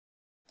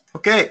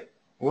Okay,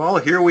 well,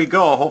 here we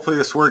go. Hopefully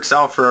this works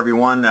out for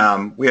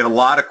everyone. We have a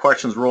lot of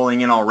questions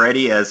rolling in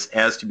already, as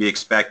to be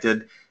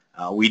expected.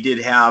 We did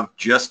have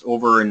just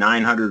over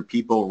 900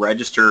 people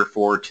register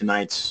for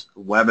tonight's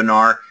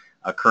webinar.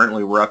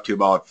 Currently, we're up to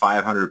about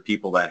 500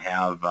 people that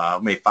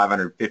have, maybe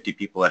 550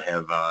 people that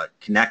have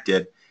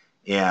connected.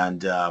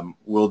 And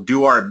we'll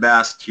do our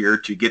best here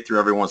to get through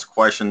everyone's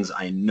questions.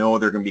 I know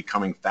they're going to be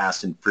coming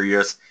fast and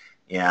furious,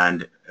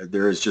 and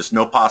there is just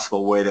no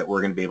possible way that we're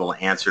going to be able to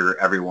answer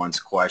everyone's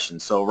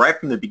questions. So right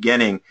from the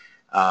beginning,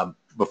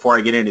 before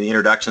I get into the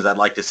introductions, I'd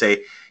like to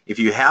say, if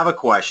you have a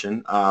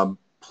question,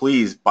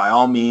 please, by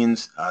all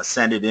means,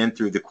 send it in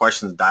through the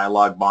questions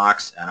dialog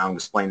box, and I'll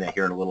explain that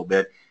here in a little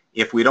bit.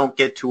 If we don't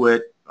get to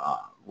it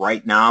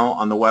right now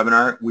on the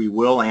webinar, we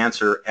will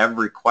answer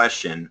every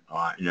question,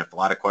 and if a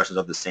lot of questions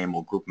are the same,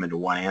 we'll group them into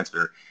one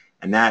answer,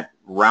 and that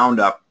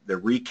roundup, the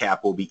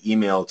recap, will be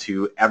emailed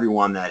to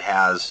everyone that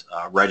has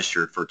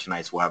registered for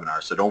tonight's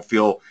webinar. So don't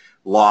feel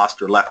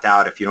lost or left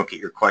out if you don't get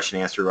your question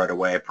answered right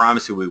away. I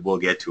promise you we will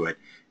get to it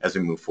as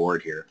we move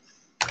forward here.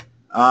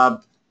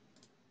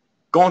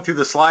 Going through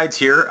the slides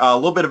here, a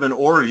little bit of an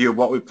overview of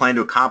what we plan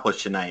to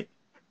accomplish tonight.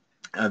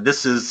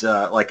 This is,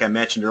 like I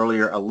mentioned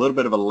earlier, a little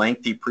bit of a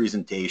lengthy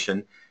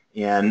presentation,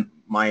 and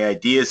my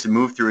idea is to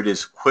move through it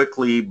as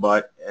quickly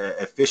but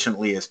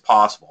efficiently as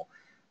possible.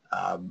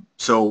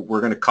 So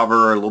we're going to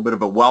cover a little bit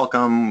of a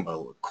welcome,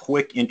 a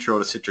quick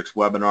intro to Citrix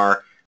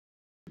webinar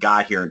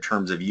got here in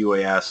terms of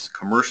UAS,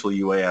 commercial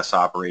UAS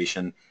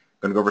operation.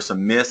 Going to go over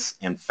some myths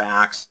and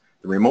facts,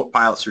 the remote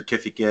pilot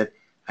certificate,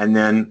 and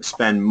then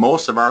spend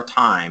most of our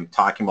time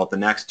talking about the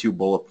next two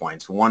bullet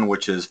points, one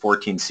which is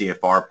 14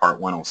 CFR Part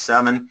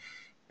 107,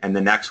 and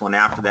the next one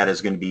after that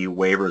is going to be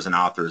waivers and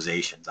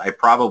authorizations. I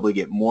probably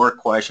get more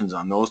questions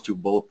on those two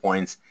bullet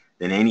points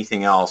than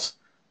anything else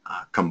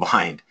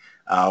combined.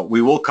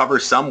 We will cover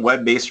some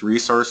web-based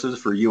resources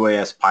for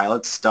UAS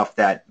pilots, stuff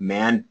that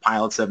manned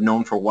pilots have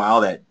known for a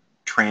while that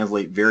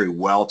translate very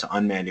well to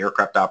unmanned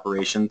aircraft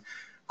operations.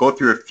 Go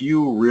through a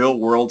few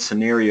real-world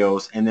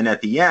scenarios, and then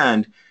at the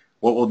end,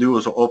 what we'll do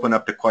is we'll open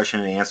up the question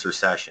and answer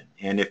session.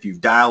 And if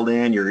you've dialed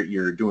in,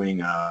 you're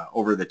doing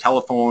over the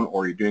telephone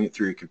or you're doing it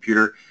through your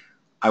computer,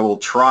 I will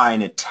try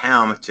and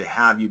attempt to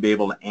have you be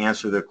able to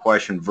answer the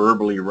question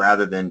verbally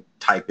rather than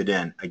type it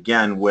in.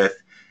 Again,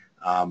 with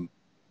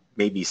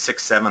maybe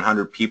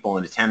 600-700 people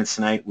in attendance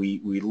tonight, we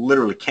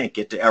literally can't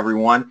get to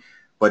everyone.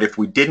 But if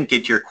we didn't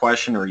get to your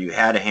question or you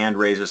had a hand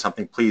raised or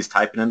something, please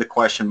type it in the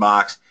question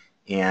box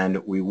and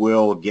we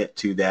will get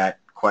to that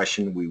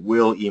question. We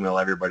will email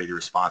everybody the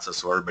responses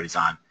so everybody's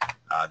on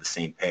the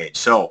same page.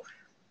 So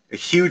a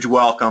huge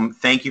welcome.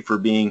 Thank you for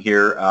being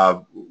here.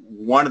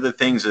 One of the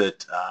things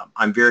that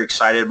I'm very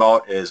excited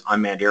about is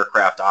unmanned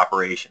aircraft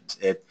operations.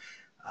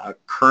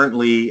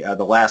 Currently,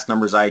 the last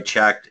numbers I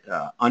checked,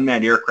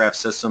 unmanned aircraft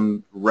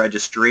system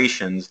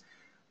registrations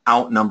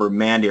outnumber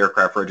manned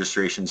aircraft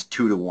registrations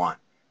 2 to 1.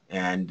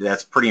 And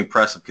that's pretty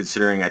impressive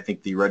considering I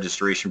think the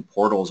registration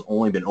portal has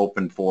only been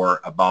open for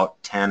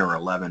about 10 or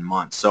 11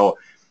 months. So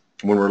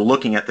when we're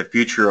looking at the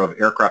future of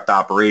aircraft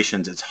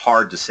operations, it's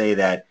hard to say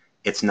that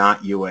it's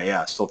not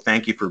UAS. So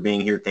thank you for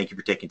being here. Thank you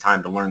for taking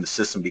time to learn the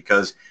system,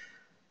 because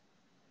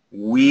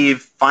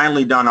we've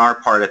finally done our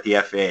part at the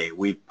FAA.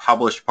 We've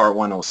published Part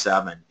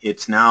 107.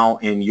 It's now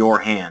in your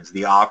hands,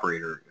 the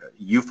operator.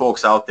 You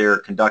folks out there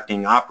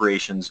conducting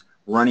operations,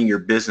 running your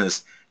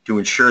business to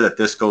ensure that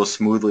this goes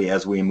smoothly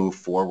as we move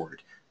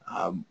forward.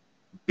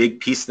 Big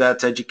piece of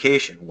that's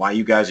education, why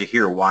you guys are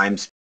here, why I'm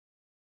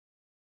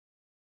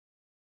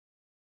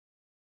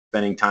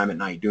spending time at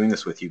night doing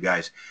this with you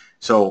guys.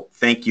 So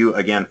thank you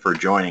again for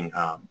joining.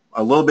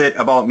 A little bit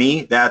about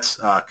me, that's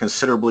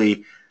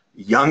considerably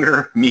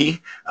younger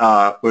me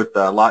with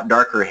a lot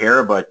darker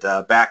hair, but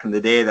back in the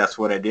day, that's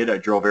what I did. I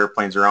drove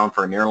airplanes around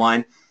for an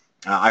airline.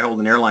 I hold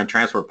an airline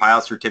transport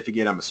pilot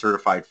certificate. I'm a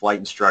certified flight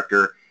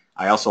instructor.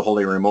 I also hold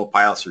a remote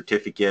pilot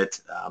certificate.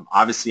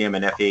 Obviously, I'm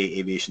an FAA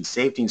aviation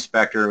safety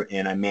inspector,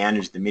 and I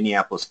manage the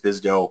Minneapolis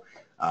FSDO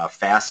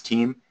FAST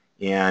team.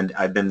 And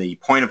I've been the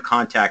point of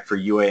contact for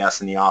UAS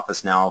in the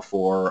office now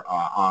for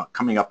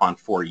coming up on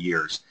 4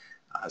 years.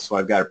 So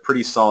I've got a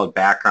pretty solid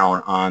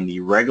background on the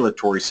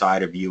regulatory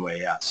side of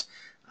UAS.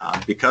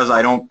 Because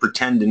I don't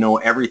pretend to know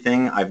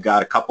everything, I've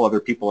got a couple other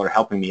people that are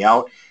helping me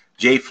out.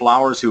 Jay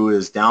Flowers, who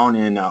is down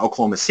in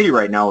Oklahoma City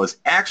right now, is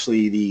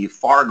actually the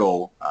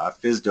Fargo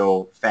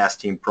FSDO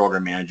FAST Team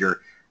Program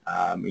Manager.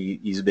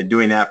 He's been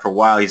doing that for a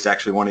while. He's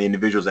actually one of the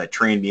individuals that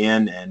trained me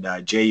in.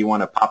 And Jay, you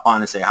want to pop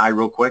on and say hi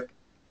real quick?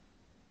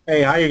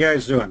 Hey, how you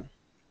guys doing?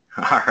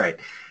 All right.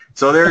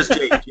 So there's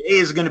Jay. Jay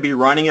is going to be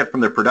running it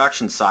from the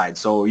production side.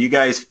 So you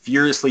guys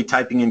furiously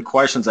typing in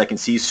questions, I can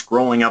see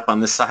scrolling up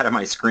on this side of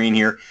my screen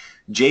here.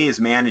 Jay is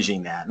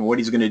managing that, and what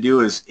he's going to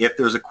do is, if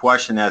there's a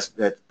question that's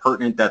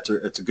pertinent, that's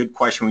a good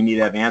question we need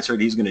to have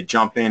answered, he's going to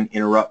jump in,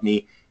 interrupt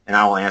me, and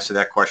I will answer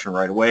that question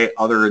right away.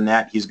 Other than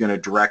that, he's going to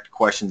direct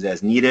questions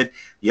as needed.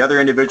 The other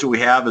individual we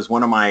have is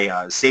one of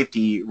my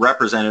safety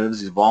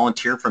representatives. He's a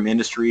volunteer from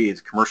industry. He's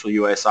a commercial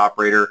U.S.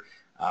 operator,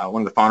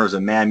 one of the founders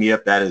of Mad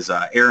Meetup. That is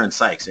Aaron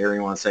Sykes. Aaron,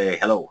 you want to say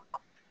hello?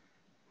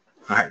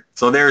 All right,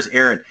 so there's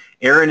Aaron.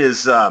 Aaron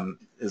is going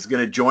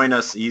to join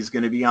us. He's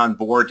going to be on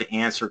board to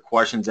answer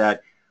questions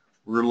that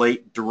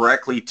relate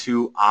directly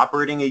to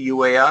operating a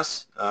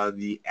UAS,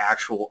 the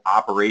actual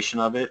operation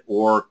of it,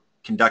 or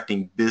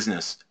conducting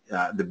business,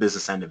 the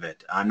business end of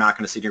it. I'm not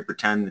going to sit here and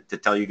pretend to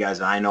tell you guys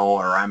that I know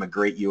or I'm a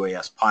great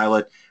UAS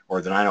pilot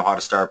or that I know how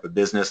to start up a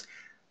business.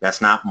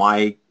 That's not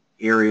my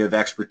area of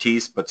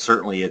expertise, but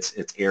certainly it's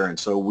Aaron.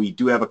 So we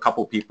do have a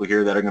couple people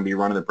here that are going to be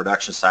running the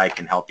production side,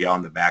 can help you out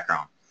in the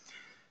background.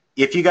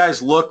 If you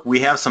guys look,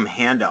 we have some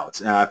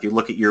handouts. If you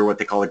look at your what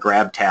they call a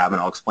grab tab,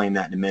 and I'll explain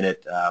that in a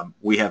minute,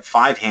 we have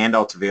 5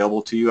 handouts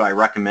available to you. I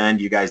recommend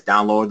you guys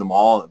download them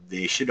all.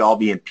 They should all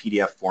be in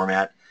PDF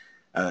format.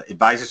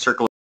 Advisor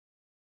Circle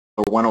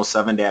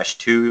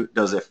 107-2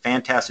 does a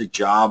fantastic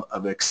job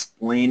of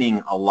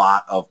explaining a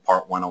lot of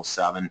Part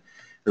 107.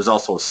 There's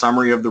also a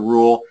summary of the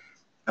rule,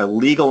 a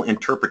legal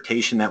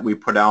interpretation that we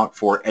put out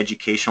for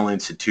educational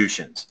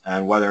institutions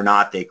and whether or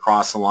not they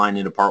cross the line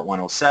into Part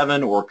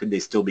 107 or could they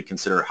still be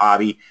considered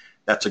hobby.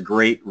 That's a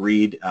great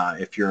read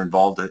if you're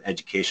involved in an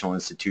educational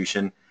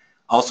institution.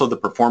 Also the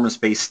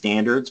performance-based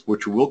standards,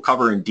 which we'll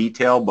cover in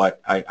detail,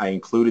 but I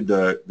included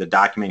the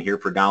document here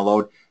for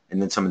download,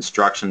 and then some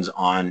instructions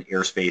on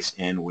airspace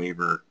and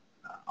waiver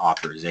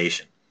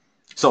authorization.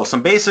 So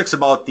some basics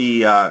about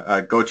the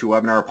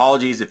GoToWebinar.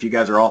 Apologies if you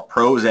guys are all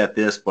pros at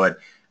this, but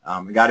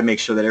we got to make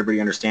sure that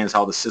everybody understands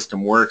how the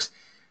system works.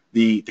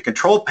 The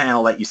control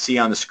panel that you see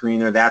on the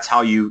screen there, that's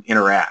how you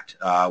interact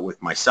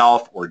with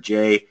myself or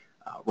Jay.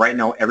 Right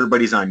now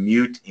everybody's on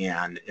mute,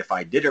 and if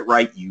I did it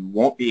right, you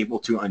won't be able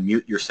to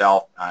unmute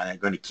yourself. I'm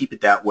going to keep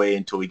it that way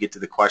until we get to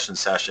the question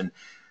session,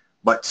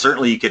 but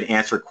certainly you could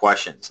answer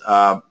questions.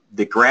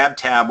 The grab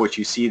tab, which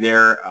you see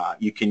there,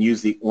 you can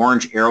use the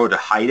orange arrow to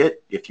hide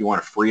it if you want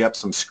to free up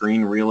some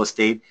screen real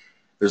estate.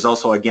 There's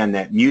also, again,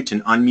 that mute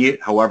and unmute.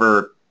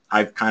 However,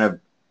 I've kind of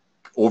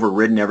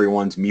overridden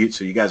everyone's mute,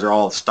 so you guys are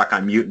all stuck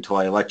on mute until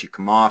I let you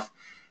come off.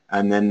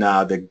 And then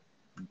the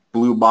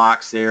blue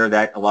box there,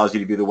 that allows you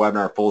to view the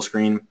webinar full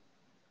screen.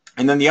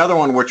 And then the other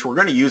one, which we're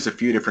going to use a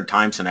few different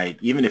times tonight,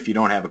 even if you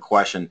don't have a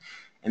question,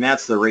 and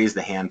that's the raise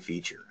the hand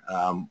feature.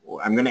 I'm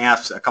going to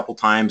ask a couple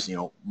times,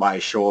 by a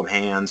show of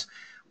hands,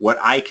 what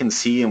I can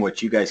see and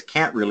what you guys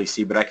can't really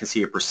see, but I can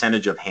see a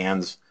percentage of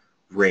hands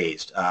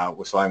raised.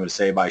 So I'm going to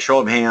say by show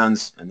of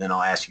hands, and then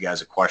I'll ask you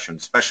guys a question,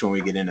 especially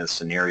when we get into the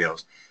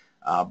scenarios.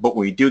 But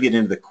when we do get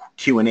into the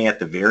Q&A at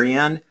the very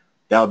end,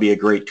 that'll be a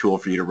great tool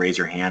for you to raise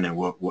your hand, and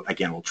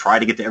we'll try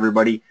to get to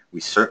everybody.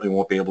 We certainly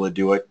won't be able to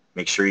do it.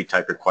 Make sure you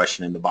type your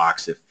question in the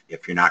box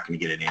if you're not going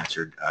to get it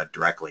answered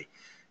directly.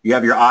 You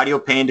have your audio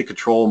pane to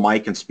control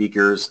mic and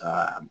speakers,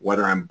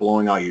 whether I'm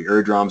blowing out your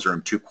eardrums or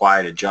I'm too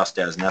quiet, adjust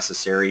as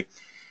necessary.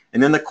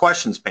 And then the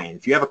questions pane.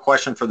 If you have a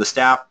question for the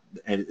staff,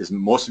 as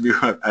most of you,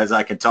 as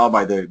I can tell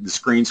by the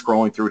screen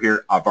scrolling through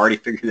here, I've already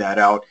figured that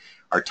out,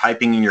 are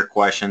typing in your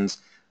questions.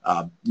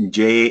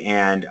 Jay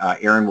and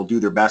Aaron will do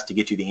their best to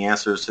get you the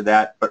answers to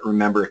that. But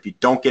remember, if you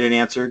don't get it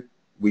answered,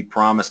 we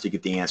promise to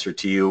get the answer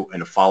to you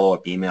in a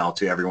follow-up email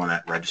to everyone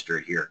that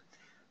registered here.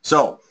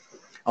 So,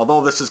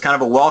 although this is kind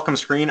of a welcome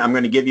screen, I'm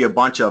going to give you a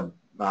bunch of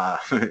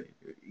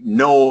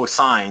no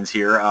signs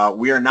here.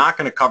 We are not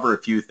going to cover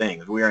a few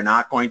things. We are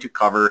not going to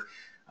cover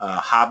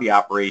hobby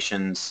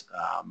operations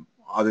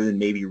other than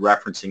maybe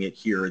referencing it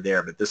here or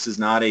there. But this is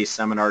not a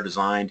seminar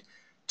designed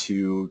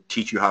to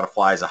teach you how to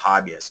fly as a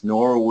hobbyist,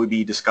 nor will we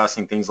be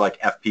discussing things like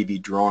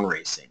FPV drone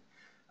racing.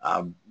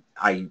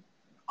 I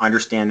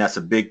understand that's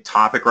a big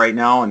topic right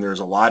now, and there's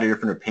a lot of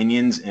different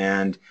opinions,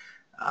 and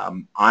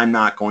I'm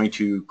not going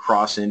to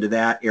cross into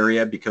that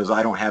area because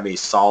I don't have a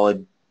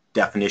solid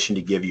definition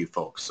to give you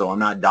folks. So I'm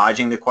not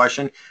dodging the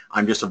question.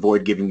 I'm just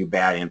avoid giving you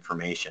bad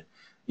information.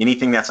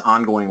 Anything that's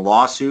ongoing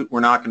lawsuit, we're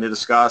not going to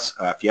discuss.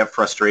 If you have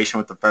frustration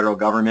with the federal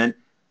government,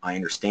 I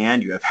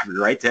understand. You have every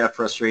right to have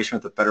frustration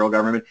with the federal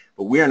government,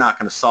 but we are not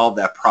going to solve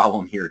that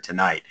problem here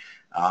tonight.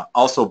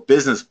 Also,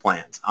 business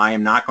plans. I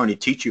am not going to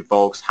teach you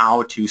folks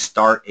how to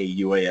start a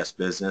UAS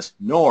business,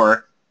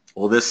 nor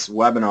will this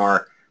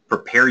webinar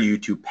prepare you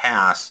to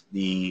pass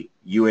the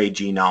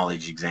UAG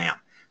knowledge exam.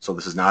 So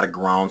this is not a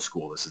ground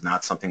school. This is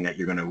not something that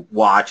you're going to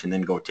watch and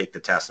then go take the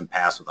test and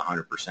pass with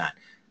 100%.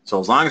 So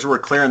as long as we're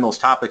clear on those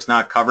topics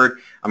not covered,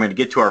 I'm going to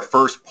get to our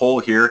first poll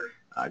here.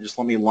 Just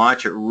let me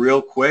launch it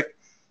real quick.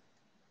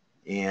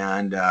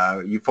 And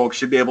you folks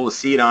should be able to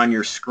see it on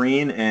your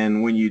screen.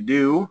 And when you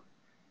do,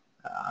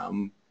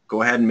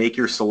 go ahead and make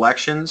your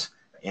selections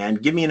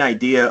and give me an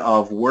idea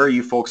of where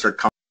you folks are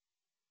coming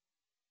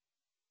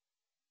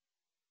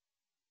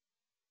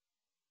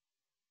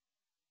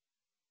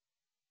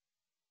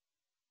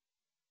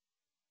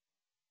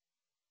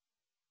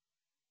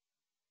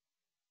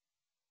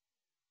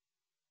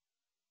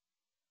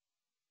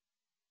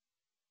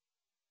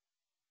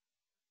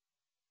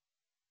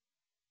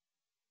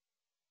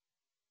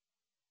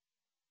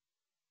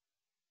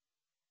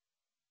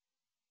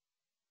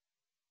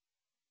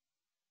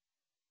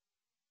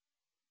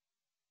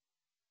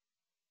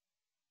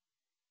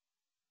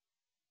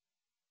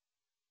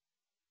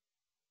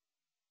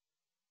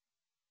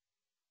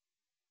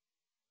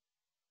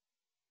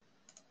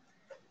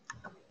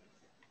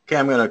Okay,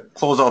 I'm going to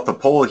close out the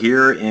poll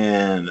here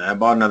in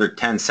about another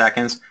 10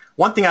 seconds.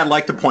 One thing I'd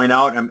like to point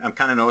out, I'm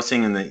kind of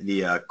noticing in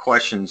the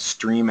question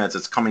stream as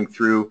it's coming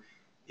through,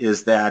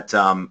 is that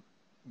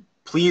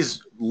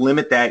please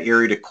limit that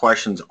area to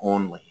questions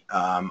only.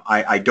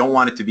 I don't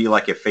want it to be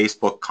like a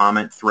Facebook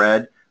comment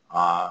thread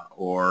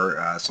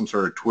or some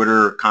sort of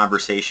Twitter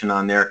conversation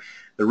on there.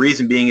 The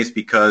reason being is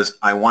because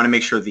I want to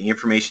make sure the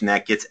information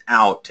that gets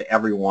out to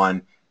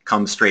everyone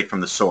comes straight from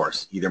the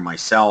source, either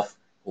myself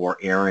or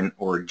Aaron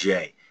or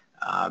Jay.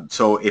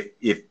 So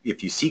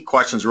if you see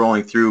questions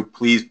rolling through,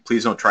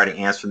 please don't try to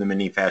answer them in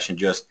any fashion.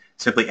 Just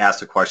simply ask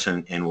the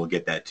question and we'll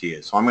get that to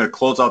you. So I'm going to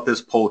close out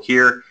this poll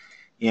here,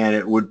 and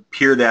it would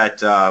appear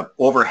that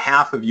over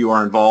half of you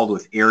are involved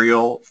with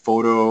aerial,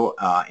 photo,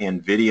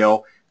 and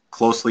video.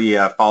 Closely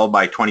followed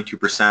by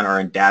 22% are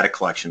in data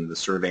collection, the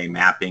survey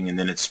mapping, and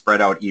then it's spread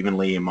out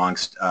evenly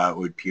amongst, it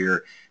would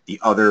appear, the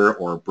other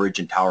or bridge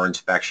and tower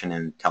inspection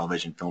and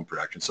television film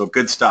production. So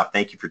good stuff.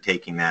 Thank you for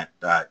taking that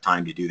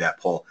time to do that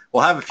poll.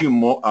 We'll have a few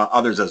more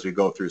others as we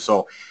go through.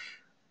 So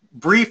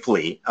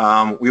briefly,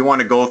 we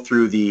want to go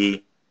through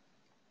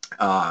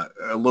a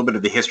little bit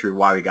of the history of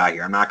why we got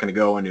here. I'm not going to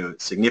go into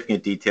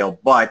significant detail,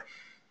 but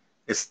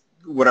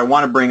what I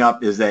want to bring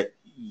up is that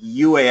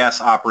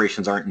UAS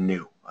operations aren't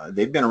new.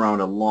 They've been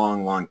around a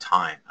long, long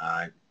time.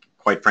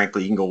 Quite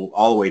frankly, you can go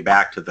all the way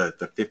back to the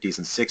 50s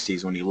and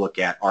 60s when you look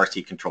at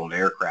RC-controlled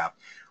aircraft.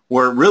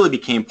 Where it really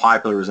became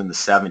popular was in the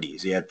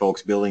 70s. You had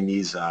folks building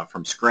these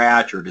from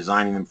scratch or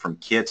designing them from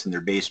kits in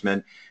their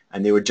basement,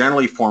 and they would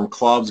generally form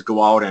clubs,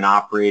 go out and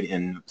operate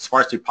in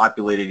sparsely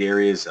populated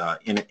areas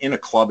in a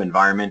club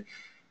environment.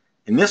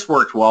 And this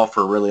worked well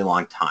for a really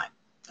long time.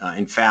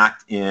 In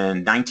fact,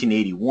 in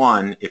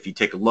 1981, if you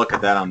take a look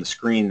at that on the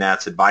screen,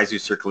 that's Advisory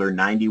Circular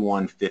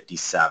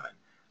 9157.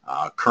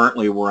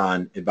 Currently, we're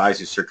on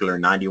Advisory Circular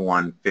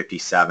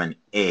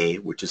 9157A,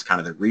 which is kind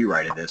of the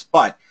rewrite of this.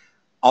 But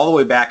all the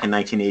way back in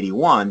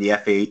 1981, the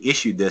FAA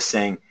issued this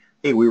saying,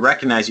 hey, we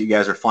recognize you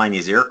guys are flying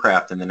these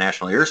aircraft in the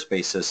National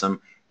Airspace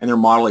System, and they're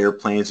model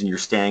airplanes, and you're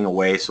staying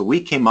away. So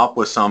we came up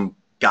with some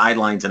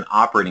guidelines and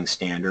operating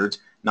standards,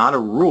 not a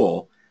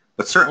rule,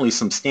 but certainly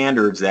some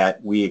standards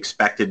that we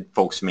expected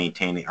folks to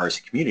maintain in the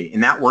RC community.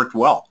 And that worked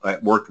well.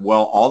 It worked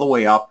well all the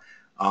way up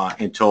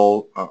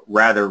until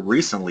rather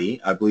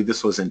recently. I believe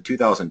this was in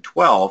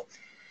 2012.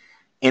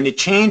 And it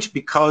changed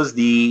because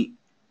the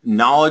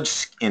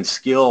knowledge and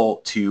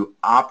skill to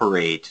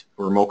operate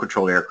a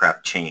remote-controlled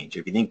aircraft changed.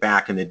 If you think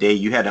back in the day,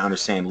 you had to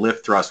understand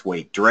lift, thrust,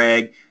 weight,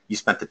 drag. You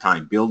spent the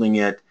time building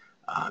it.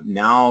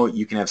 Now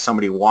you can have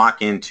somebody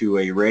walk into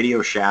a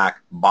Radio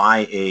Shack,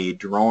 buy a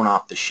drone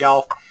off the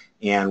shelf,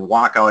 and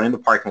walk out in the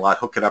parking lot,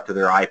 hook it up to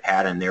their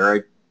iPad, and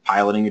they're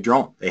piloting a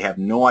drone. They have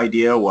no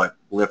idea what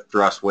lift,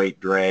 thrust, weight,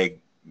 drag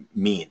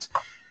means.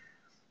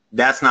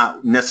 That's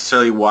not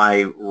necessarily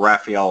why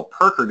Raphael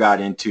Perker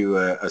got into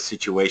a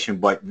situation,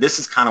 but this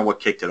is kind of what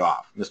kicked it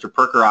off. Mr.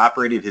 Perker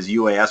operated his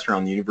UAS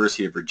around the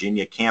University of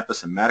Virginia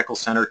campus and medical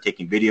center,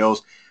 taking videos,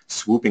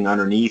 swooping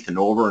underneath and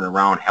over and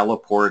around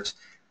heliports.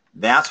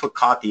 That's what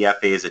caught the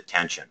FAA's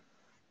attention.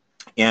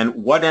 And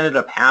what ended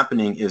up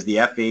happening is the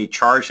FAA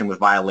charged him with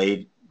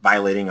violating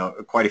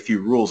quite a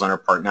few rules under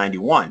Part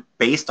 91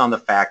 based on the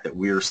fact that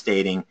we were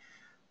stating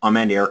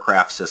unmanned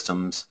aircraft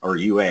systems, or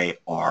UA,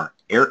 are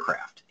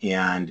aircraft.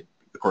 And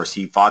of course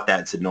he fought that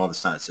and said, no,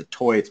 that's not, it's a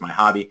toy, it's my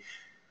hobby.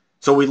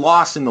 So we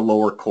lost in the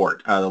lower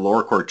court. The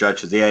lower court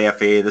judge says, the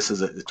FAA, this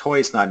is a toy,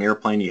 it's not an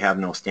airplane, you have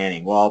no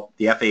standing. Well,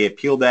 the FAA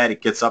appealed that,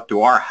 it gets up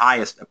to our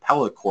highest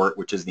appellate court,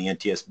 which is the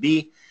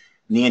NTSB.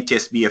 And the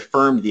NTSB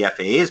affirmed the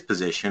FAA's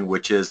position,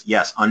 which is,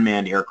 yes,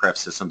 unmanned aircraft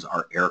systems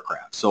are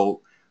aircraft. So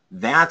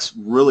that's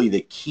really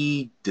the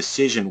key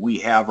decision we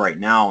have right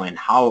now and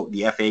how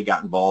the FAA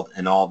got involved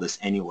in all this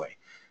anyway.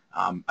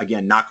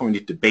 Again, not going to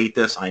debate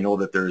this. I know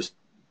that there's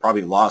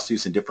probably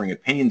lawsuits and differing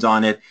opinions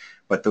on it,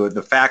 but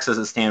the facts as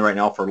it stand right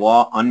now for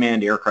law,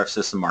 unmanned aircraft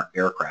system are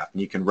aircraft.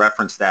 And you can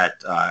reference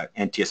that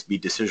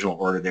NTSB decisional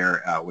order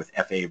there with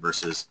FAA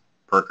versus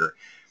Perker.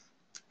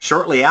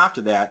 Shortly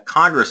after that,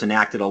 Congress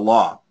enacted a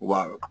law,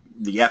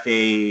 the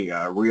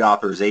FAA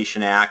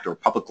Reauthorization Act, or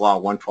Public Law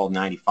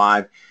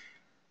 11295.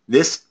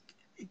 This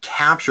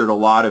captured a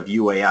lot of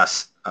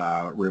UAS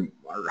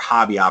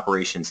hobby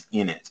operations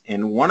in it.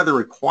 And one of the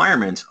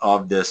requirements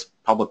of this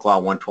Public Law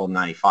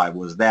 11295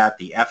 was that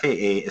the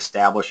FAA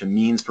establish a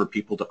means for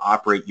people to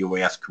operate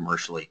UAS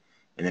commercially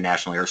in the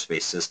National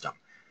Airspace System.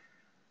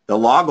 The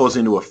law goes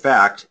into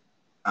effect.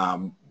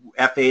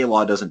 FAA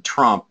law doesn't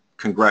trump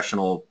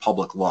congressional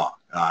public law.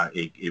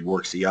 It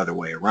works the other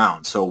way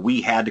around. So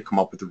we had to come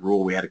up with a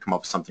rule. We had to come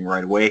up with something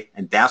right away.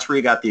 And that's where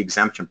you got the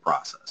exemption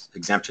process,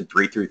 Exemption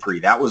 333.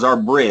 That was our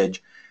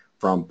bridge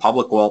from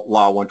Public Law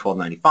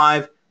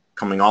 11295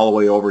 coming all the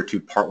way over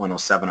to Part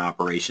 107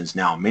 operations.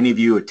 Now, many of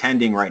you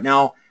attending right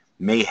now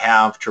may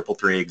have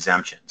 333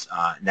 exemptions.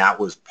 That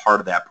was part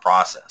of that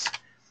process.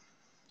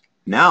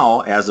 Now,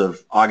 as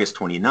of August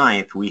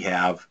 29th, we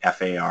have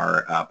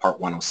FAR Part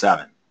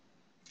 107.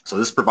 So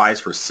this provides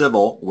for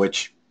civil,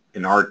 which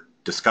in our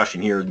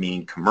discussion here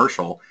meaning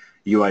commercial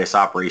UAS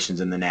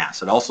operations in the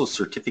NAS. It also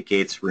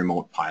certificates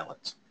remote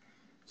pilots.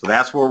 So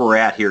that's where we're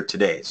at here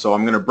today. So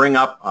I'm going to bring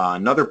up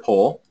another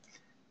poll,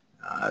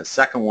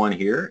 second one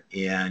here,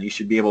 and you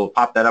should be able to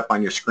pop that up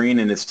on your screen,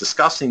 and it's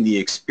discussing the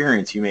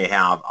experience you may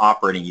have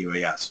operating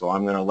UAS. So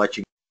I'm going to let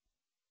you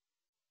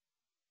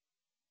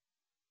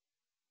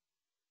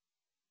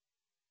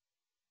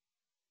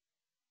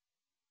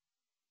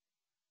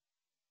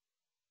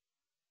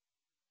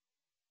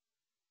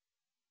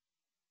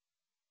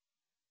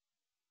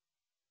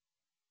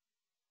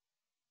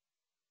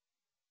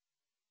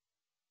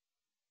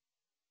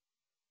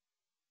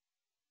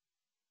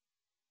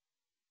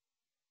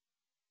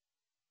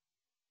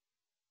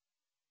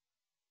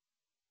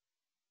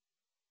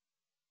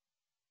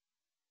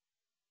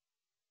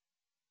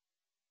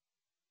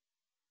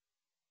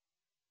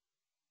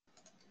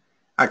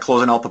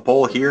closing out the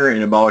poll here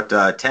in about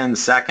 10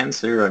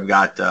 seconds. Here I've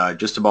got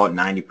just about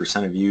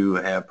 90% of you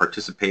have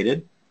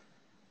participated.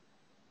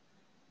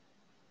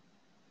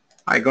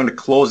 I'm going to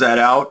close that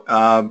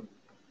out.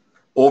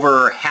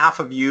 Over half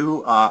of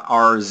you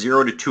are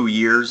 0 to 2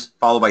 years,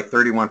 followed by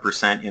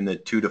 31% in the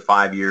 2 to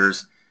 5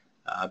 years,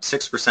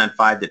 6%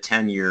 5 to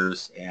 10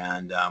 years,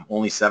 and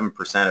only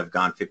 7% have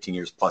gone 15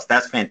 years plus.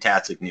 That's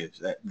fantastic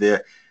news.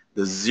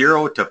 The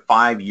 0 to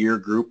 5 year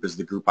group is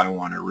the group I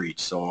want to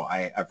reach. So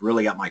I've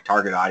really got my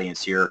target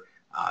audience here.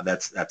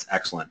 That's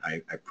excellent.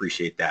 I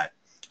appreciate that.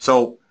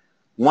 So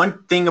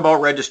one thing about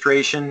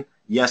registration,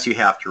 yes, you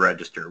have to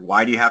register.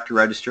 Why do you have to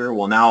register?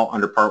 Well, now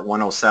under Part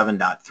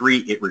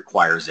 107.3, it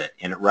requires it,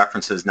 and it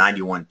references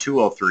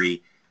 91.203,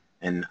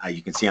 and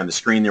you can see on the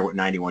screen there what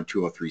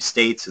 91.203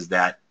 states is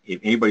that if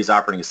anybody's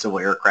operating a civil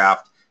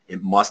aircraft,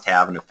 it must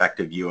have an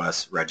effective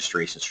U.S.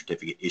 registration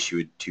certificate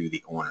issued to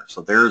the owner. So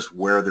there's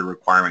where the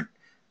requirement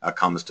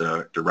comes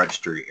to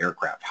register your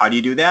aircraft. How do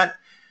you do that?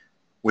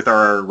 With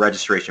our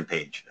registration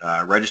page.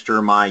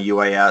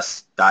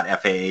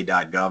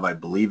 registermyuas.faa.gov, I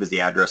believe, is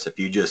the address. If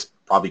you just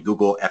probably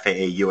Google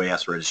FAA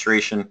UAS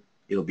registration,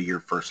 it'll be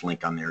your first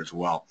link on there as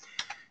well.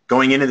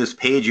 Going into this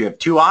page, you have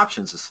two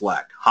options to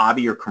select,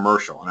 hobby or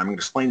commercial, and I'm going to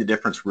explain the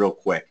difference real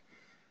quick.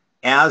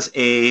 As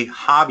a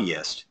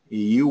hobbyist,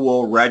 you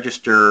will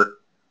register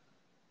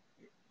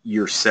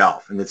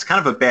yourself, and it's kind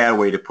of a bad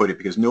way to put it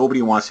because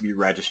nobody wants to be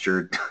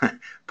registered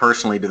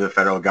personally to the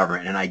federal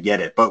government, and I get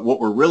it. But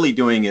what we're really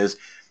doing is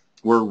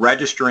we're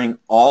registering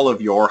all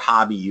of your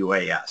hobby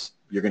UAS.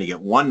 You're going to get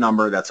one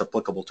number that's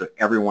applicable to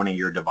every one of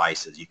your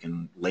devices. You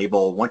can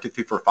label 1, 2,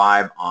 3, 4,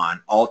 5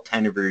 on all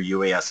 10 of your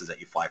UASs that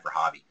you fly for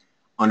hobby.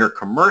 Under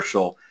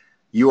commercial,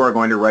 you are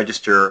going to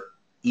register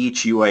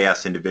each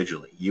UAS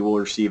individually. You will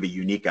receive a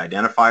unique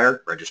identifier,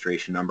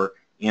 registration number,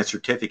 and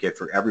certificate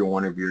for every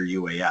one of your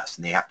UAS,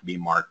 and they have to be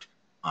marked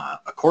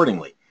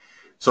accordingly.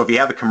 So if you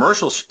have a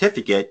commercial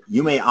certificate,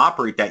 you may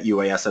operate that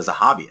UAS as a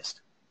hobbyist.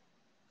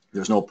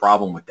 There's no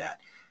problem with that.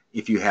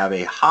 If you have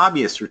a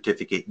hobbyist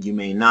certificate, you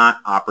may not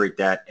operate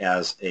that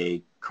as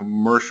a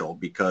commercial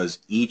because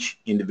each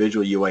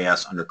individual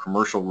UAS under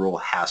commercial rule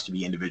has to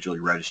be individually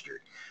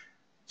registered.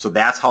 So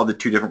that's how the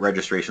two different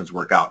registrations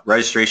work out.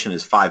 Registration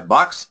is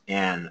 $5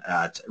 and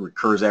it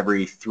recurs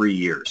every 3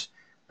 years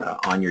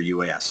on your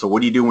UAS. So what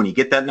do you do when you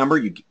get that number?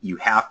 You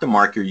have to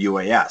mark your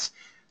UAS.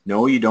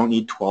 No, you don't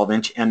need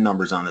 12-inch end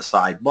numbers on the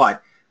side,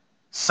 but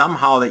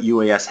somehow that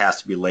UAS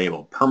has to be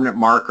labeled. Permanent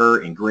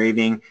marker,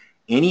 engraving,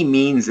 any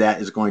means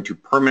that is going to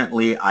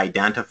permanently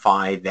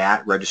identify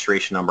that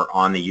registration number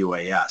on the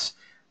UAS.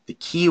 The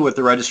key with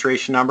the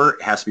registration number,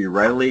 it has to be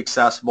readily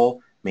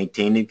accessible,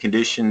 maintained in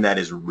condition that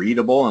is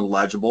readable and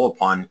legible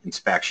upon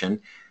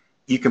inspection.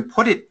 You can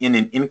put it in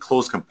an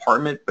enclosed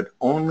compartment, but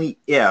only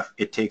if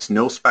it takes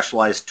no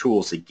specialized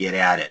tools to get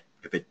at it.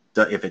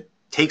 If it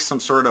takes some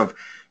sort of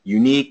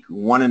unique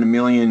 1 in a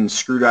million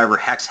screwdriver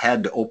hex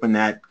head to open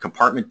that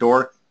compartment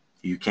door,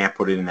 you can't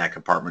put it in that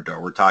compartment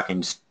door. We're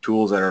talking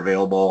tools that are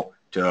available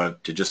to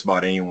just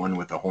about anyone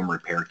with a home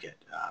repair kit.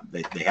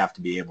 They have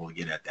to be able to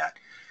get at that.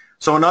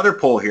 So another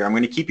poll here. I'm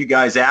going to keep you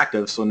guys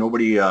active so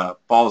nobody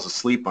falls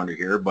asleep under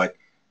here, but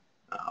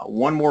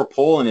one more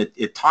poll, and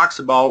it talks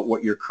about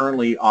what you're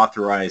currently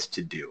authorized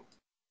to do.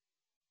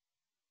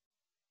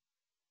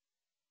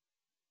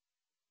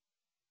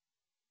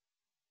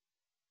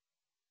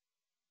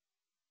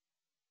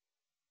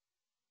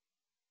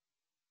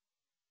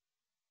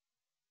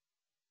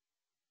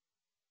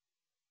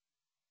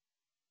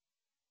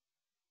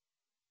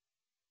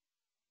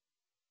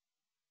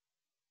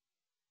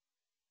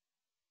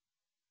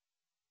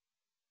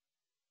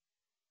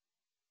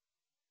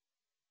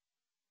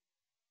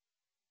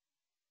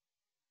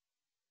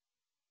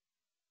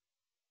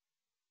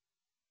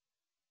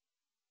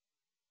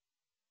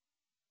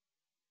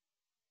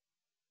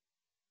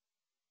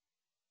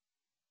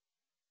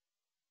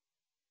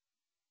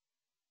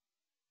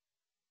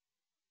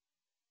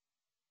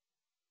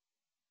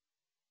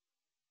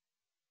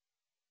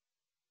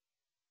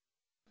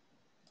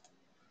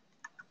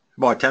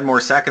 About 10 more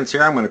seconds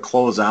here. I'm going to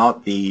close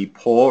out the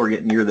poll. We're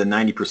getting near the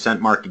 90%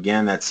 mark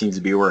again. That seems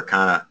to be where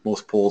kind of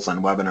most polls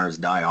on webinars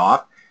die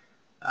off.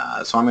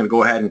 So I'm going to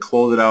go ahead and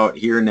close it out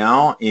here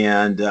now.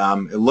 And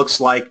it looks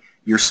like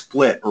you're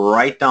split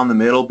right down the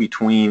middle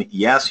between,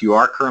 yes, you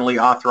are currently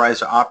authorized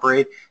to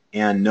operate,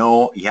 and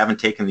no, you haven't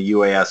taken the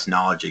UAS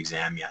knowledge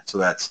exam yet.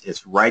 So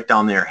it's right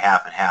down there,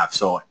 half and half.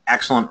 So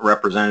excellent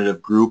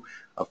representative group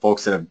of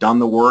folks that have done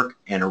the work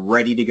and are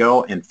ready to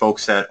go, and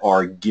folks that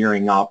are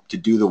gearing up to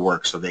do the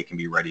work so they can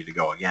be ready to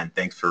go. Again,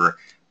 thanks for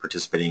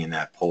participating in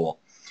that poll.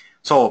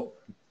 So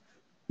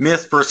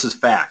myth versus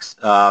facts.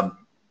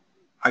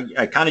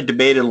 I kind of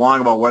debated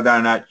long about whether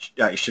or not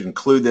I should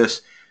include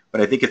this,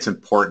 but I think it's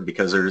important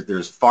because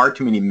there's far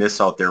too many myths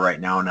out there right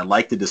now, and I'd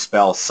like to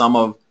dispel some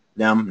of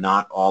them,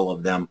 not all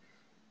of them.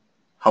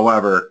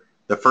 However,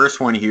 the first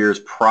one here is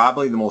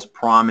probably the most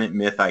prominent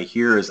myth I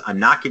hear is I'm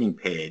not getting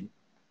paid,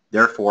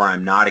 therefore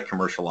I'm not a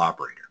commercial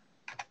operator.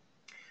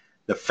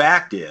 The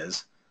fact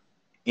is,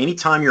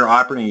 anytime you're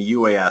operating a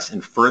UAS in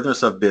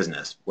furtherance of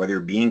business, whether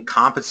you're being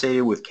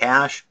compensated with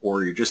cash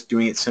or you're just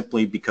doing it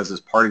simply because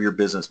it's part of your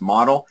business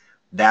model,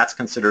 that's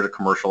considered a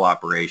commercial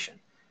operation.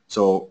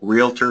 So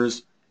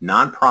realtors,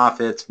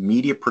 nonprofits,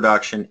 media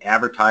production,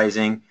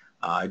 advertising,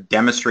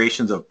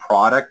 demonstrations of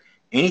product,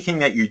 anything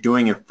that you're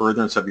doing in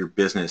furtherance of your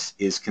business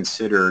is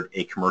considered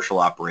a commercial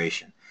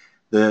operation.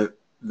 The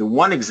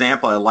one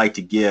example I like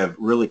to give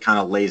really kind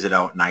of lays it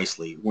out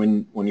nicely.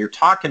 When you're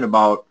talking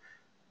about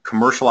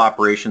commercial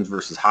operations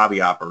versus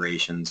hobby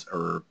operations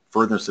or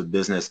furtherance of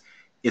business,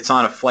 it's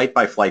on a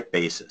flight-by-flight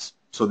basis.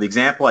 So the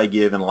example I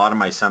give in a lot of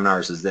my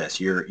seminars is this.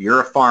 You're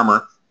a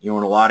farmer, you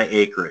own a lot of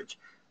acreage.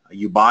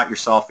 You bought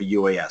yourself a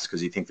UAS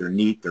because you think they're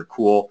neat, they're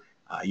cool,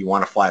 you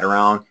want to fly it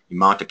around. You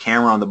mount a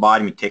camera on the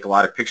bottom, you take a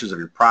lot of pictures of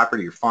your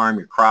property, your farm,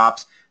 your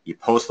crops, you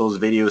post those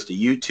videos to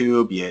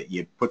YouTube,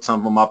 you put some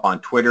of them up on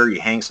Twitter, you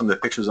hang some of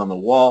the pictures on the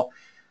wall.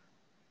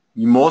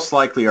 You most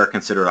likely are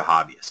considered a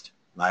hobbyist.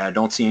 I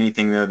don't see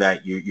anything there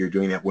that you're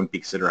doing that wouldn't be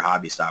considered a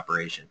hobbyist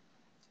operation.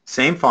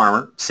 Same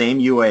farmer, same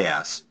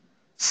UAS,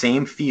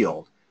 same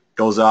field,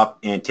 goes up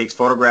and takes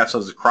photographs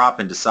of his crop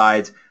and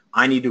decides,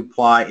 I need to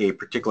apply a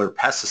particular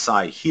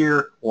pesticide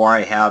here, or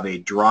I have a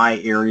dry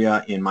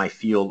area in my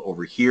field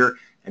over here,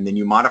 and then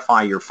you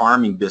modify your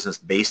farming business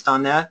based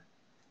on that,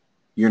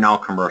 you're now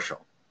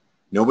commercial.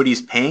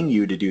 Nobody's paying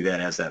you to do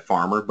that as that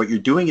farmer, but you're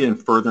doing it in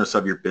furtherance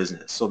of your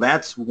business. So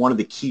that's one of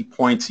the key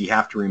points you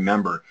have to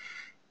remember.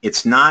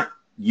 It's not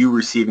you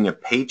receiving a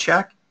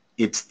paycheck,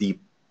 it's the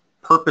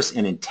purpose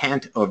and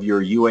intent of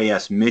your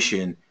UAS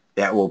mission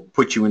that will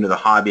put you into the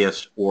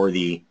hobbyist or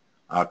the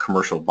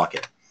commercial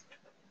bucket.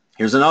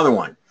 Here's another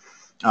one.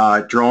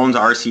 Drones,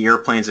 RC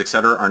airplanes,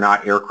 etc. are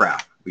not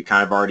aircraft. We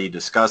kind of already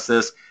discussed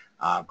this.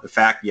 In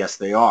fact, yes,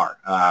 they are.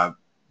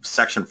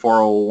 Section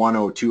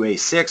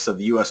 40102A6 of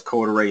the U.S.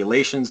 Code of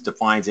Regulations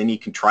defines any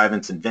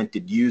contrivance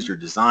invented, used, or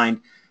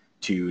designed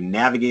to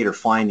navigate or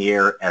fly in the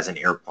air as an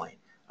airplane.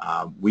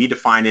 We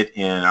define it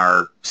in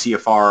our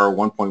CFR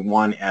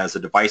 1.1 as a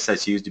device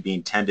that's used to be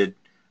intended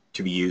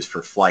to be used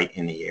for flight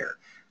in the air.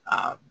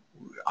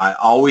 I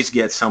always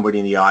get somebody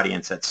in the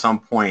audience at some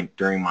point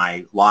during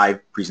my live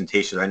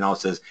presentation, I know it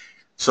says,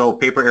 so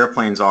paper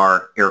airplanes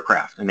are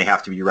aircraft and they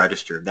have to be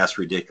registered. That's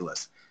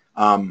ridiculous.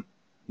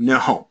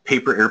 No,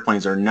 paper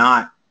airplanes are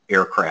not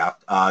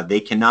aircraft. They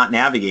cannot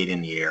navigate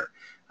in the air.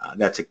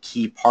 That's a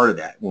key part of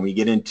that. When we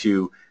get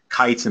into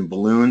kites and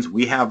balloons,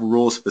 we have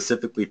rules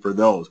specifically for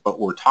those, but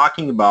we're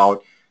talking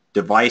about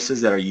devices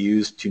that are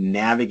used to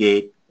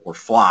navigate or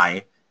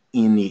fly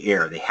in the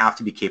air. They have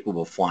to be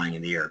capable of flying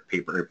in the air.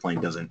 Paper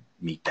airplane doesn't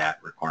meet that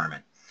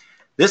requirement.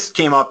 This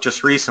came up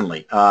just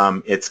recently.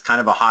 It's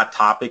kind of a hot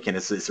topic, and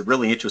it's a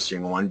really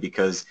interesting one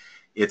because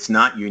it's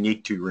not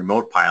unique to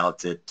remote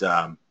pilots. It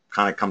kind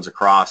of comes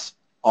across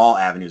all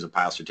avenues of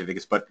pilot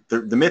certificates, but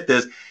the myth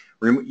is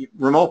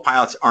remote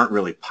pilots aren't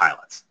really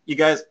pilots. You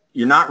guys,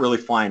 you're not really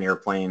flying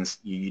airplanes.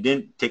 You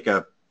didn't take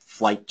a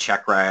flight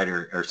check ride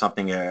or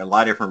something, a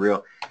lot of different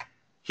real.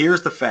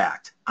 Here's the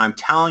fact. I'm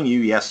telling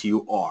you, yes,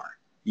 you are.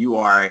 You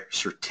are a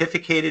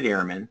certificated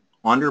airman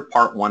under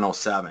Part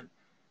 107.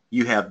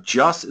 You have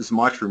just as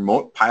much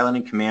remote pilot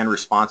and command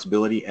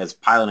responsibility as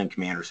pilot and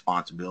command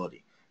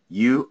responsibility.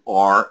 You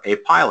are a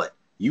pilot.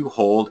 You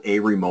hold a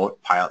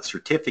remote pilot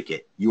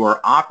certificate. You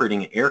are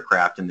operating an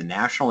aircraft in the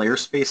National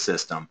Airspace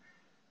System.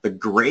 The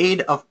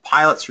grade of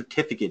pilot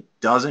certificate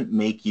doesn't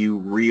make you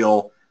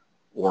real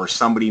or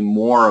somebody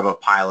more of a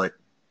pilot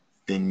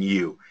than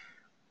you.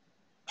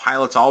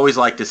 Pilots always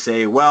like to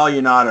say, well,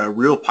 you're not a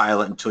real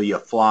pilot until you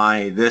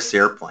fly this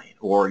airplane,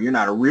 or you're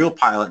not a real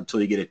pilot until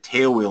you get a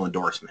tailwheel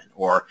endorsement,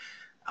 or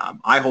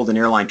I hold an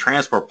airline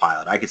transport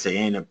pilot. I could say,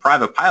 and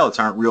private pilots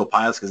aren't real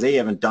pilots because they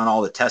haven't done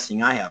all the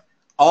testing I have.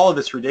 All of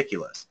it's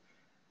ridiculous.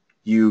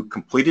 You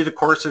completed a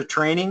course of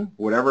training,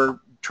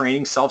 whatever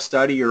training,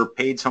 self-study, or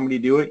paid somebody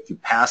to do it, you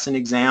pass an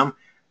exam,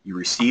 you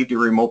received a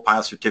remote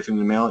pilot certificate in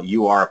the mail,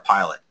 you are a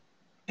pilot.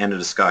 End of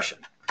discussion.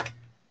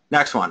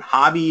 Next one,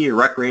 hobby or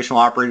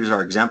recreational operators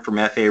are exempt from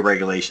FAA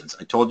regulations.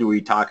 I told you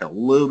we'd talk a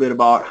little bit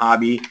about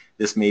hobby.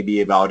 This may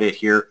be about it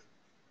here.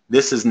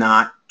 This is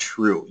not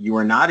true. You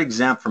are not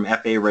exempt from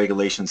FAA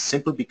regulations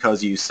simply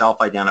because you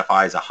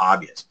self-identify as a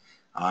hobbyist.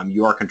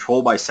 You are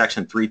controlled by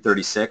Section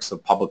 336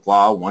 of Public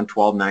Law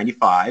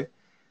 11295.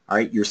 all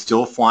right, you're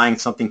still flying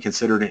something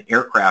considered an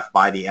aircraft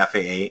by the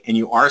FAA, and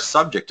you are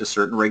subject to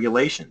certain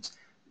regulations.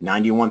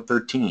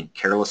 9113,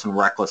 careless and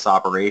reckless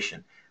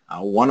operation.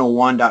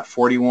 101.41,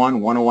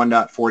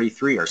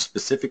 101.43 are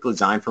specifically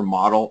designed for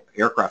model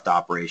aircraft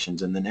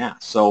operations in the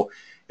NAS. So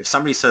if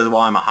somebody says,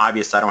 well, I'm a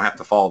hobbyist, I don't have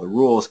to follow the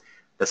rules,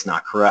 that's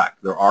not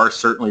correct. There are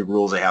certainly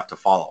rules they have to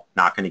follow.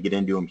 Not going to get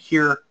into them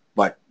here,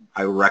 but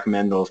I would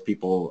recommend those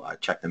people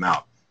check them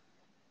out.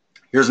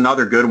 Here's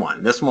another good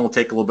one. This one will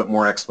take a little bit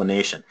more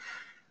explanation.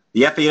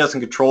 The FAA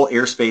doesn't control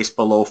airspace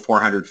below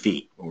 400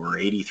 feet, or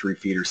 83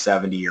 feet, or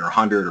 70, or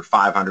 100, or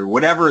 500,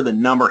 whatever the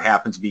number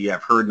happens to be.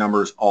 I've heard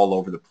numbers all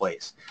over the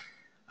place.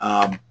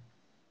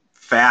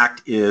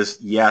 Fact is,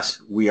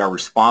 yes, we are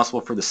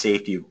responsible for the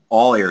safety of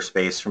all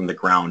airspace from the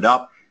ground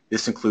up.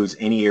 This includes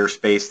any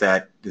airspace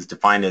that is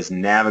defined as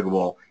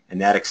navigable,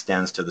 and that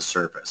extends to the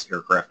surface.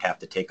 Aircraft have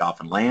to take off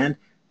and land.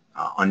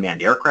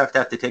 Unmanned aircraft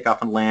have to take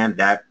off and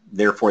land.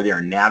 Therefore, they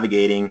are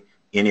navigating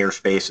in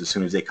airspace as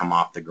soon as they come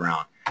off the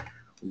ground.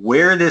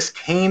 Where this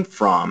came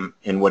from,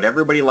 and what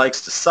everybody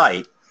likes to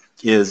cite,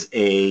 is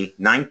a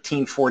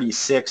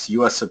 1946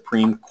 U.S.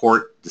 Supreme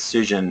Court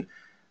decision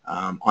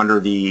under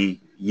the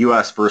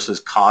U.S. versus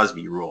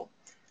Cosby rule.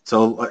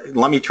 So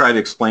let me try to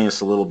explain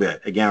this a little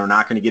bit. Again, we're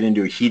not going to get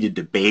into a heated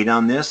debate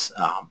on this.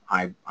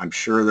 I'm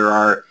sure there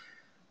are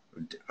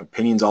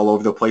opinions all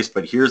over the place,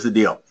 but here's the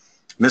deal.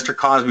 Mr.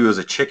 Cosby was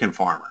a chicken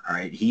farmer, all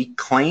right? He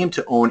claimed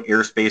to own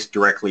airspace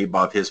directly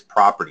above his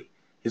property.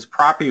 His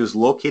property was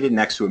located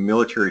next to a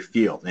military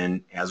field,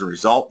 and as a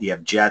result, you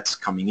have jets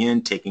coming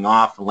in, taking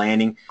off,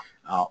 landing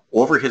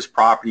over his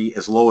property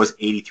as low as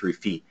 83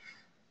 feet.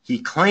 He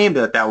claimed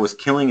that that was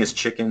killing his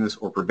chickens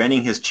or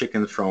preventing his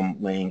chickens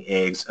from laying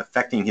eggs,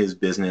 affecting his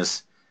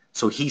business,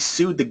 so he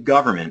sued the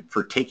government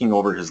for taking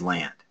over his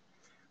land.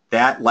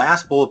 That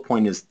last bullet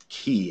point is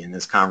key in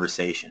this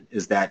conversation,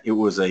 is that it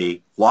was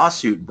a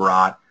lawsuit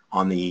brought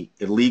on the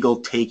illegal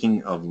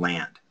taking of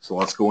land. So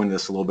let's go into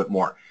this a little bit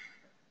more.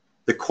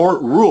 The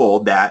court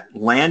ruled that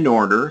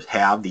landowners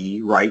have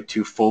the right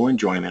to full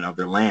enjoyment of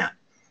their land.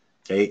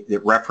 Okay,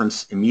 it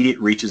referenced immediate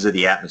reaches of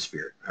the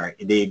atmosphere. All right,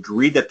 they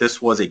agreed that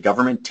this was a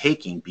government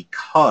taking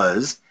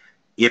because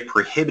it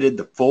prohibited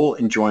the full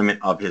enjoyment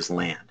of his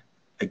land.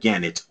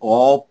 Again, it's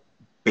all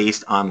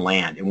based on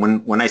land.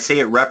 And when I say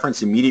it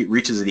referenced immediate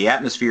reaches of the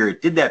atmosphere,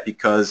 it did that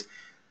because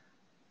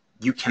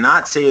you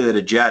cannot say that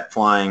a jet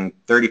flying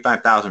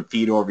 35,000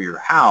 feet over your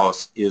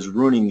house is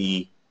ruining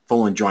the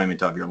full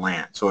enjoyment of your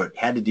land. So it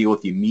had to deal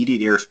with the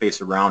immediate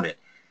airspace around it.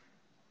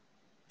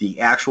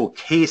 The actual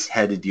case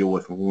had to deal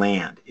with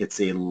land.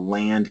 It's a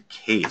land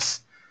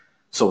case.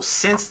 So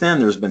since then,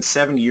 there's been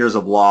 70 years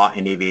of law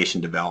and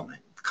aviation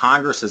development.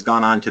 Congress has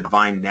gone on to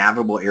define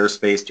navigable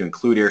airspace to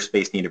include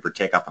airspace needed for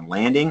takeoff and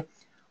landing.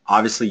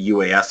 Obviously,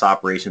 UAS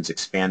operations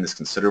expand this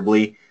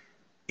considerably.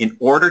 In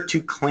order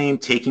to claim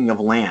taking of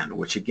land,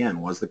 which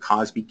again was the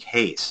Cosby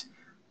case,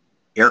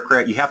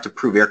 aircraft, you have to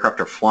prove aircraft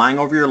are flying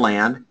over your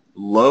land,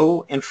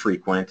 low and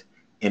frequent,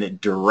 and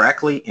it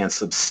directly and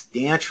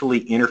substantially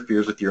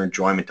interferes with your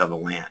enjoyment of the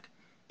land.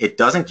 It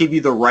doesn't give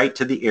you the right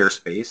to the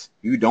airspace.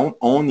 You don't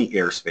own the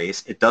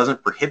airspace. It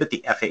doesn't prohibit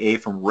the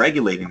FAA from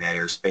regulating that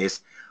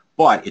airspace,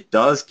 but it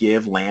does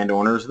give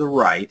landowners the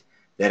right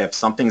that if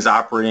something's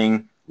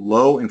operating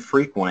low and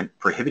frequent,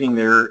 prohibiting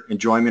their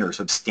enjoyment or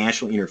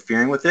substantially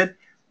interfering with it,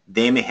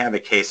 they may have a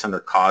case under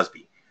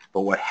Cosby.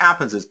 But what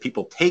happens is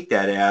people take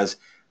that as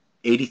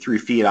 83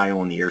 feet, I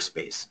own the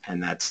airspace,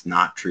 and that's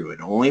not true.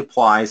 It only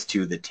applies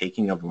to the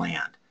taking of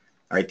land.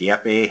 All right, the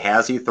FAA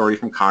has the authority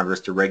from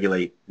Congress to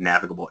regulate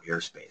navigable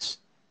airspace.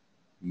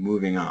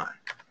 Moving on.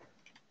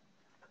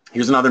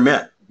 Here's another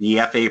myth. The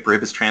FAA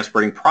prohibits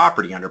transporting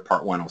property under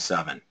Part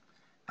 107.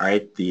 All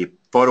right, the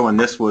photo in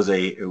this was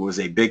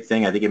a big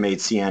thing. I think it made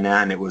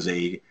CNN. It was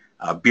a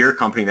beer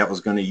company that was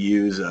going to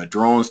use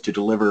drones to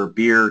deliver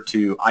beer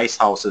to ice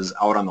houses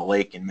out on the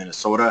lake in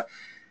Minnesota.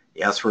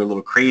 Yes, we're a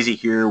little crazy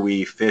here.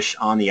 We fish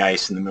on the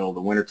ice in the middle of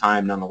the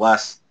wintertime.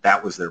 Nonetheless,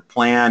 that was their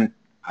plan.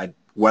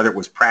 Whether it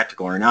was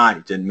practical or not,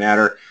 it didn't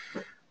matter.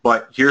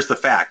 But here's the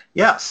fact.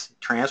 Yes,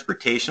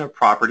 transportation of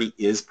property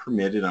is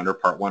permitted under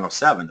Part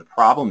 107. The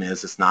problem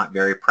is it's not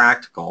very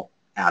practical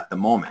at the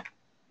moment.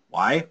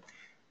 Why?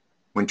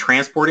 When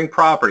transporting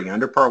property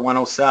under Part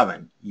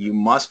 107,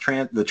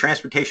 the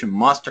transportation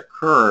must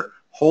occur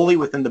wholly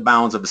within the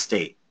bounds of a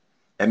state.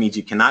 That means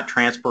you cannot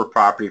transport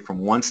property from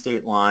one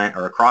state line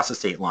or across a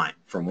state line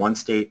from one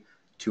state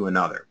to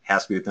another. It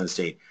has to be within the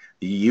state.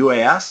 The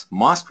UAS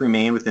must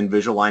remain within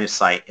visual line of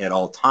sight at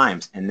all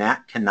times, and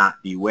that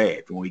cannot be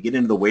waived. When we get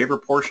into the waiver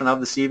portion of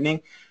this evening,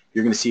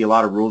 you're going to see a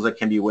lot of rules that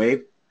can be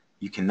waived.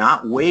 You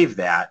cannot waive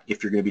that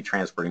if you're going to be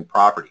transporting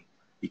property.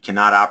 You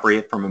cannot operate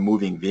it from a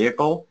moving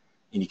vehicle,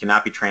 and you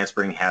cannot be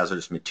transporting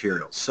hazardous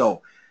materials.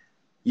 So,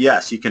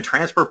 yes, you can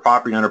transport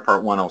property under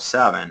Part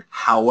 107.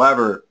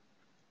 However,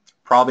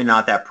 probably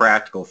not that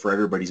practical for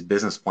everybody's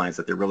business plans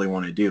that they really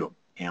want to do,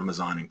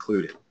 Amazon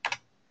included.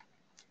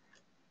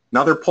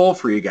 Another poll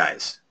for you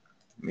guys.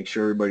 Make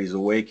sure everybody's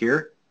awake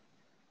here.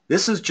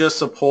 This is just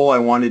a poll I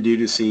wanted to do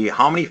to see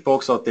how many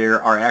folks out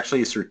there are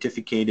actually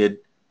certificated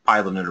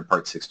pilot under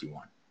Part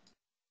 61.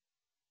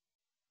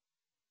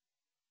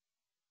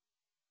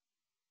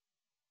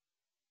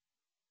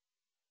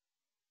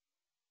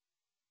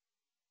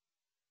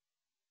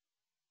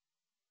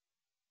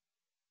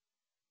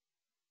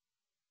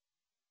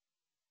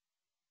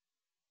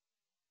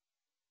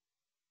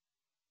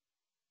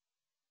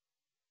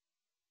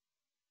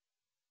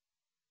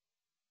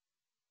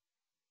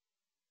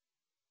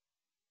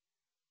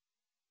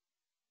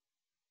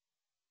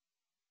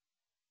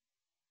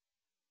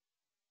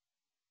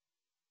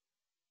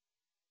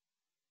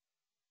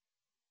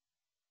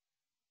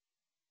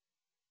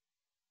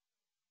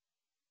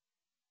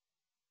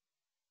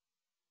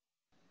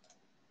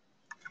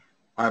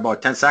 All right,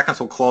 about 10 seconds,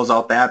 we'll close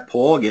out that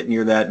poll, get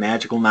near that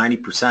magical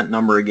 90%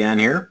 number again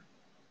here.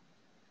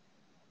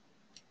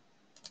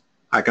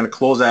 I'm going to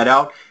close that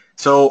out.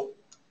 So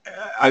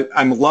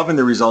I'm loving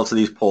the results of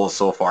these polls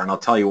so far, and I'll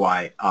tell you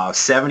why.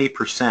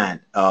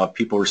 70% of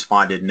people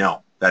responded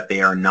no, that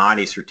they are not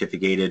a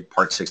certificated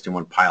Part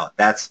 61 pilot.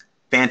 That's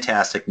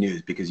fantastic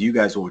news because you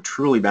guys will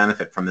truly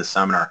benefit from this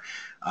seminar.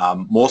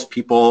 Most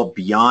people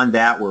beyond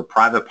that were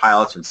private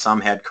pilots, and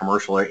some had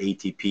commercial or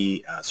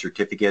ATP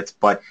certificates,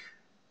 but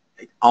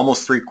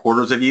almost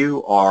 3/4 of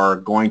you are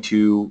going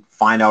to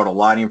find out a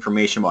lot of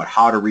information about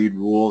how to read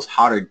rules,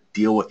 how to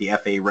deal with the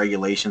FAA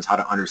regulations, how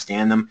to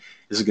understand them.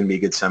 This is going to be a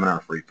good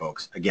seminar for you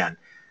folks, again.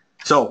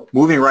 So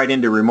moving right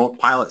into remote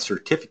pilot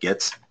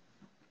certificates.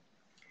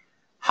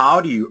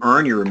 How do you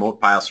earn your remote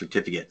pilot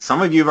certificate?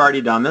 Some of you have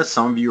already done this.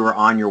 Some of you are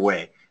on your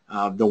way.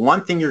 The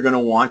one thing you're going to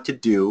want to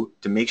do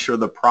to make sure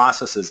the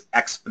process is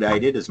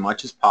expedited as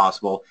much as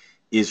possible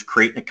is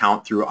create an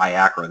account through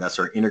IACRA. That's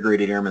our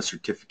Integrated Airman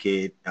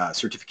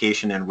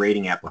Certification and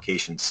Rating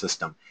Application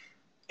System.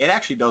 It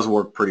actually does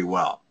work pretty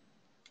well.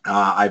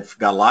 I've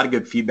got a lot of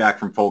good feedback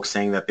from folks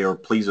saying that they were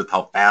pleased with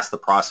how fast the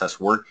process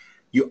worked.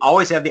 You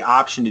always have the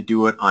option to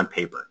do it on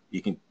paper.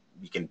 You can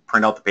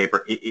print out the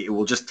paper. It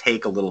will just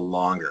take a little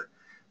longer.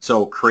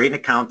 So create an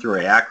account through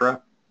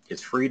IACRA.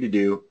 It's free to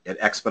do. It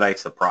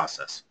expedites the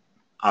process.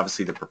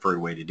 Obviously the preferred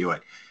way to do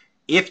it.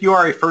 If you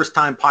are a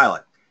first-time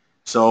pilot,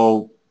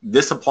 so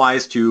this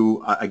applies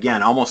to,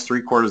 again, almost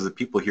 3/4 of the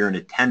people here in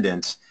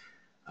attendance.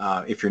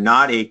 If you're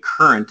not a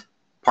current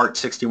Part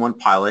 61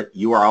 pilot,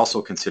 you are also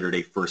considered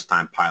a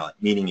first-time pilot,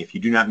 meaning if you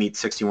do not meet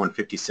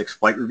 6156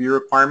 flight review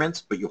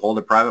requirements, but you hold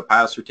a private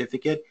pilot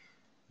certificate,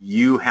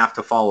 you have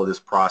to follow this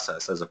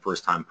process as a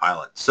first-time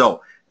pilot.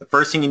 So the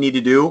first thing you need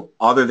to do,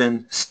 other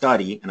than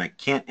study, and I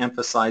can't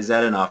emphasize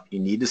that enough,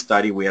 you need to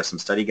study. We have some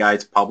study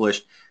guides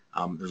published.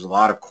 There's a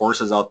lot of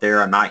courses out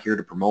there. I'm not here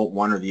to promote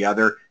one or the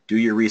other. Do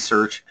your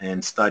research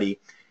and study.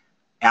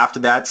 After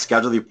that,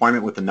 schedule the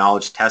appointment with the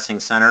Knowledge Testing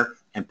Center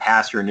and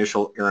pass your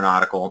initial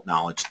aeronautical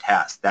knowledge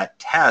test. That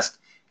test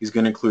is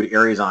going to include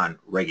areas on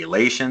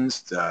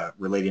regulations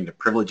relating to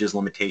privileges,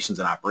 limitations,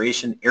 and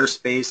operation,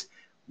 airspace,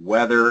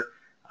 weather,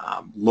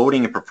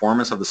 loading and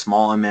performance of the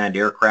small unmanned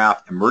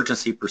aircraft,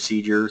 emergency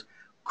procedures,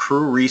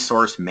 crew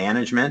resource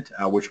management,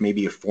 which may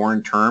be a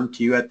foreign term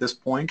to you at this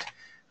point.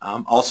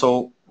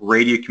 Also,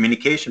 radio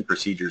communication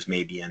procedures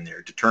may be in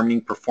there,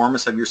 determining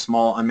performance of your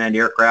small unmanned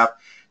aircraft,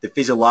 the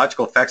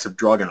physiological effects of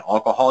drug and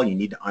alcohol, you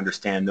need to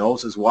understand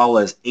those, as well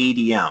as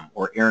ADM,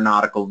 or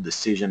aeronautical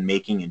decision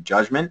making and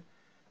judgment.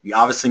 You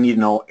obviously need to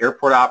know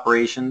airport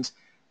operations,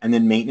 and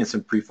then maintenance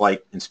and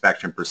pre-flight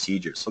inspection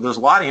procedures. So there's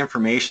a lot of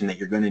information that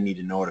you're going to need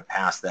to know to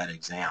pass that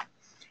exam.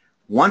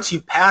 Once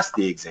you pass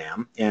the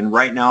exam, and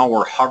right now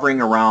we're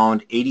hovering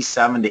around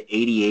 87 to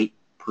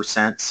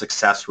 88%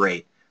 success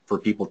rate for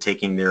people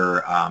taking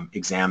their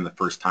exam the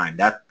first time.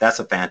 That's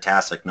a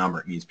fantastic number.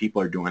 It means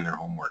people are doing their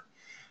homework.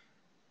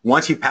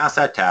 Once you pass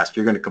that test,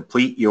 you're going to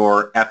complete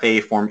your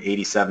FAA Form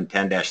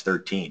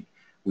 8710-13.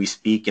 We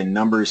speak in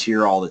numbers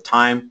here all the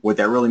time. What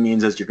that really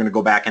means is you're going to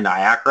go back into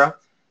IACRA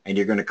and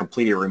you're going to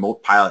complete a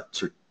remote pilot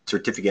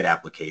certificate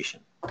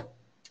application.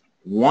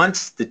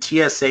 Once the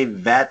TSA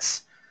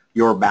vets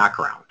your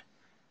background,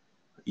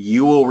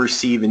 you will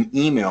receive an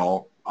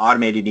email,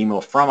 automated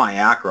email from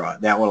IACRA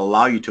that will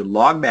allow you to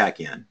log back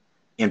in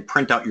and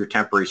print out your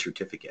temporary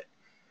certificate.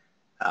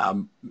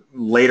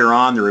 Later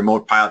on, the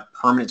remote pilot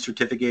permanent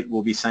certificate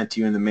will be sent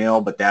to you in the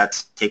mail, but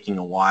that's taking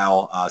a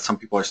while. Some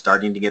people are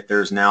starting to get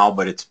theirs now,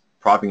 but it's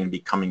probably going to be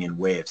coming in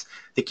waves.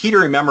 The key to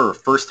remember for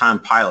first-time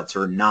pilots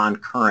or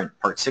non-current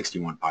Part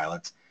 61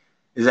 pilots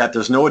is that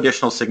there's no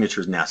additional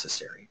signatures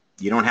necessary.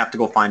 You don't have to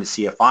go find a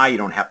CFI. You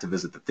don't have to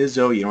visit the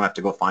physio. You don't have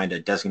to go find a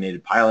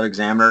designated pilot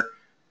examiner.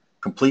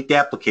 Complete the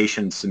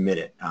application and submit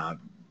it.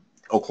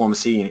 Oklahoma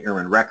City and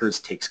Airman Records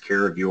takes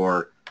care of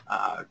your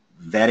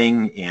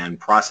vetting and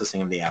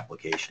processing of the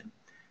application.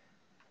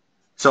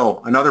 So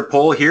another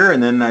poll here,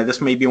 and then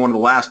this may be one of the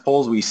last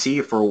polls we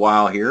see for a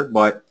while here,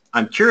 but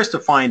I'm curious to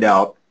find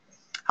out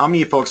how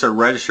many folks are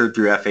registered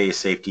through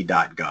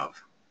FAASafety.gov.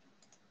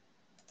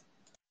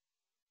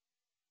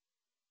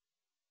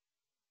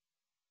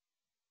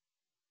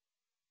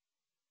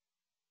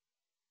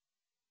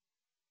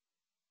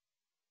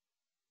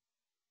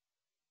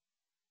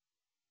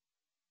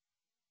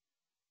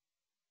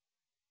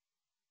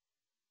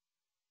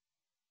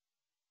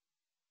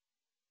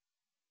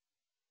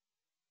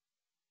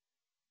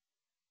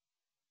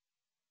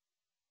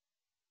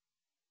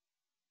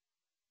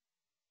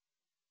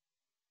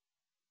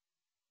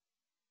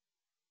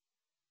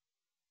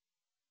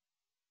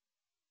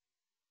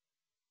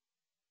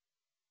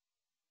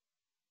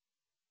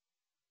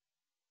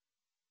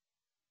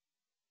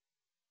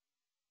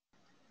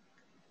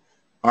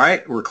 All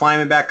right, we're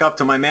climbing back up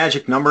to my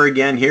magic number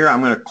again here.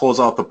 I'm going to close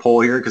out the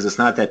poll here because it's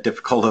not that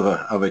difficult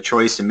of a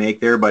choice to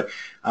make there, but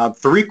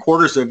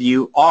 3/4 of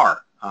you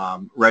are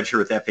registered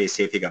with FAA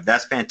Safety Gov.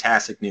 That's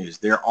fantastic news.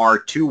 There are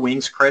 2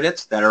 WINGS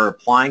credits that are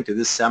applying to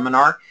this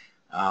seminar.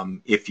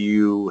 If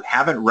you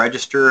haven't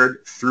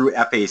registered through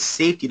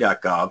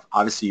FAASafety.gov,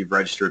 obviously you've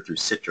registered through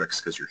Citrix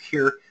because you're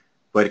here,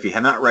 but if you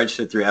have not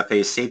registered through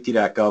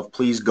FAASafety.gov,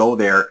 please go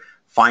there,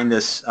 find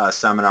this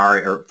seminar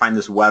or find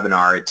this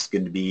webinar. It's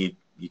going to be,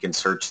 you can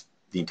search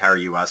the entire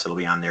U.S. It'll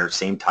be on there,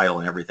 same title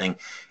and everything,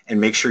 and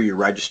make sure you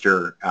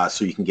register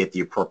so you can get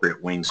the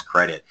appropriate WINGS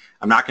credit.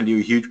 I'm not going to do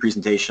a huge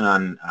presentation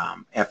on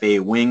FAA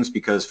WINGS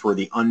because for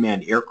the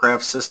unmanned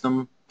aircraft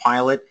system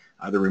pilot,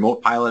 the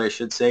remote pilot I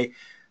should say,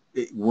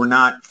 we're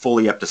not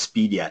fully up to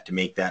speed yet to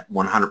make that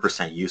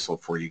 100% useful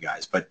for you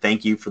guys. But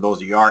thank you for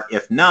those of you who are.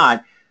 If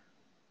not,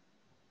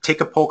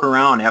 take a poke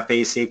around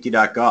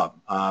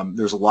FAASafety.gov.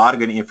 There's a lot of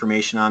good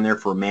information on there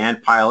for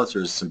manned pilots.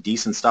 There's some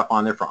decent stuff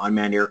on there for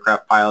unmanned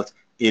aircraft pilots.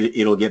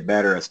 It'll get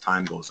better as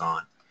time goes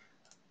on.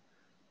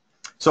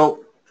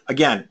 So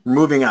again,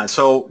 moving on.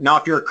 So now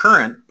if you're a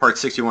current Part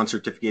 61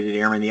 certificated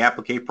airman, the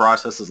application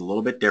process is a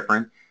little bit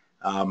different.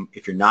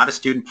 If you're not a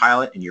student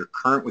pilot and you're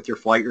current with your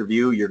flight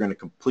review, you're going to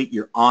complete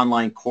your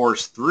online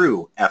course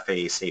through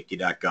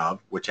FAASafety.gov,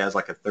 which has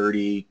like a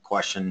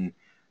 30-question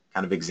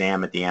kind of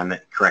exam at the end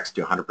that corrects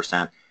to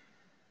 100%.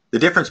 The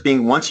difference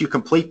being once you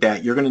complete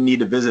that, you're going to need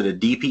to visit a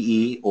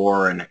DPE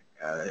or an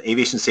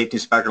aviation safety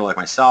inspector like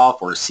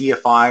myself or a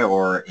CFI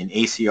or an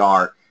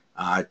ACR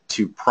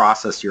to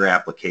process your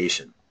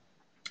application.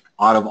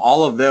 Out of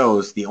all of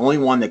those, the only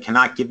one that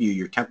cannot give you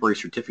your temporary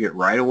certificate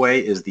right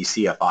away is the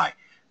CFI.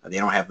 They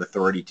don't have the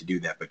authority to do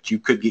that, but you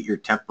could get your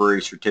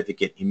temporary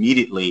certificate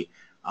immediately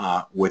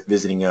with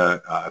visiting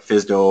a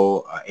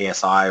FSDO,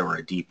 ASI, or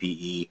a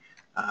DPE,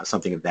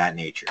 something of that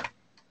nature.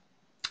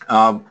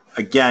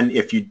 Again,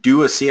 if you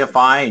do a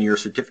CFI and you're a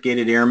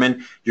certificated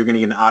airman, you're going to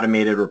get an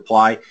automated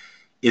reply.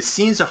 It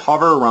seems to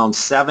hover around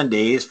 7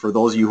 days for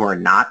those of you who are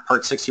not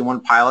Part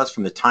 61 pilots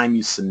from the time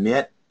you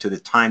submit to the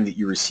time that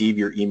you receive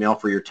your email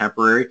for your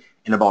temporary,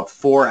 and about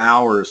 4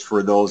 hours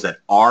for those that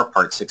are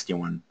Part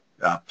 61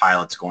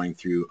 pilots going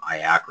through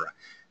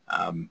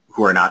IACRA,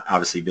 who are not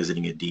obviously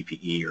visiting a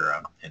DPE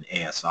or an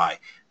ASI.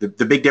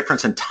 The big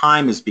difference in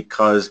time is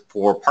because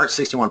for Part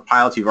 61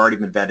 pilots, you've already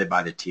been vetted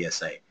by the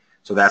TSA.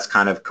 So that's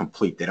kind of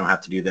complete. They don't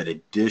have to do that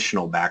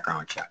additional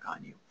background check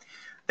on you.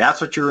 That's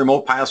what your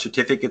remote pilot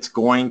certificate's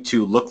going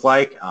to look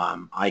like.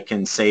 I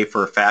can say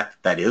for a fact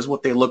that is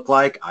what they look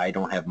like. I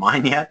don't have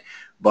mine yet,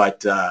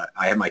 but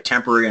I have my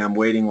temporary and I'm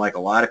waiting like a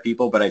lot of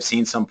people, but I've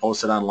seen some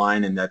posted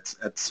online and that's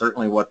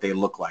certainly what they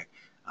look like.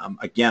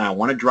 Again, I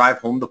want to drive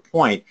home the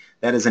point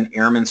that is an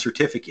airman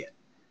certificate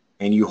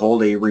and you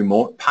hold a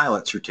remote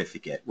pilot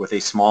certificate with a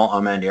small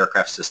unmanned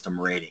aircraft system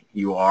rating.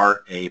 You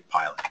are a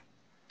pilot.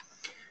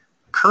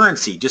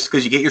 Currency, just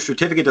because you get your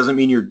certificate doesn't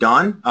mean you're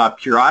done.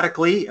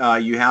 Periodically,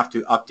 you have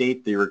to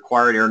update the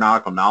required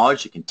aeronautical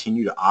knowledge to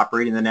continue to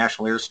operate in the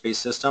National Airspace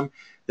System.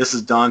 This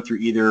is done through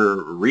either a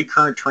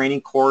recurrent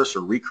training course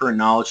or recurrent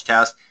knowledge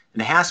test,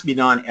 and it has to be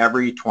done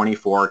every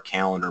 24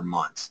 calendar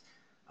months.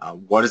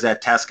 What is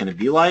that test going to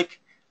be like?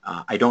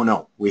 I don't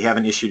know. We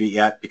haven't issued it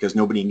yet because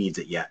nobody needs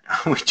it yet.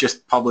 We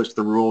just published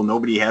the rule.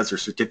 Nobody has their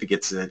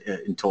certificates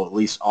until at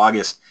least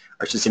August,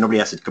 or I should say nobody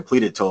has to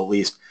complete it until at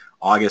least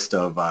August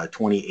of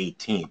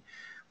 2018.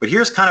 But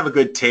here's kind of a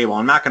good table.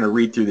 I'm not going to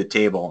read through the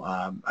table.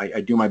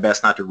 I do my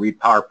best not to read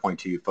PowerPoint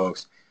to you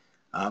folks.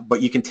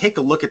 But you can take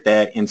a look at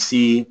that and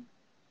see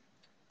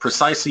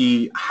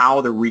precisely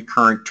how the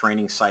recurrent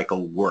training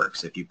cycle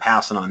works. If you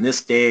pass it on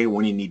this day,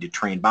 when you need to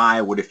train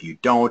by, what if you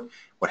don't?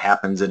 What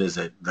happens is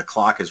that the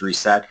clock is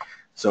reset.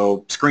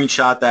 So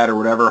screenshot that or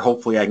whatever.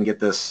 Hopefully I can get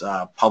this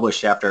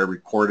published after I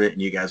record it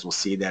and you guys will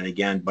see that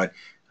again. But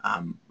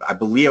I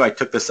believe I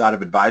took this out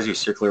of Advisory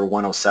Circular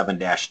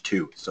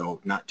 107-2, so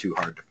not too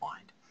hard to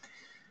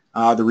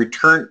find. The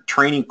return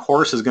training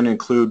course is going to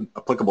include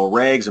applicable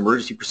regs,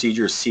 emergency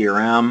procedures,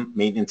 CRM,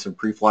 maintenance and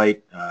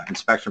pre-flight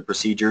inspection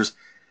procedures.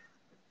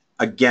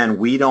 Again,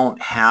 we don't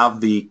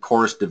have the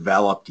course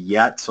developed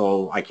yet,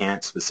 so I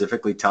can't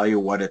specifically tell you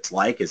what it's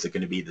like. Is it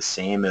going to be the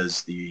same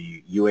as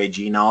the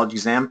UAG knowledge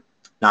exam?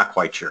 Not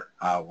quite sure.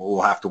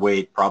 We'll have to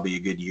wait probably a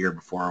good year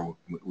before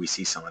we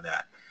see some of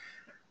that.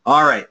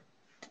 All right.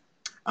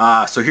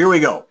 So here we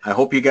go. I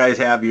hope you guys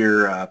have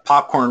your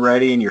popcorn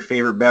ready and your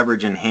favorite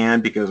beverage in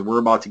hand because we're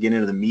about to get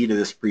into the meat of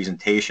this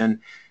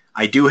presentation.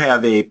 I do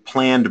have a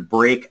planned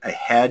break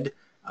ahead,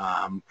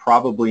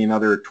 probably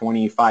another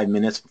 25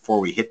 minutes before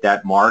we hit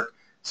that mark.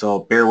 So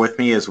bear with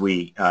me as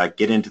we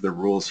get into the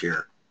rules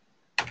here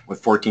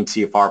with 14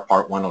 CFR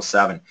Part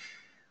 107.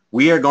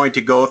 We are going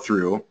to go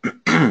through,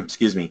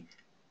 excuse me,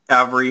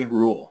 every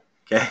rule,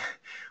 okay?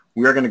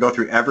 We are going to go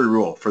through every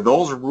rule. For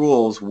those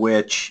rules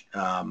which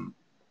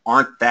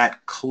aren't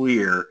that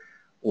clear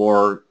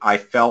or I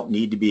felt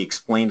need to be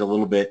explained a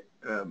little bit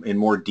in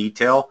more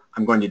detail,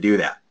 I'm going to do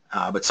that.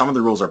 But some of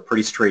the rules are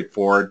pretty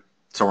straightforward,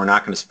 so we're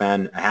not going to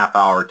spend a half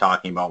hour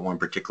talking about one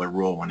particular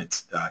rule when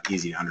it's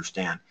easy to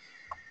understand.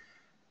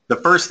 The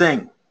first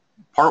thing,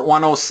 Part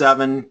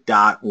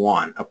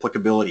 107.1,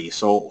 applicability.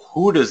 So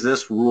who does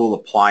this rule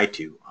apply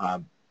to?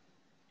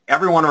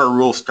 Every one of our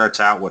rules starts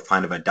out with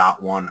kind of a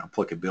 .1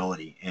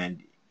 applicability,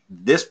 and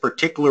this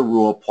particular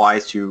rule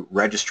applies to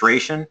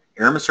registration,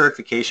 airman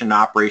certification, and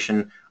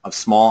operation of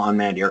small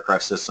unmanned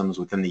aircraft systems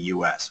within the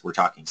U.S. We're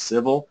talking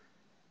civil,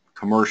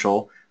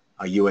 commercial,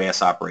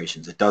 UAS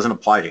operations. It doesn't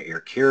apply to air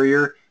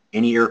carrier,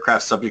 any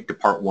aircraft subject to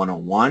Part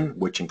 101,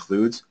 which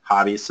includes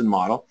hobbyists and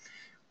model,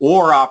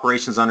 or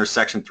operations under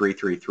Section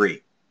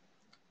 333.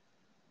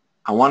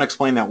 I want to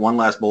explain that one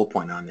last bullet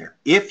point on there.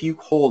 If you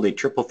hold a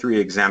 333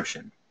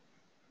 exemption,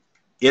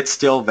 it's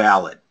still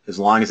valid as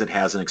long as it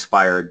hasn't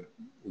expired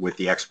with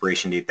the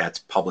expiration date that's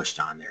published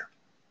on there.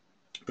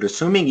 But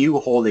assuming you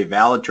hold a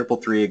valid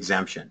 333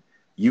 exemption,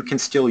 you can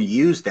still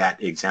use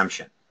that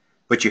exemption,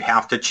 but you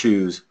have to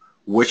choose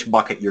which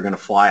bucket you're going to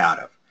fly out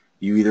of.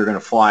 You're either going to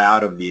fly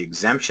out of the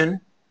exemption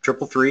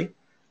 333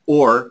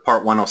 or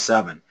Part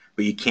 107,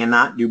 but you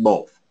cannot do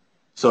both.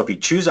 So if you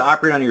choose to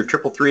operate on your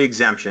 333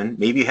 exemption,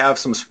 maybe you have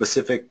some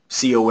specific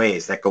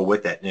COAs that go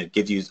with it and it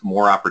gives you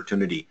more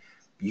opportunity.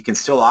 You can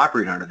still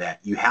operate under that.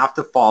 You have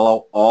to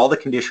follow all the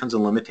conditions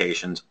and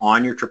limitations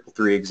on your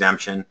 333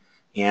 exemption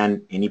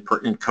and any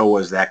pertinent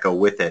COAs that go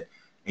with it,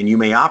 and you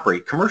may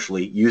operate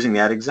commercially using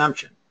that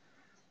exemption.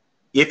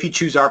 If you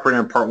choose to operate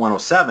under Part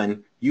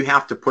 107, you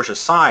have to push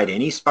aside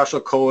any special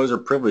COAs or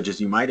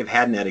privileges you might have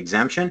had in that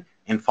exemption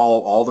and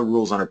follow all the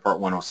rules under Part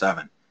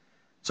 107.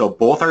 So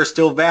both are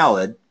still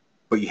valid,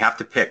 but you have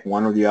to pick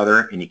one or the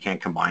other, and you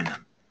can't combine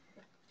them.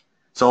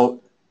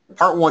 So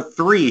Part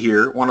 1.3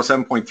 here,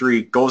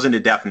 107.3, goes into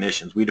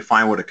definitions. We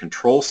define what a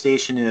control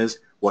station is,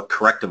 what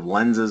corrective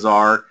lenses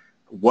are,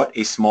 what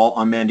a small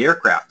unmanned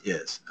aircraft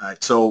is.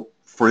 So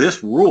for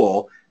this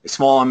rule, a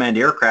small unmanned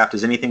aircraft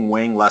is anything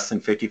weighing less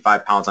than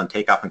 55 pounds on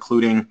takeoff,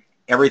 including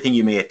everything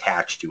you may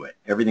attach to it,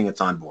 everything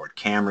that's on board,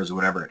 cameras,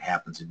 whatever it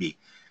happens to be.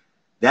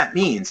 That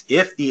means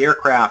if the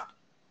aircraft,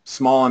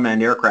 small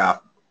unmanned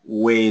aircraft,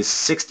 weighs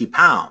 60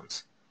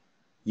 pounds,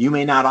 you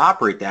may not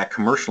operate that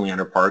commercially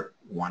under Part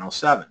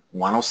 107.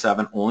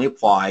 107 only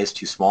applies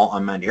to small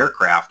unmanned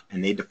aircraft,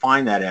 and they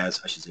define that as,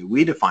 I should say,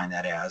 we define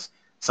that as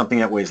something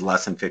that weighs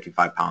less than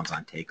 55 pounds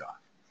on takeoff.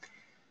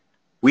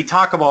 We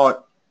talk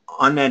about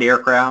unmanned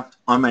aircraft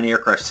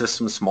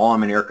systems, small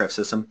unmanned aircraft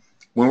system.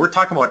 When we're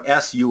talking about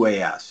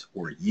SUAS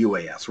or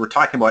UAS, we're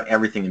talking about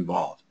everything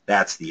involved.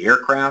 That's the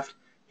aircraft,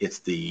 it's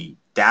the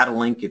data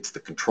link, it's the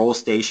control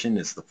station,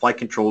 it's the flight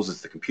controls,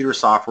 it's the computer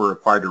software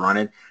required to run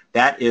it.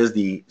 That is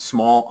the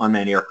small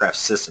unmanned aircraft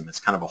system. It's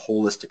kind of a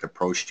holistic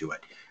approach to it.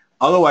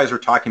 Otherwise, we're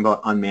talking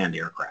about unmanned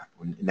aircraft.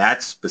 And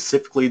that's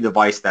specifically the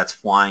device that's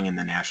flying in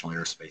the National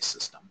Airspace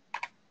System.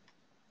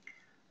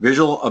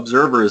 Visual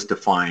observer is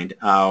defined.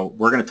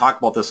 We're going to talk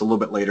about this a little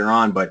bit later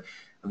on, but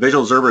a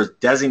visual observer is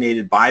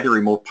designated by the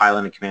remote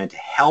pilot in command to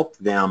help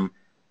them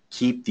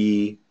keep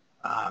the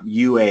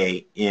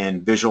UA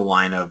in visual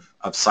line of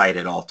sight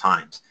at all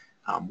times.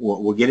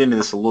 We'll get into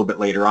this a little bit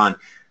later on.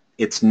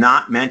 It's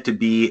not meant to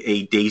be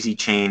a daisy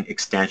chain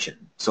extension.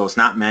 So it's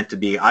not meant to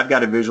be, I've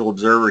got a visual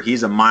observer,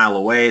 he's a mile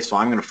away, so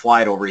I'm going to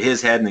fly it over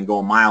his head and then go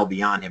a mile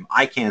beyond him.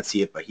 I can't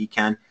see it, but he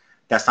can.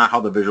 That's not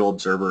how the visual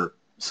observer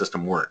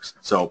system works.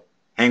 So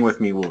hang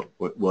with me,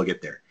 we'll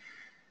get there.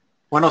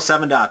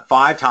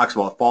 107.5 talks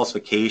about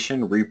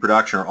falsification,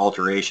 reproduction, or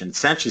alteration,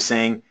 essentially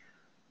saying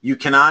you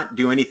cannot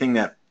do anything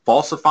that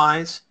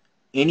falsifies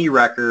any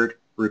record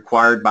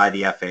required by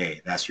the FAA.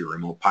 That's your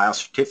remote pilot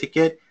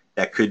certificate.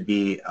 That could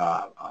be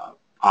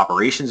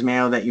operations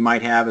manual that you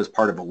might have as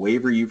part of a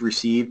waiver you've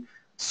received.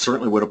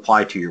 Certainly would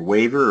apply to your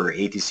waiver or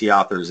ATC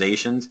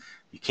authorizations.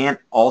 You can't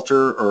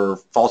alter or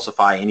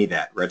falsify any of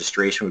that.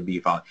 Registration would be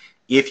followed.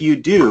 If you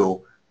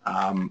do,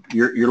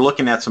 you're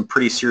looking at some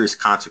pretty serious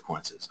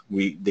consequences.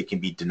 They can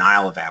be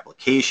denial of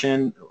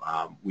application.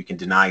 We can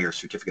deny your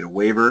certificate of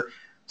waiver,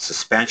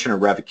 suspension or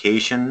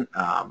revocation,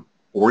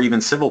 or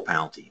even civil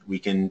penalty. We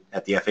can,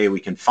 at the FAA, we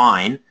can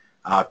fine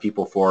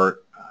people for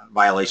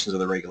violations of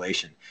the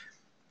regulation.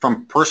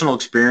 From personal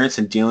experience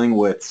in dealing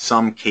with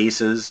some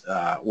cases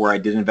where I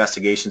did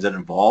investigations that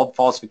involved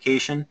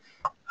falsification,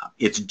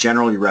 it's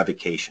generally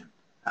revocation.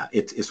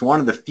 It's one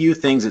of the few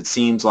things it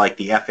seems like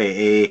the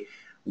FAA,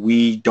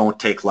 we don't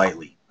take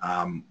lightly.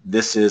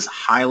 This is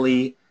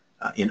highly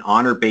an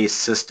honor-based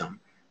system.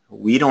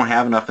 We don't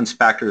have enough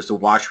inspectors to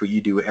watch what you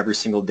do every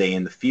single day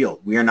in the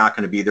field. We are not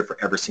going to be there for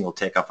every single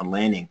takeoff and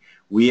landing.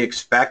 We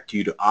expect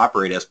you to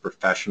operate as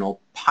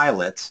professional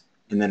pilots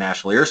in the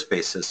National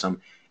Airspace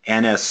System,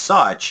 and as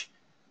such,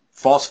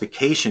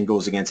 falsification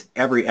goes against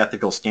every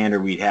ethical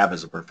standard we'd have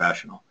as a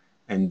professional.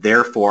 And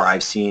therefore,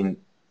 I've seen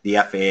the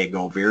FAA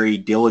go very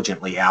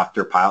diligently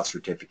after pilot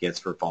certificates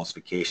for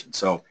falsification.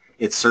 So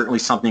it's certainly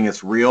something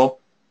that's real,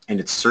 and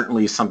it's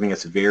certainly something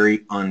that's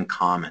very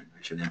uncommon.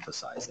 I should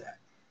emphasize that.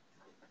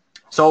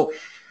 So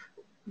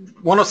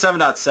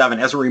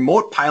 107.7, as a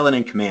remote pilot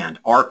in command,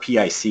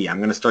 RPIC, I'm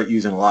going to start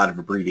using a lot of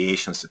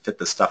abbreviations to fit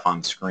the stuff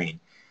on the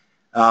screen.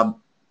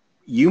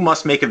 You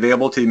must make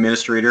available to the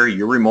administrator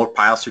your remote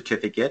pilot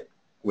certificate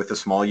with a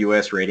small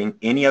U.S. rating,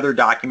 any other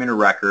document or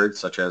record,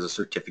 such as a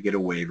certificate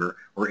of waiver,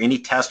 or any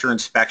test or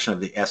inspection of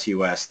the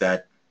SUS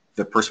that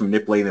the person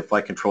manipulating the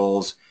flight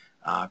controls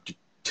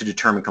to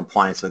determine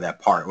compliance of that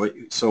part.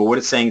 So what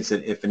it's saying is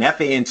that if an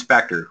FAA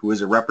inspector, who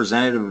is a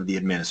representative of the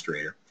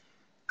administrator,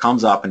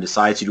 comes up and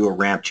decides to do a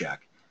ramp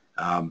check,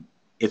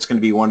 it's going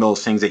to be one of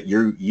those things that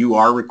you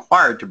are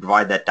required to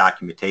provide that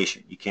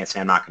documentation. You can't say,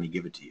 I'm not going to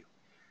give it to you.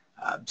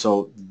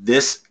 So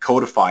this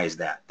codifies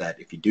that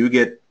if you do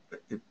get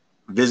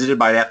visited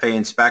by an FAA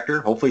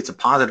inspector, hopefully it's a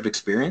positive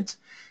experience,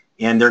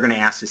 and they're going to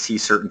ask to see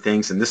certain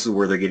things, and this is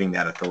where they're getting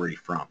that authority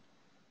from.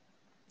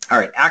 All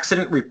right,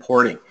 accident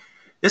reporting.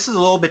 This is a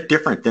little bit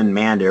different than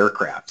manned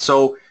aircraft.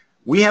 So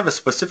we have a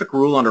specific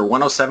rule under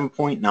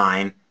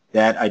 107.9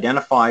 that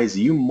identifies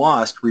you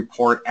must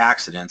report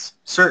accidents,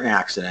 certain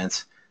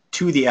accidents,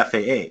 to the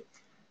FAA.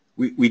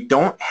 We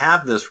don't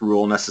have this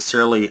rule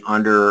necessarily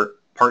under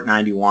Part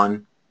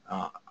 91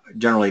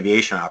 general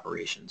aviation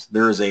operations.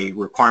 There is a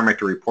requirement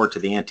to report to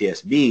the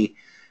NTSB,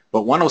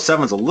 but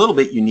 107 is a little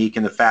bit unique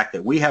in the fact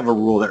that we have a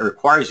rule that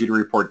requires you to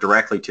report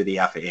directly to the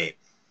FAA.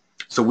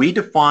 So we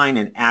define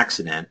an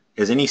accident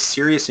as any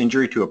serious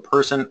injury to a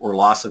person or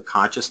loss of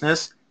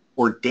consciousness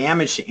or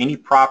damage to any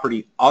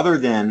property other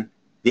than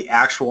the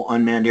actual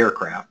unmanned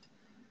aircraft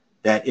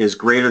that is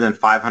greater than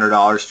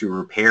 $500 to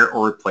repair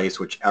or replace,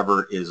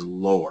 whichever is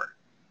lower.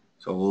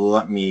 So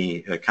let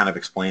me kind of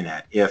explain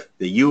that. If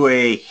the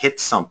UAA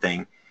hits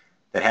something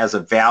that has a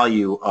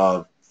value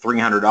of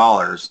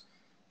 $300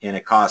 and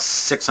it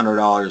costs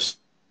 $600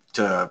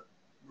 to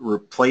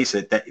replace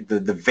it, that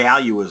the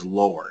value is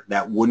lower.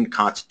 That wouldn't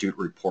constitute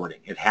reporting.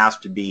 It has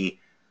to be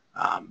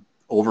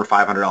over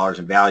 $500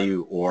 in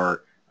value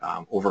or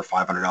over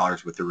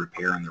 $500 with the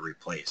repair and the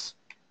replace.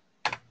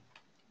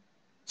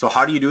 So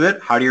how do you do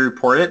it? How do you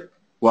report it?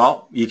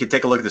 Well, you can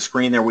take a look at the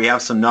screen there. We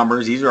have some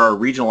numbers. These are our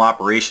regional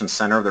operations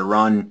center that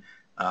run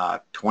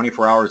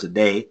 24 hours a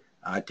day,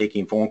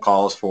 taking phone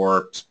calls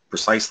for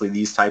precisely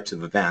these types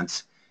of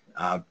events.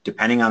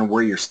 Depending on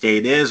where your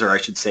state is, or I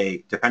should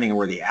say, depending on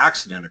where the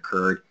accident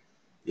occurred,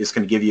 it's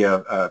going to give you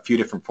a few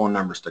different phone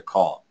numbers to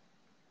call.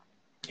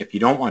 If you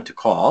don't want to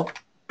call,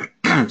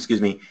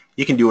 excuse me,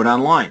 you can do it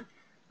online.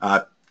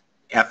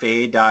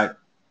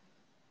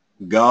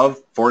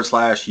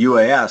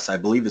 FAA.gov/UAS, I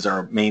believe, is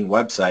our main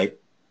website,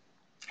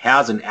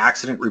 has an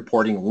accident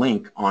reporting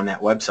link on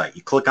that website.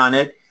 You click on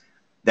it,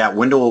 that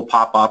window will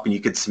pop up, and you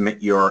can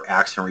submit your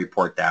accident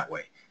report that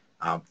way.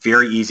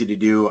 Very easy to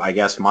do. I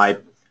guess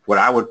what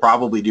I would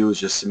probably do is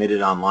just submit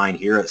it online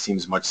here. It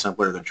seems much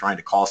simpler than trying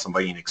to call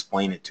somebody and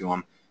explain it to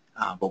them.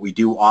 But we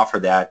do offer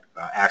that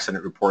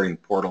accident reporting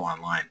portal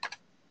online.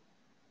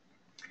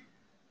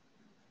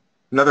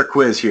 Another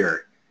quiz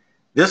here.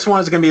 This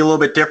one is going to be a little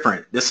bit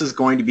different. This is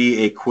going to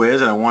be a quiz,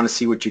 and I want to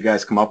see what you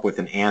guys come up with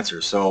an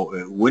answer. So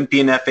it wouldn't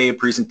be an FAA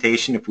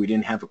presentation if we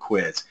didn't have a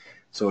quiz.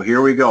 So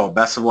here we go.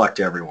 Best of luck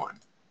to everyone.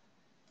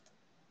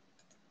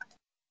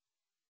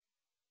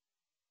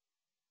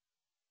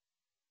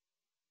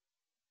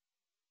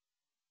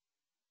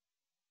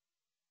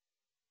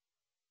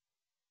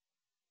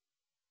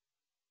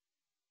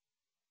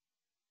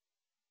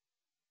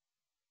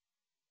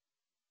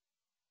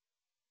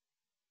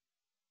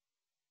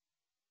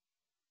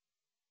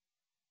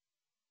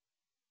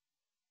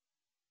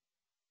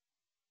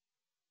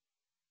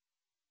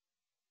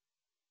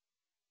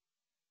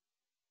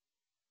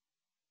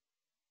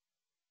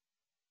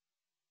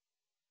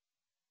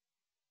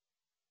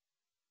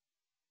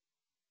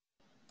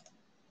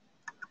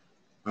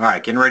 All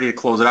right, getting ready to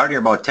close it out here,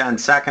 about 10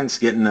 seconds,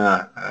 getting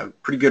a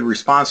pretty good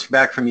response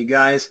back from you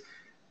guys.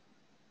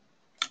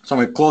 So I'm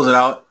going to close it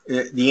out.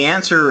 The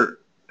answer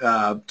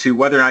to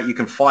whether or not you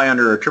can fly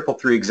under a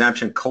 333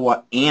 exemption,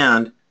 COA,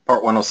 and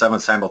Part 107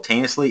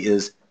 simultaneously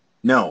is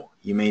no,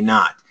 you may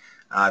not.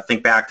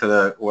 Think back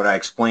to what I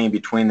explained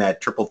between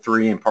that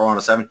 333 and Part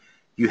 107.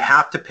 You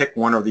have to pick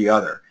one or the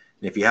other.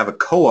 And if you have a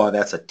COA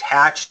that's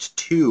attached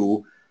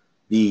to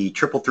the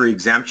 333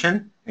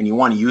 exemption, and you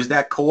want to use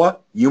that COA,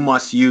 you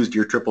must use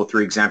your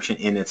 333 exemption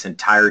in its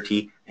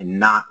entirety and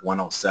not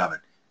 107.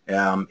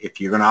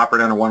 If you're going to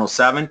operate under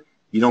 107,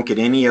 you don't get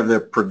any of the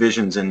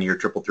provisions in your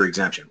 333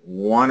 exemption.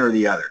 One or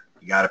the other.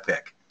 You got to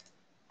pick.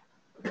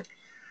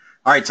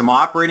 All right, some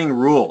operating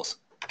rules.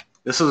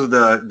 This is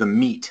the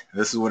meat.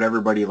 This is what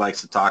everybody likes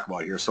to talk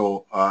about here.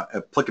 So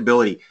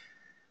applicability.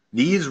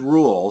 These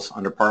rules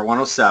under Part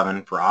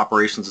 107 for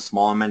operations of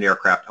small unmanned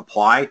aircraft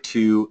apply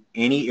to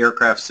any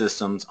aircraft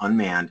systems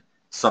unmanned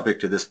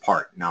subject to this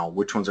part. Now,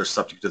 which ones are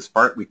subject to this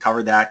part? We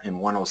covered that in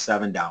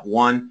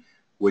 107.1,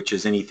 which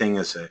is anything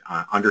that's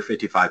under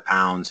 55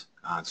 pounds,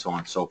 so on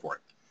and so forth.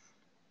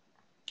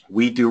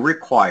 We do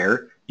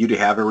require you to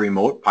have a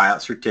remote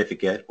pilot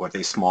certificate with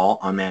a small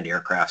unmanned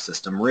aircraft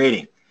system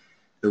rating.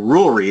 The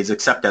rule reads,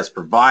 except as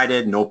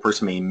provided, no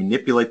person may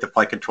manipulate the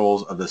flight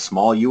controls of the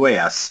small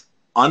UAS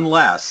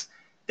unless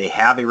they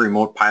have a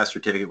remote pilot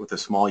certificate with a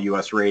small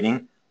US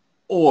rating,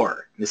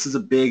 or, this is a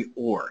big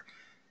or,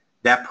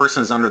 that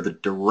person is under the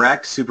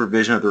direct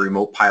supervision of the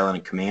remote pilot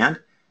in command,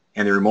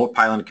 and the remote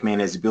pilot in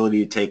command has the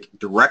ability to take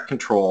direct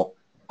control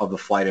of the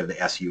flight of the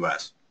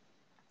SUAS.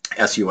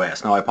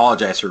 Now, I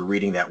apologize for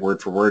reading that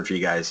word for word for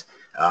you guys,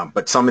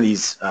 but some of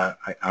these,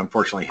 I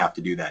unfortunately have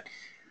to do that.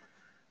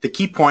 The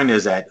key point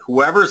is that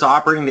whoever's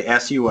operating the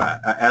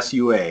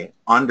SUA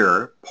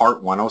under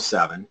Part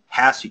 107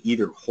 has to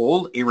either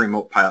hold a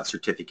remote pilot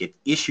certificate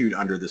issued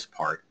under this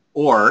part,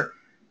 or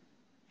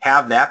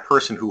have that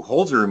person who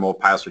holds a remote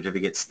pilot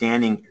certificate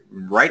standing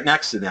right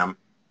next to them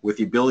with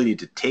the ability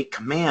to take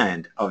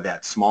command of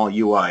that small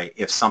UI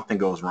if something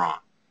goes wrong.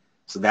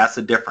 So that's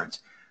the difference.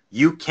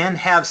 You can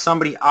have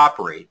somebody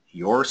operate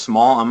your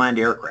small unmanned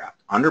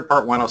aircraft under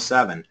Part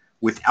 107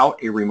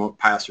 without a remote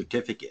pilot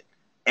certificate,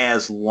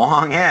 as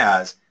long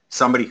as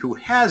somebody who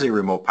has a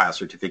remote pilot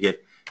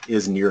certificate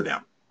is near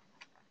them.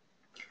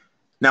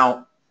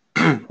 Now,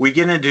 we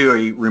get into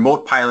a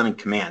remote pilot in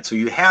command. So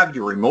you have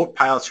your remote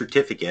pilot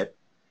certificate,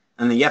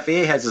 and the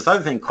FAA has this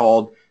other thing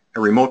called a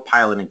remote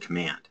pilot in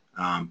command.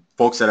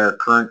 Folks that are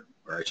current,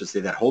 or I should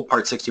say that hold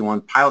Part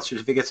 61 pilot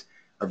certificates,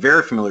 are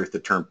very familiar with the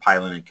term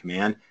pilot in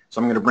command.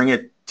 So I'm going to bring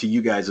it to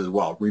you guys as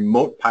well.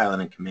 Remote pilot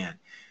in command.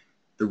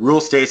 The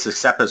rule states,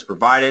 except as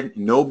provided,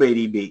 no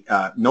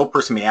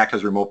person may act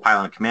as a remote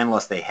pilot in command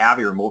unless they have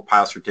a remote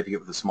pilot certificate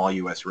with a small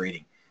U.S.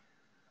 rating.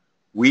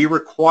 We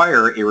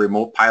require a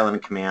remote pilot in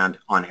command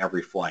on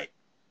every flight.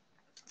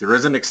 There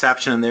is an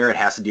exception in there. It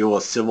has to deal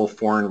with civil,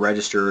 foreign,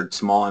 registered,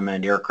 small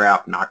unmanned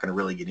aircraft. I'm not going to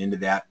really get into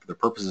that. For the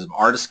purposes of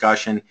our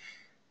discussion,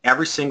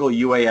 every single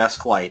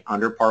UAS flight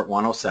under Part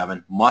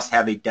 107 must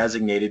have a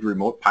designated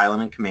remote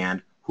pilot in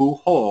command who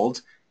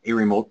holds a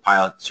remote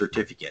pilot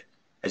certificate.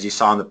 As you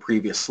saw in the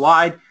previous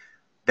slide,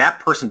 that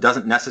person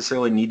doesn't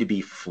necessarily need to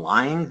be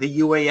flying the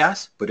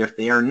UAS, but if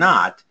they are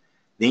not,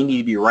 they need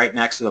to be right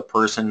next to the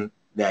person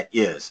that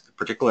is,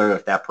 particularly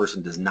if that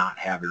person does not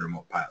have a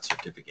remote pilot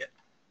certificate.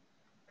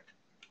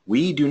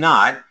 We do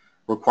not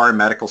require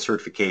medical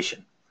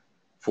certification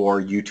for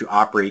you to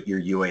operate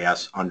your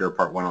UAS under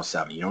Part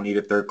 107. You don't need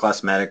a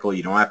third-class medical.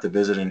 You don't have to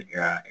visit an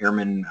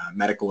airman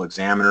medical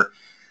examiner.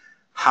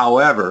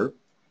 However,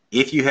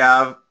 if you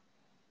have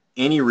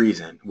any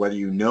reason, whether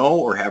you know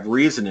or have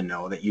reason to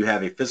know that you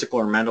have a physical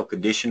or mental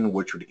condition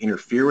which would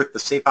interfere with the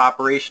safe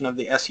operation of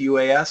the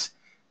SUAS,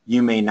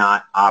 you may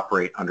not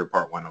operate under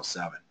Part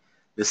 107.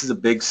 This is a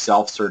big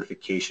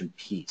self-certification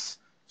piece.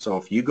 So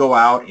if you go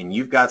out and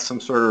you've got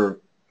some sort of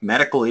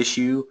medical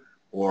issue,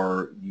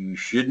 or you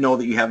should know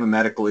that you have a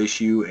medical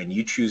issue and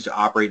you choose to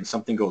operate and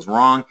something goes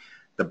wrong,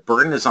 the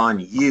burden is on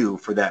you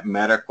for that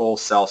medical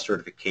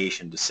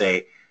self-certification to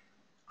say,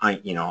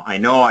 I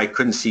know I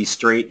couldn't see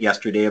straight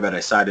yesterday, but I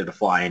decided to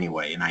fly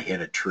anyway and I hit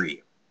a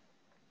tree.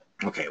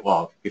 Okay,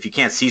 well, if you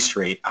can't see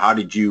straight, how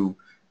did you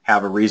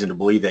have a reason to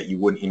believe that you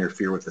wouldn't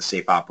interfere with the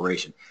safe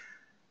operation?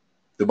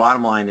 The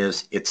bottom line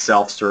is it's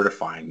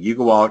self-certifying. You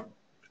go out,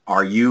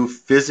 are you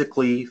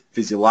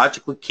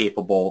physiologically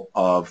capable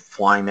of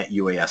flying that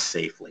UAS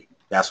safely?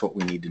 That's what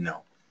we need to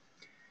know.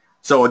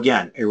 So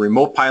again, a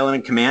remote pilot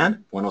in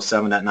command,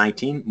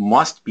 107.19,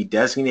 must be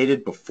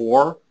designated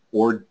before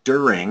or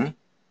during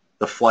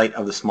the flight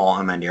of the small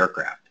unmanned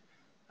aircraft.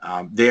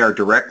 They are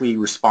directly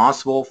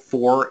responsible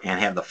for and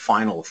have the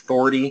final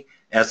authority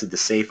as to the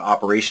safe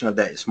operation of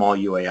that small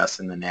UAS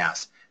in the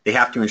NAS. They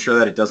have to ensure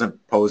that it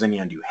doesn't pose any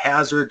undue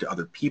hazard to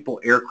other people,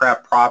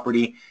 aircraft,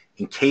 property,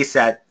 in case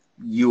that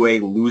UA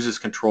loses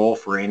control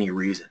for any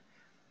reason.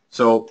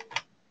 So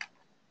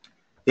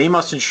they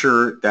must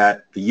ensure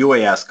that the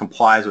UAS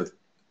complies with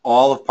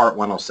all of Part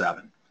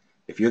 107.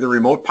 If you're the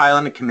remote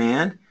pilot in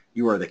command,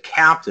 you are the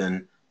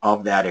captain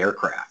of that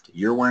aircraft.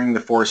 You're wearing the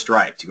 4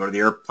 stripes. You go to the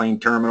airplane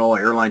terminal,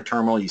 airline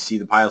terminal, you see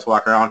the pilots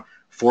walk around,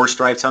 4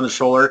 stripes on the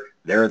shoulder,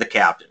 they're the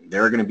captain.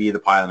 They're going to be the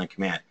pilot in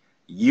command.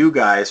 You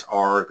guys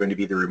are going to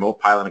be the remote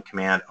pilot in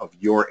command of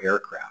your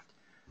aircraft.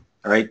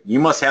 All right, you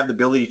must have the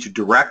ability to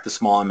direct the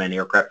small unmanned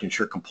aircraft to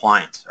ensure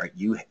compliance. All right,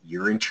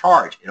 you're in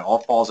charge. It all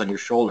falls on your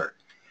shoulder.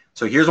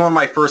 So here's one of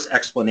my first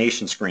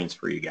explanation screens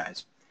for you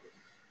guys.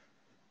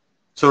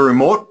 So the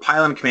remote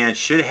pilot in command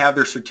should have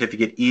their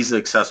certificate easily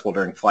accessible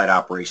during flight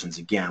operations.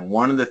 Again,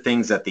 one of the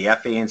things that the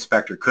FAA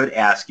inspector could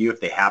ask you if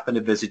they happen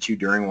to visit you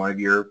during one of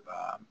your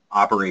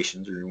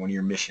operations or one of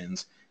your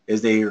missions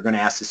is they are going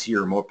to ask to see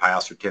your remote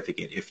pilot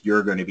certificate if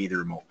you're going to be the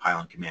remote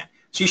pilot in command.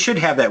 So you should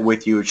have that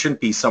with you. It shouldn't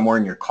be somewhere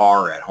in your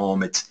car or at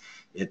home. It's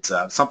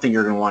something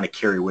you're going to want to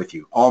carry with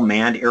you. All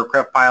manned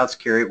aircraft pilots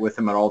carry it with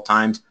them at all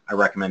times. I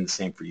recommend the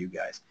same for you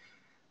guys.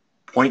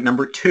 Point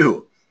number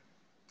 2,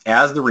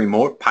 as the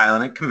remote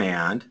pilot in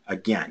command,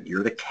 again,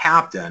 you're the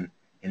captain,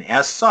 and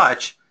as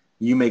such,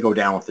 you may go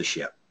down with the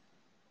ship.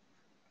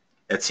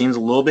 It seems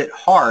a little bit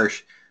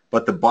harsh,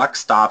 but the buck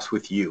stops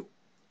with you.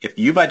 If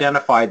you've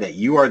identified that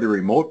you are the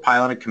remote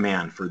pilot in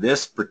command for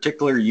this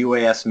particular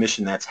UAS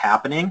mission that's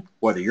happening,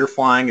 whether you're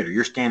flying it or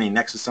you're standing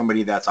next to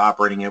somebody that's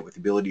operating it with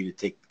the ability to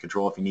take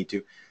control if you need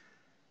to,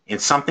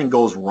 and something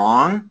goes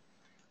wrong,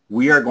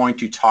 we are going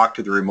to talk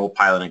to the remote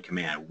pilot in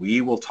command. We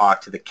will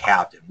talk to the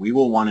captain. We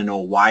will want to know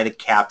why the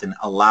captain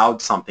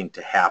allowed something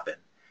to happen.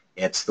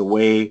 It's the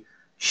way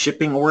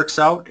shipping works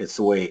out. It's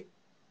the way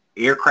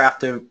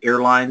aircraft,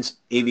 airlines,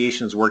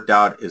 aviation has worked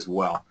out as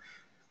well.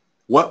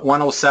 What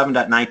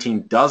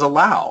 107.19 does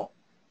allow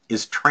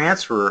is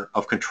transfer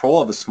of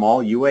control of a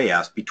small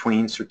UAS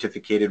between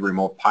certificated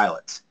remote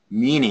pilots,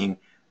 meaning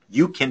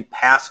you can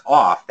pass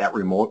off that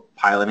remote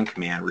pilot and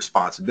command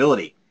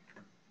responsibility.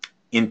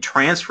 In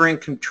transferring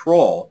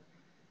control,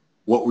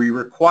 what we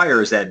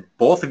require is that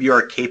both of you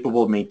are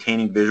capable of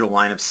maintaining visual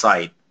line of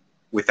sight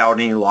without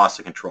any loss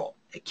of control.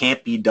 It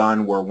can't be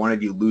done where one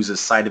of you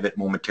loses sight of it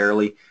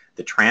momentarily.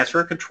 The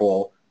transfer of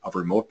control of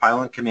remote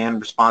pilot and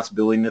command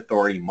responsibility and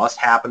authority must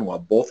happen while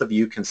both of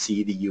you can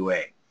see the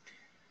UA.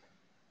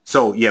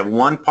 So you have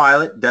one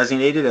pilot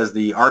designated as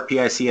the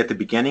RPIC at the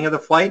beginning of the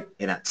flight,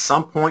 and at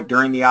some point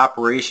during the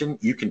operation,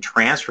 you can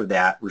transfer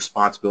that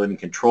responsibility and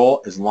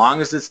control as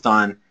long as it's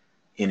done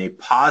in a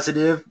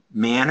positive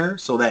manner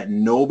so that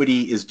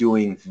nobody is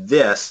doing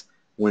this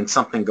when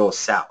something goes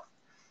south.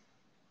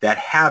 That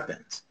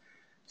happens.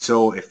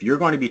 So if you're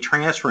going to be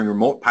transferring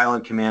remote pilot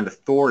and command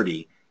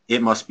authority,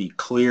 it must be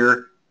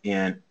clear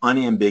and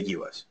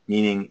unambiguous,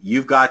 meaning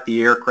you've got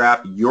the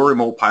aircraft, you're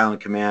remote pilot and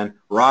command.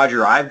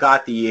 Roger, I've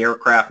got the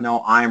aircraft,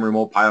 no, I'm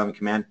remote pilot and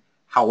command.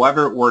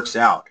 However it works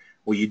out.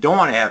 What you don't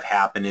want to have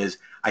happen is,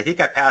 I think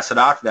I passed it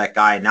off to that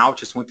guy, and now it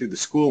just went through the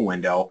school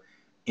window,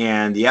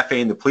 and the FAA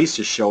and the police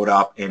just showed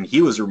up, and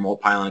he was the remote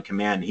pilot and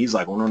command, and he's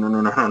like, well,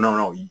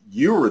 no,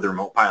 you were the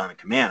remote pilot and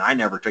command. I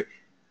never took.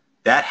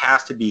 That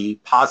has to be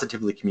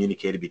positively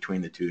communicated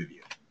between the two of you.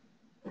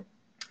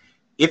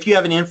 If you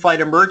have an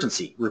in-flight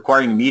emergency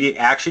requiring immediate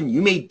action,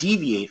 you may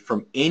deviate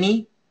from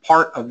any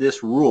part of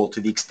this rule to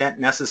the extent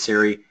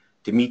necessary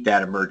to meet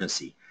that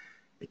emergency.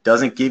 It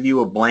doesn't give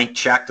you a blank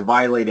check to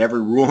violate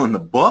every rule in the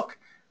book,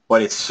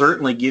 but it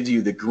certainly gives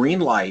you the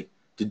green light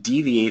to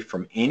deviate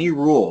from any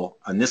rule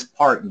on this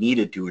part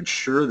needed to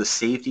ensure the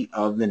safety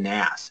of the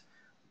NAS.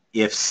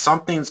 If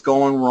something's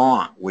going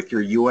wrong with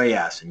your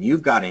UAS and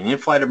you've got an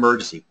in-flight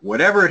emergency,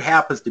 whatever it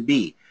happens to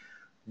be,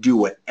 do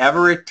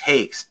whatever it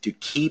takes to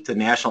keep the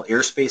national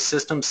airspace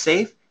system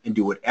safe and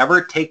do whatever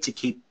it takes to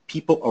keep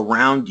people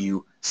around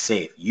you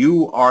safe.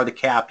 You are the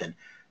captain.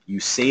 You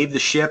save the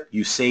ship,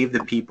 you save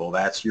the people.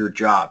 That's your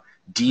job.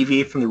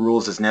 Deviate from the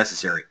rules as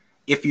necessary.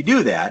 If you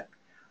do that,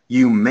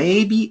 you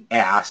may be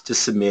asked to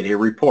submit a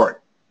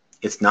report.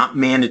 It's not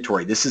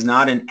mandatory. This is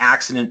not an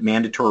accident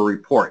mandatory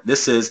report.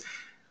 This is,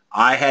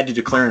 I had to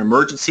declare an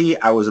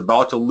emergency. I was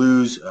about to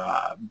lose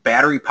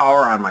battery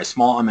power on my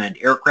small unmanned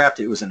aircraft.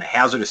 It was in a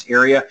hazardous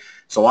area,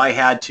 so I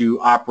had to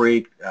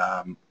operate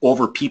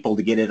over people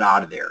to get it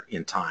out of there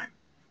in time.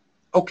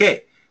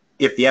 Okay,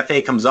 if the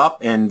FAA comes up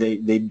and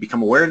they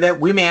become aware of that,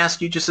 we may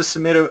ask you just to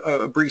submit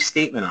a brief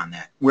statement on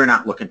that. We're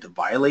not looking to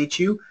violate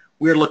you.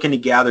 We're looking to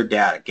gather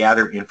data,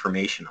 gather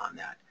information on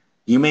that.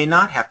 You may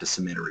not have to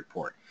submit a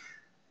report.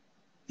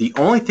 The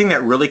only thing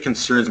that really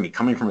concerns me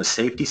coming from a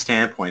safety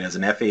standpoint as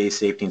an FAA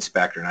safety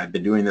inspector, and I've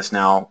been doing this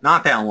now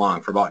not that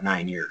long, for about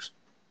 9 years,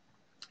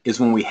 is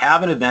when we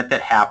have an event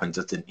that happens,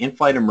 it's an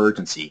in-flight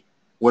emergency,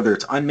 whether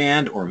it's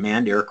unmanned or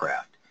manned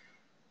aircraft,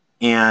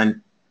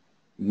 and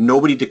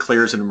nobody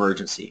declares an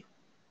emergency.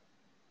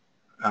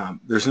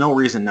 There's no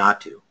reason not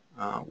to.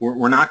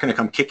 We're not going to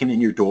come kicking in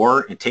your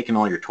door and taking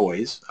all your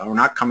toys. We're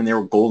not coming there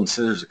with golden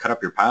scissors to cut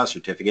up your pilot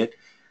certificate.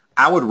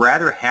 I would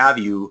rather have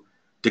you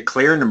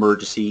declare an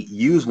emergency,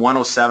 use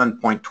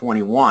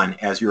 107.21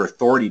 as your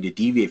authority to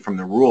deviate from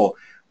the rule,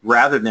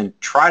 rather than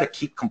try to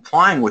keep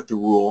complying with the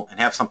rule and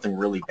have something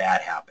really bad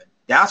happen.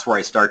 That's where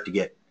I start to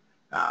get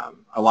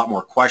a lot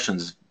more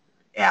questions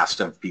asked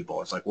of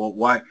people. It's like, well,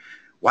 why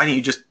don't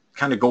you just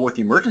kind of go with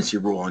the emergency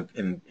rule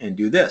and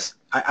do this?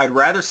 I'd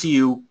rather see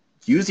you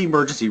use the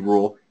emergency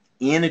rule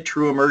in a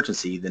true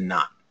emergency than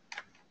not.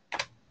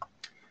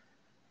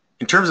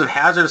 In terms of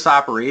hazardous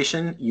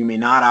operation, you may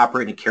not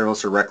operate in a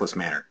careless or reckless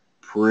manner.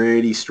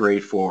 Pretty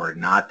straightforward,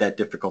 not that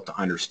difficult to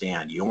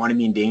understand. You don't want to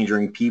be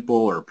endangering people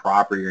or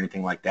property or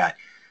anything like that.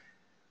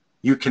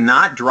 You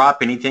cannot drop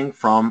anything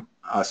from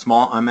a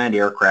small unmanned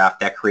aircraft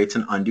that creates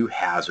an undue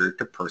hazard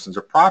to persons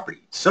or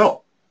property.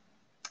 So,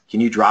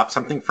 can you drop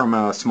something from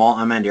a small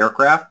unmanned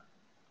aircraft?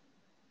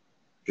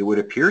 It would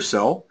appear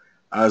so,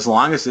 as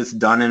long as it's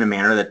done in a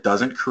manner that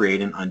doesn't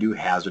create an undue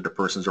hazard to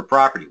persons or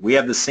property. We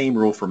have the same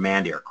rule for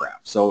manned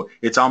aircraft, so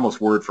it's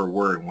almost word for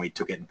word when we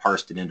took it and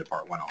parsed it into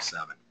Part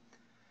 107.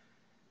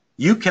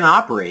 You can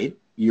operate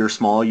your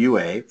small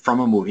UA from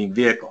a moving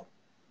vehicle.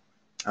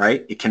 All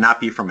right, it cannot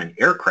be from an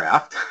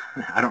aircraft.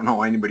 I don't know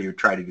why anybody would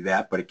try to do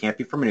that, but it can't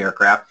be from an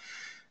aircraft.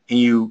 And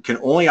you can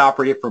only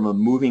operate it from a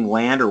moving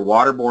land or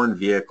waterborne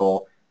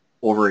vehicle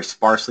over a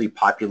sparsely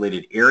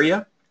populated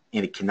area,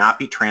 and it cannot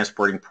be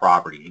transporting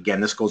property. Again,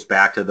 this goes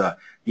back to the,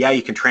 yeah,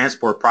 you can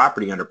transport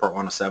property under Part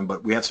 107,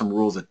 but we have some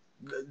rules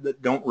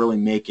that don't really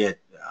make it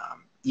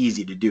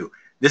easy to do.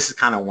 This is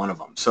kind of one of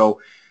them.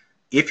 So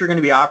if you're going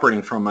to be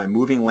operating from a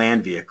moving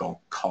land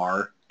vehicle,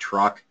 car,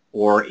 truck,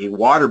 or a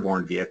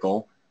waterborne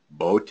vehicle,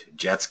 boat,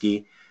 jet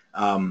ski,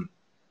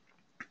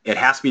 it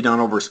has to be done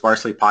over a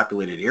sparsely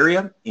populated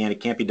area, and it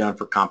can't be done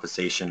for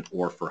compensation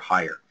or for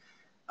hire.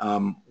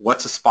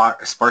 What's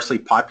a sparsely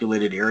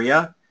populated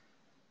area?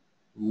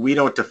 We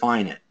don't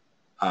define it.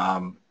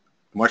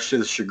 much to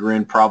the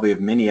chagrin probably of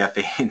many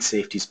FAA and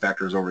safety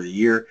inspectors over the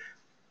year,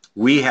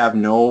 we have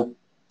no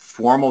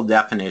formal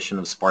definition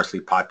of sparsely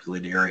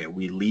populated area.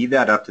 We leave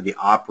that up to the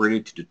operator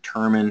to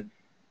determine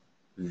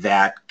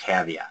that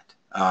caveat.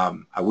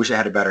 I wish I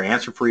had a better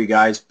answer for you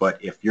guys,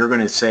 but if you're going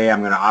to say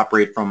I'm going to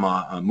operate from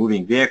a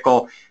moving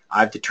vehicle,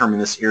 I've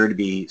determined this area to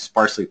be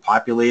sparsely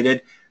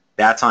populated,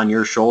 that's on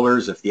your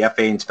shoulders. If the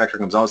FAA inspector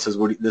comes out and says,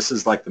 well, this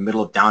is like the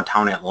middle of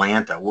downtown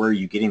Atlanta, where are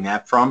you getting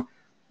that from?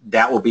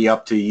 That will be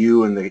up to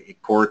you and the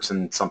courts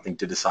and something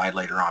to decide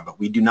later on. But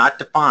we do not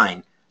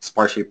define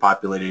sparsely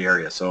populated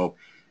area. So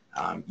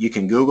you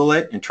can Google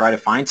it and try to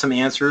find some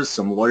answers.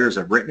 Some lawyers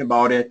have written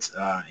about it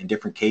in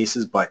different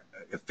cases, but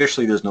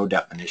officially there's no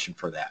definition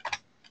for that.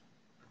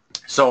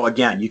 So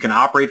again, you can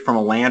operate from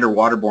a land or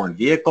waterborne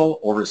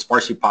vehicle over a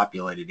sparsely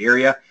populated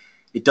area.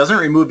 It doesn't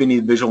remove any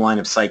visual line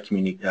of sight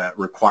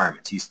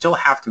requirements. You still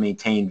have to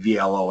maintain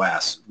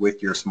VLOS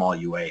with your small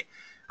UA.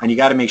 And you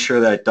got to make sure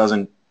that it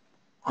doesn't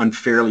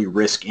unfairly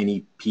risk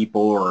any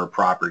people or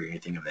property or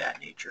anything of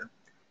that nature.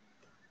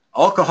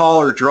 Alcohol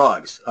or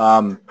drugs.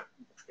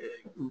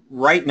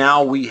 Right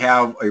now we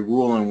have a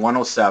rule in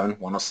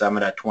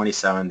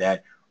 107.27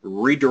 that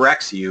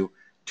redirects you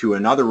to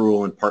another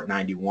rule in Part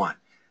 91.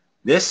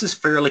 This is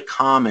fairly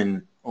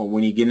common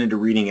when you get into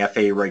reading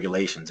FAA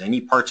regulations.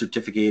 Any part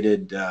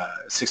certificated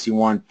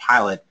 61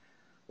 pilot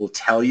will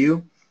tell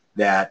you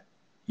that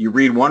you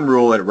read one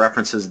rule that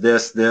references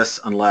this,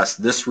 unless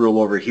this rule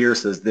over here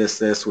says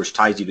this, which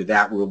ties you to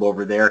that rule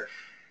over there.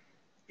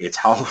 It's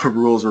how the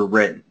rules are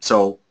written.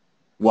 So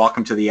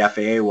welcome to the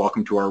FAA,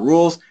 welcome to our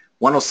rules.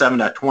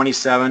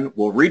 107.27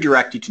 will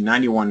redirect you to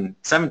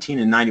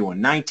 91.17 and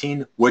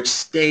 91.19, which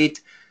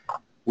state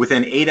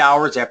within 8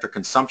 hours after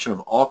consumption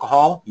of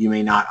alcohol, you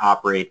may not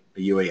operate a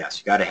UAS.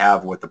 You got to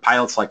have what the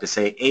pilots like to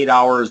say, 8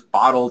 hours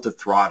bottle to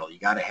throttle. You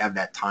got to have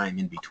that time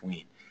in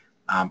between.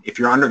 If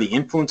you're under the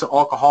influence of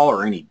alcohol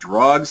or any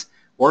drugs,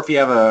 or if you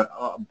have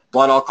a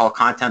blood alcohol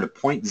content of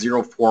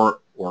 0.04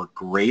 or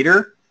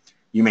greater,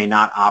 you may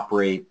not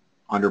operate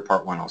under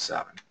Part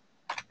 107.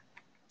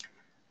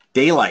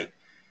 Daylight.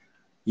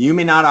 You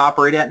may not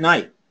operate at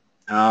night.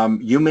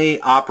 You may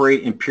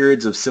operate in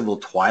periods of civil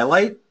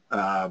twilight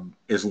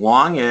as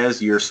long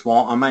as your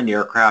small unmanned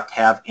aircraft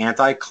have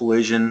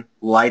anti-collision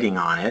lighting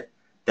on it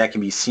that can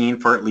be seen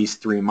for at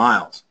least 3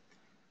 miles.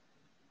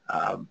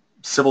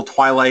 Civil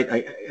twilight,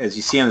 as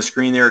you see on the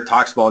screen there,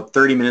 talks about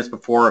 30 minutes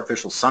before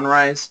official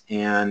sunrise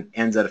and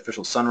ends at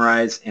official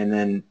sunrise, and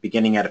then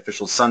beginning at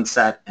official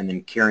sunset, and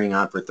then carrying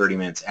on for 30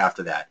 minutes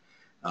after that.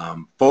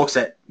 Folks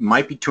that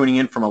might be tuning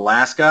in from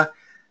Alaska,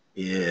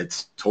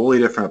 it's totally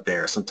different up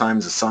there.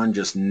 Sometimes the sun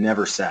just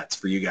never sets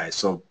for you guys,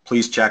 so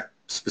please check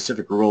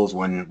specific rules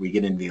when we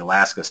get into the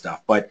Alaska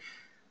stuff. But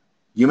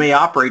you may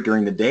operate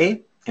during the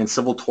day and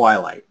civil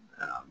twilight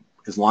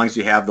as long as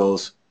you have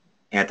those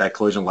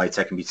anti-collision lights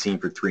that can be seen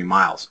for 3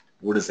 miles.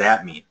 What does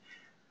that mean?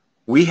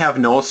 We have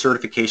no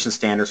certification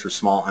standards for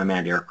small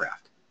unmanned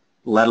aircraft,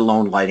 let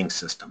alone lighting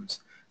systems.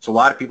 So a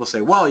lot of people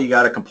say, well, you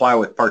got to comply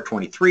with Part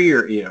 23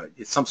 or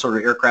it's some sort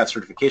of aircraft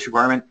certification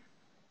requirement.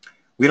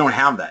 We don't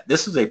have that.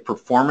 This is a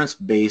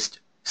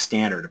performance-based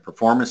standard, a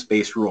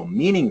performance-based rule,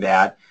 meaning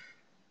that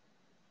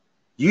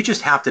you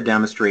just have to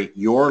demonstrate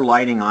your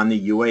lighting on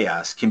the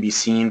UAS can be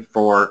seen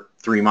for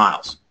 3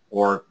 miles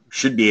or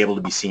should be able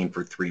to be seen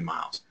for 3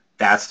 miles.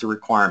 That's the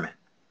requirement.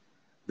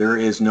 There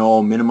is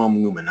no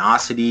minimum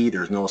luminosity.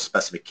 There's no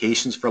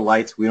specifications for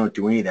lights. We don't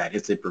do any of that.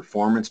 It's a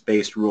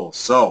performance-based rule.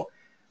 So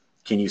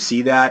can you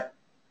see that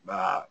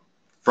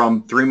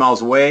from 3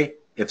 miles away?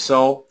 If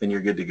so, then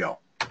you're good to go.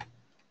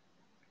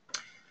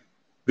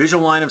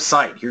 Visual line of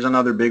sight. Here's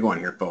another big one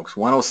here, folks.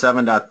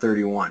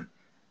 107.31.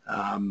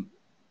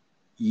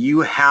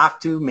 You have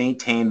to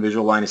maintain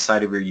visual line of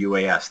sight of your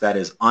UAS. That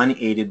is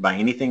unaided by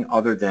anything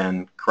other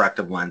than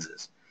corrective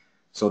lenses.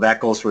 So that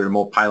goes for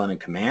remote pilot and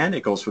command.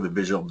 It goes for the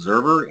visual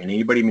observer and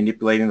anybody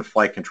manipulating the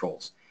flight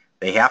controls.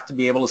 They have to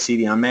be able to see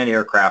the unmanned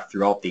aircraft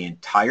throughout the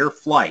entire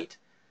flight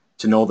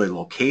to know the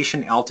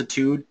location,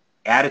 altitude,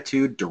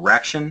 attitude,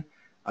 direction.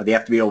 They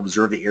have to be able to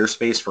observe the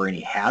airspace for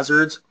any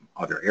hazards,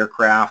 other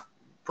aircraft,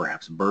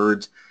 perhaps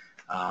birds.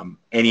 And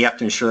you have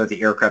to ensure that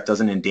the aircraft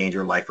doesn't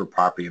endanger life or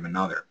property of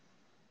another.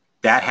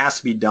 That has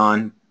to be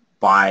done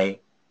by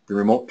the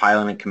remote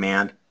pilot and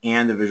command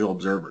and the visual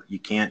observer. You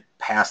can't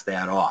pass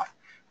that off.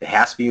 It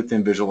has to be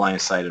within visual line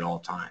of sight at all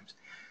times.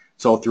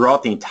 So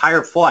throughout the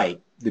entire flight,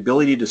 the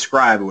ability to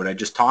describe what I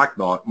just talked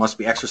about must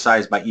be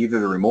exercised by either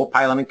the remote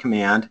pilot and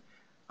command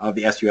of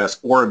the SUS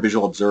or a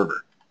visual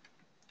observer.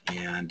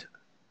 And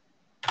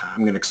I'm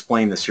going to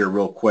explain this here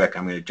real quick.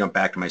 I'm going to jump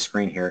back to my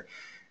screen here.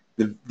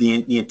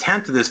 The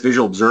intent of this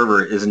visual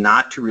observer is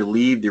not to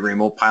relieve the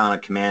remote pilot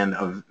and command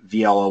of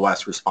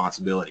VLOS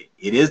responsibility.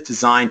 It is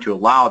designed to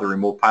allow the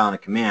remote pilot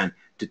and command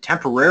to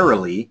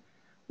temporarily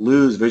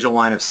lose visual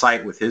line of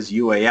sight with his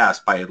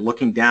UAS by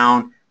looking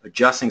down,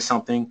 adjusting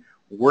something,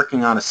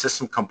 working on a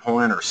system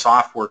component or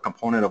software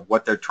component of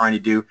what they're trying to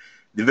do.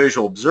 The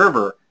visual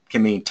observer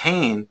can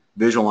maintain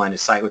visual line of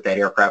sight with that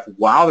aircraft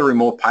while the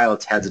remote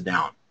pilot's heads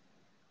down.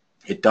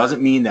 It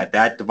doesn't mean that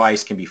that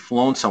device can be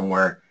flown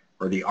somewhere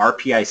where the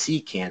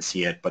RPIC can't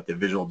see it, but the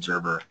visual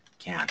observer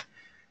can.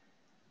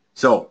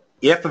 So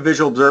if a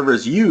visual observer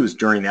is used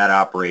during that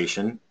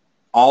operation,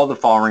 all the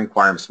following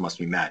requirements must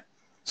be met.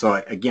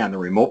 So again, the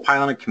remote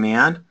pilot and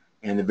command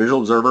and the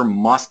visual observer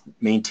must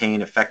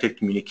maintain effective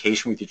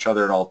communication with each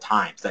other at all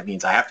times. That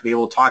means I have to be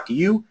able to talk to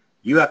you,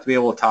 you have to be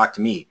able to talk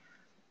to me.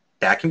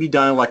 That can be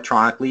done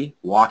electronically,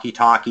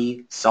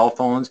 walkie-talkie, cell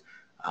phones.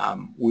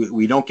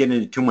 We don't get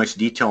into too much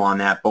detail on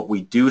that, but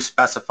we do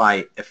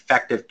specify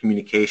effective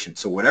communication.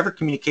 So whatever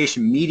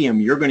communication medium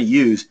you're going to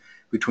use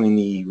between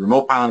the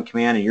remote pilot and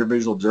command and your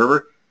visual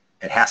observer,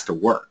 it has to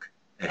work.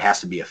 It has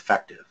to be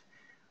effective.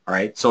 All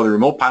right, so the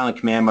remote pilot and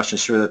command must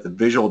ensure that the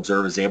visual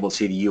observer is able to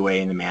see the UA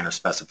in the manner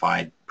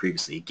specified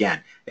previously.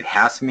 Again, it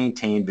has to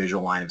maintain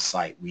visual line of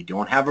sight. We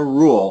don't have a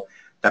rule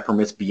that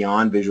permits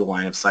beyond visual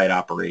line of sight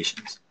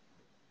operations.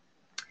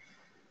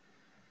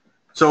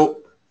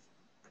 So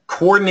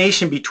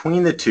coordination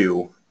between the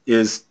two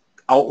is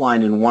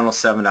outlined in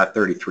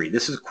 107.33.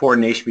 This is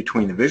coordination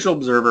between the visual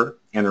observer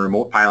and the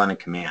remote pilot and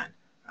command.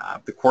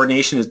 The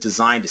coordination is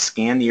designed to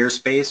scan the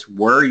airspace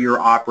where you're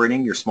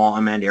operating your small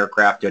unmanned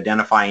aircraft to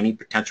identify any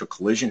potential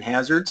collision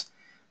hazards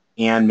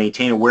and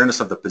maintain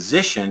awareness of the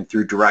position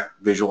through direct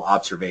visual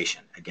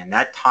observation. Again,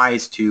 that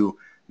ties to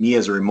me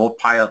as a remote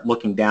pilot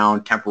looking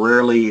down,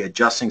 temporarily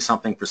adjusting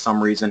something for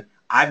some reason.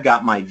 I've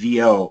got my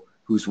VO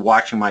who's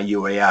watching my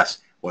UAS,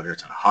 whether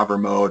it's on hover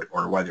mode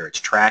or whether it's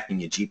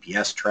tracking a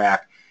GPS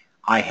track.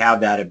 I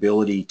have that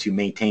ability to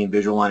maintain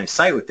visual line of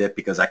sight with it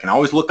because I can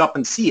always look up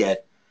and see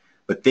it,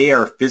 but they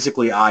are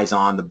physically eyes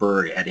on the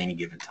bird at any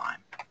given time.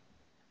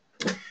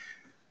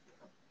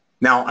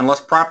 Now,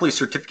 unless properly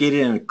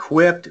certificated and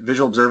equipped,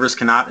 visual observers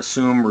cannot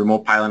assume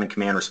remote pilot and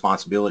command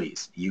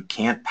responsibilities. You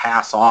can't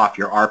pass off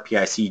your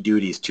RPIC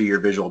duties to your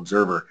visual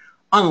observer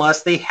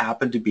unless they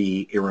happen to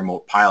be a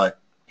remote pilot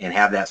and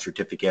have that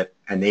certificate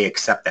and they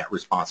accept that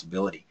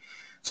responsibility.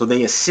 So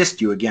they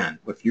assist you again.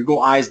 If you go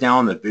eyes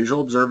down, the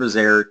visual observer is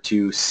there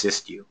to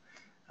assist you.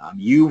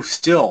 You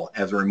still,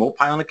 as a remote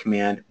pilot and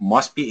command,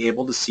 must be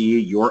able to see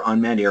your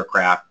unmanned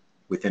aircraft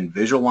within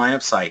visual line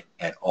of sight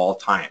at all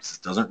times. This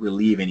doesn't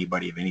relieve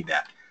anybody of any of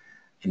that.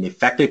 And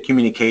effective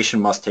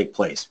communication must take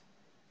place.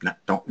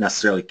 Don't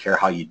necessarily care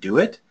how you do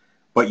it,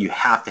 but you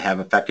have to have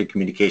effective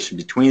communication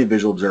between the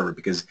visual observer,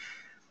 because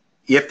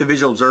if the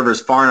visual observer is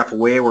far enough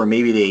away where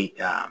maybe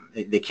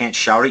they can't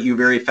shout at you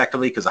very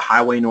effectively because of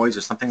highway noise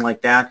or something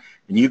like that,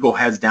 and you go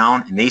heads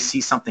down and they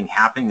see something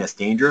happening that's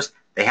dangerous,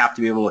 they have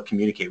to be able to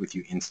communicate with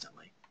you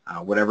instantly,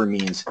 whatever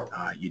means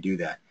you do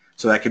that.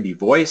 So that could be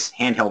voice,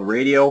 handheld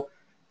radio,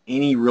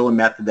 any real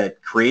method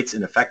that creates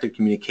an effective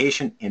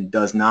communication and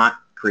does not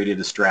create a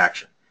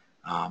distraction.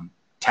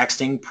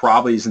 Texting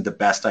probably isn't the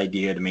best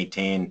idea to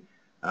maintain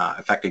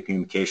effective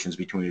communications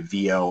between a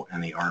VO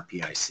and the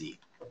RPIC.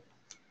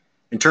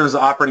 In terms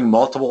of operating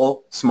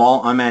multiple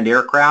small unmanned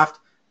aircraft,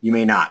 you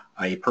may not.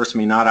 A person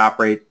may not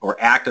operate or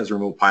act as a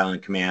remote pilot in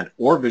command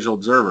or visual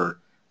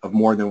observer of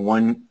more than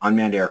one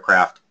unmanned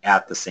aircraft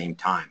at the same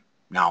time.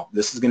 Now,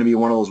 this is going to be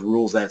one of those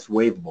rules that's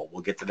waivable.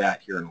 We'll get to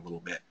that here in a little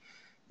bit.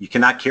 You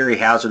cannot carry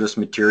hazardous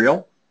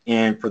material,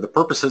 and for the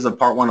purposes of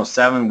Part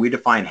 107, we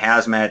define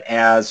hazmat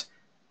as,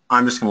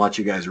 I'm just going to let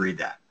you guys read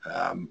that.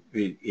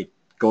 It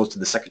goes to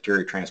the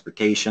Secretary of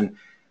Transportation,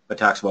 but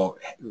talks about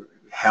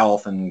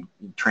health and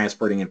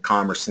transporting and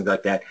commerce, things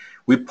like that.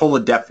 We pull a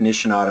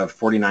definition out of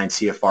 49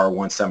 CFR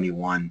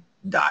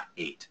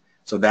 171.8.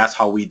 So that's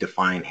how we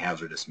define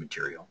hazardous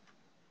material.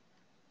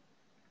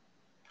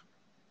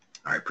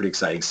 All right, pretty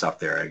exciting stuff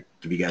there. I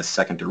give you guys a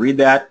second to read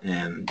that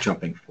and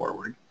jumping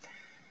forward.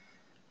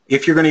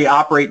 If you're going to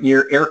operate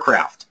near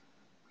aircraft,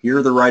 here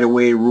are the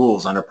right-of-way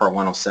rules under Part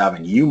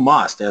 107. You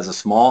must, as a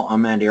small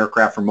unmanned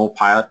aircraft remote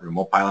pilot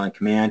in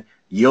command,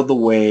 yield the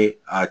way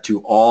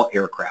to all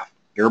aircraft,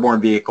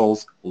 airborne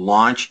vehicles,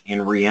 launch,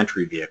 and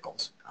re-entry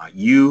vehicles.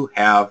 You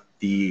have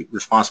the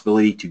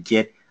responsibility to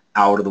get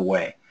out of the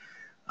way.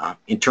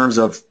 In terms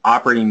of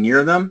operating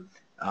near them,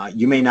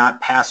 you may not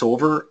pass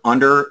over,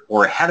 under,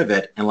 or ahead of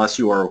it unless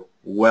you are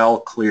well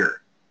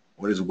clear.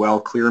 What does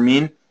well clear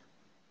mean?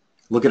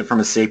 Look at it from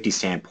a safety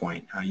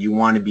standpoint. You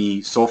want to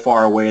be so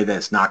far away that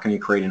it's not going to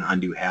create an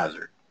undue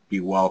hazard.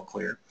 Be well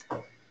clear.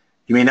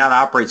 You may not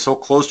operate so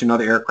close to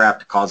another aircraft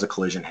to cause a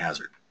collision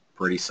hazard.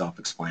 Pretty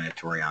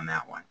self-explanatory on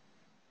that one.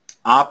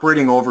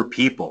 Operating over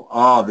people.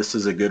 Oh, this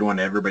is a good one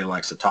everybody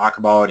likes to talk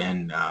about,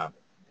 and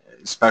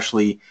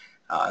especially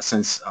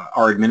since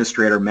our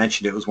administrator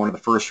mentioned it was one of the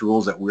first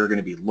rules that we're going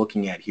to be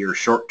looking at here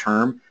short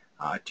term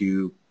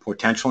to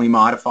potentially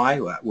modify.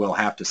 We'll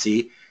have to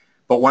see.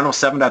 But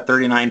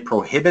 107.39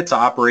 prohibits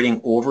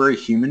operating over a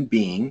human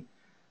being.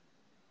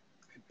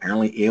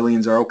 Apparently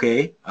aliens are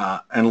okay,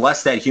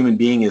 unless that human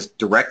being is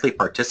directly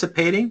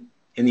participating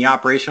in the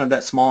operation of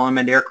that small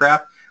unmanned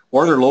aircraft,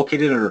 or they're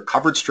located under a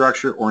covered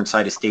structure or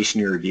inside a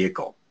stationary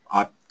vehicle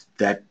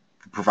that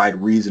provide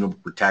reasonable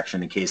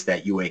protection in case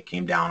that UA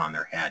came down on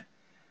their head.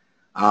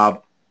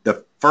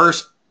 The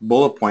first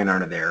bullet point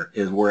under there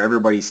is where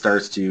everybody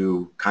starts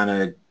to kind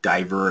of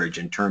diverge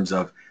in terms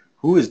of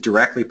who is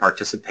directly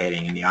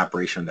participating in the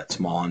operation of that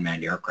small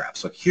unmanned aircraft.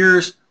 So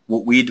here's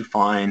what we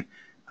define.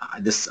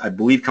 This, I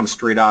believe, comes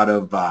straight out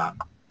of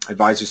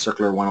Advisory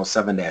Circular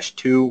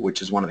 107-2,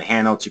 which is one of the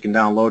handouts you can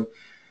download.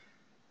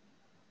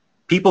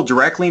 People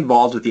directly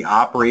involved with the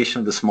operation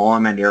of the small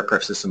unmanned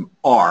aircraft system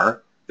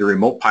are the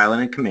remote pilot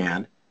in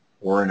command,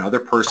 or another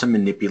person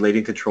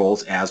manipulating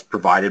controls as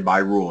provided by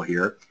rule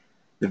here,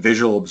 the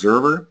visual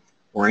observer,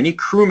 or any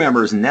crew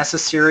members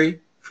necessary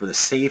for the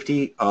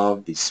safety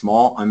of the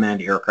small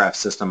unmanned aircraft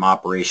system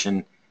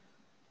operation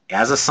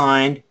as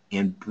assigned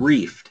and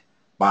briefed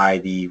by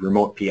the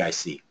remote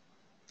PIC.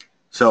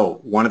 So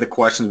one of the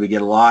questions we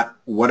get a lot,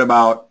 what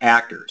about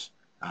actors?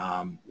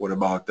 What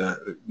about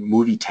the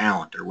movie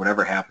talent or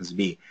whatever it happens to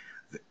be?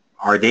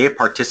 Are they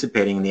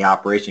participating in the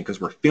operation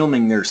because we're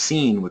filming their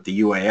scene with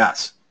the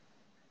UAS?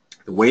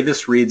 The way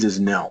this reads is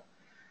no.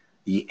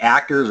 The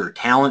actors or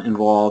talent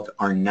involved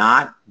are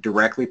not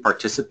directly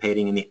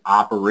participating in the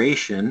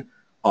operation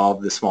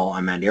of the small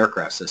unmanned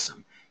aircraft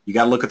system. You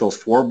got to look at those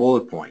 4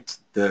 bullet points.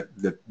 The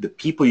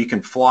people you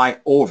can fly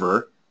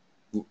over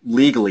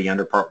legally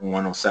under Part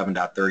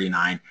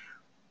 107.39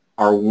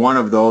 are one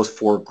of those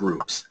 4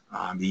 groups.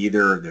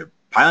 Either the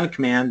pilot in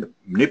command,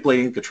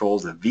 manipulating the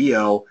controls, the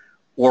VO,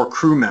 or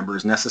crew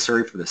members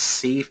necessary for the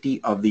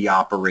safety of the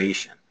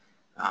operation.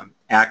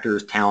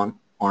 Actors, talent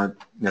aren't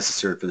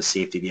necessary for the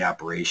safety of the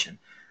operation.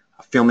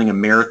 Filming a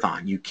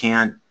marathon, you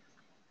can't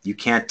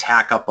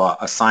tack up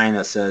a sign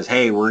that says,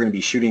 hey, we're going to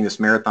be shooting this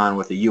marathon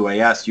with a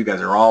UAS, you guys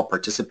are all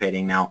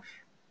participating now.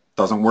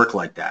 Doesn't work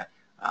like that.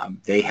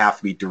 They have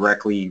to be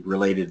directly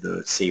related to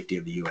the safety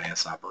of the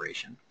UAS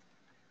operation.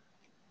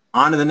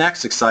 On to the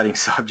next exciting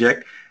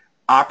subject,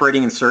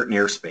 operating in certain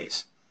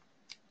airspace.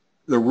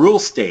 The rule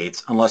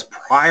states, unless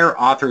prior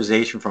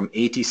authorization from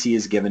ATC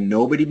is given,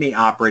 nobody may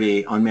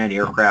operate an unmanned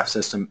aircraft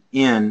system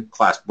in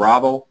Class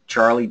Bravo,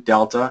 Charlie,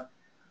 Delta,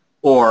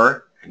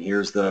 or, and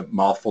here's the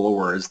mouthful of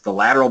words, the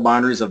lateral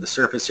boundaries of the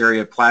surface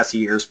area of Class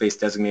E airspace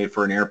designated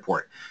for an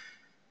airport.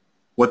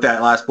 What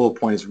that last bullet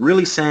point is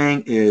really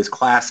saying is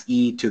Class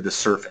E to the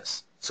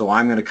surface. So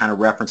I'm going to kind of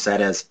reference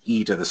that as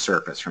E to the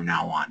surface from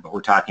now on, but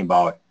we're talking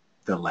about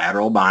the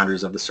lateral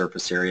boundaries of the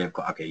surface area.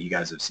 Okay, you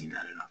guys have seen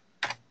that enough.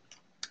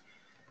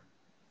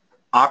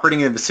 Operating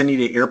in the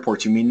vicinity of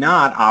airports, you may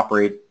not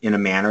operate in a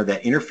manner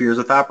that interferes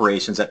with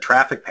operations at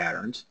traffic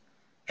patterns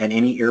at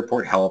any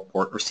airport,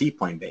 heliport, or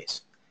seaplane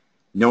base.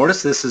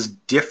 Notice this is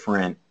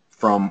different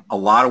from a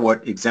lot of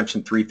what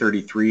Exemption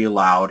 333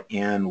 allowed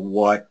and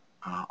what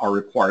are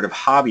required of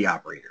hobby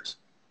operators.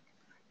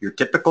 Your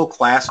typical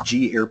Class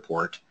G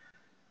airport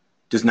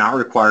does not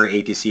require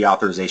ATC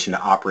authorization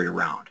to operate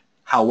around.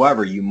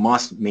 However, you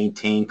must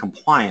maintain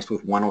compliance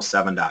with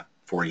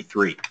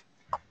 107.43.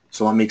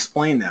 So let me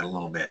explain that a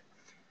little bit.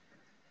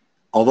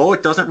 Although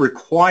it doesn't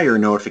require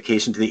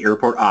notification to the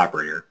airport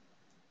operator,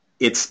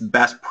 it's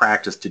best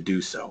practice to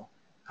do so.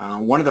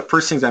 One of the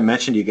first things I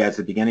mentioned to you guys at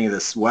the beginning of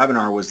this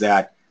webinar was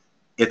that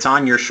it's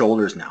on your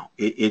shoulders now.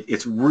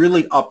 It's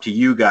really up to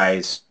you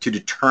guys to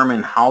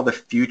determine how the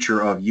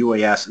future of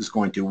UAS is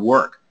going to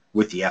work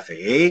with the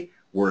FAA,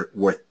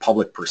 with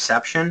public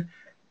perception.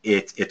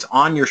 It's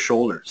on your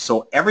shoulders.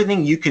 So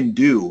everything you can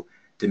do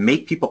to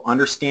make people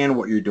understand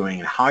what you're doing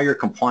and how you're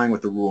complying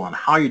with the rule and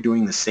how you're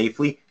doing this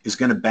safely is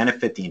going to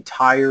benefit the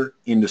entire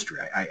industry.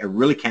 I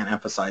really can't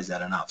emphasize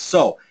that enough.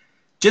 So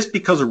just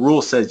because a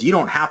rule says you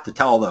don't have to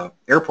tell the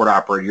airport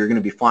operator you're going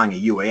to be flying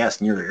a UAS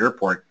near the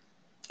airport,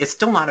 it's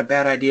still not a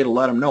bad idea to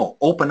let them know.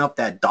 Open up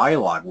that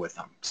dialogue with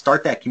them.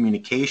 Start that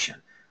communication.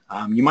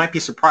 You might be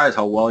surprised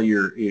how well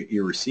you're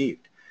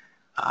received.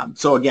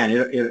 So again,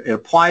 it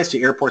applies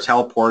to airports,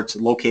 heliports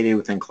located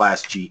within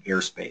Class G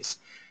airspace.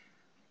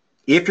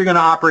 If you're going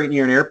to operate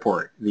near an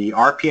airport, the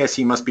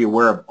RPIC must be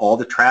aware of all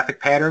the traffic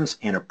patterns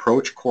and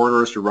approach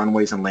corridors to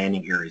runways and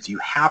landing areas. You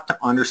have to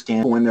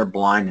understand when they're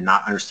blind and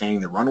not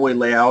understanding the runway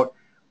layout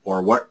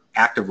or what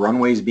active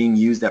runway is being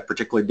used that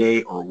particular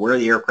day or where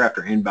the aircraft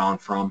are inbound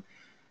from.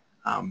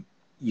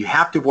 You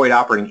have to avoid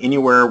operating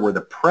anywhere where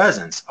the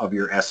presence of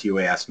your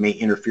SUAS may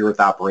interfere with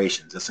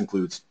operations. This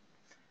includes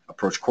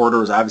approach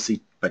corridors,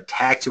 obviously, but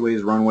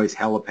taxiways, runways,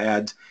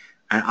 helipads,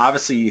 and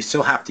obviously you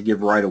still have to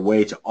give right of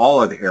way to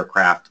all of the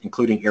aircraft,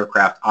 including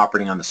aircraft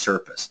operating on the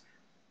surface.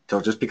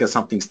 So just because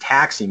something's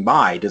taxiing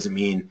by doesn't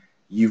mean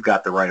you've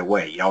got the right of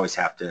way. You always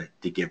have to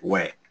give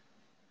way.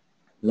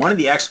 One of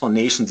the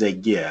explanations they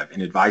give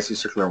in Advisory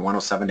Circular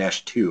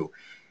 107-2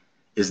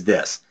 is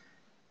this.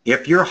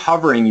 If you're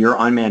hovering your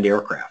unmanned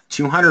aircraft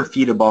 200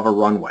 feet above a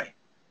runway,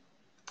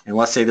 and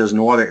let's say there's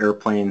no other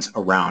airplanes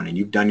around and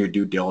you've done your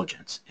due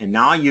diligence, and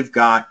now you've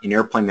got an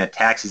airplane that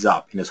taxis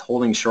up and is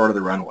holding short of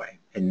the runway,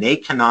 and they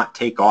cannot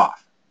take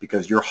off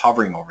because you're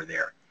hovering over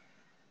there.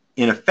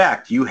 In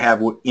effect, you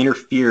have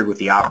interfered with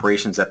the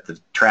operations at the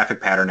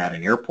traffic pattern at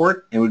an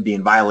airport and would be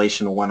in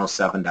violation of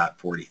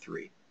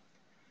 107.43.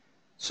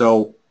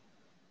 So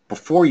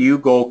before you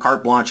go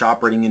carte blanche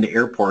operating into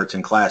airports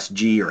in Class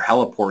G or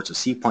heliports or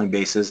seaplane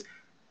bases,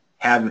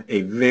 have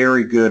a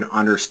very good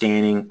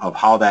understanding of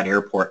how that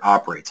airport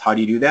operates. How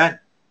do you do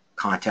that?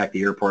 contact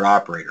the airport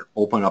operator,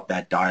 open up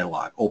that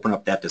dialogue, open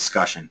up that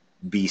discussion,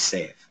 be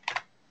safe.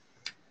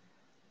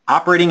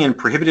 Operating in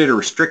prohibited or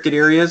restricted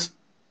areas,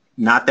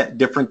 not that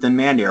different than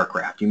manned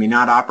aircraft. You may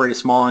not operate a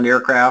small manned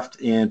aircraft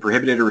in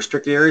prohibited or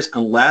restricted areas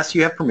unless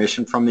you have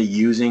permission from the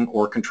using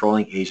or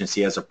controlling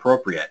agency as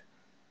appropriate.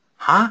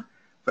 Huh?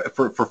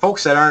 For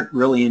folks that aren't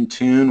really in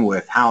tune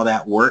with how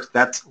that works,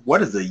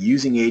 what is the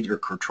using or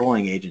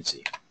controlling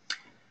agency?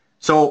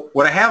 So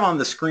what I have on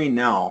the screen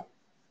now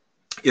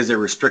is a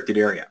restricted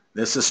area.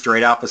 This is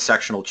straight off a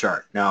sectional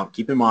chart. Now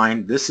keep in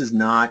mind, this is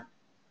not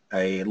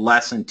a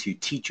lesson to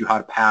teach you how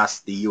to pass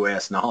the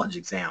UAS knowledge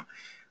exam,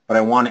 but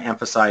I want to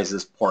emphasize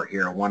this part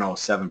here,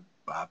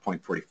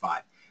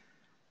 107.45.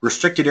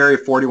 Restricted area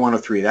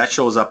 4103, that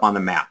shows up on the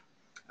map.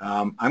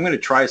 I'm going to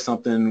try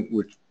something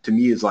which to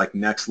me is like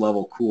next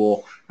level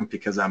cool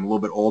because I'm a little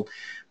bit old,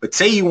 but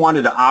say you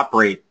wanted to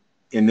operate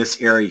in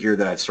this area here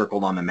that I've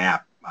circled on the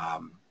map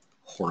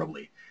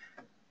horribly.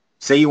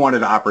 Say you wanted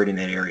to operate in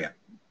that area.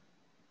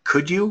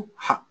 Could you?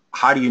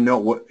 How do you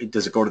know?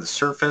 Does it go to the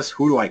surface?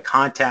 Who do I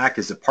contact?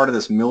 Is it part of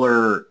this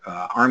Miller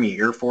Army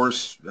Air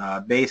Force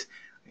base?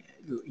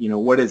 You know,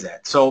 what is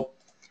that? So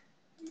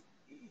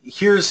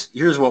here's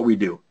what we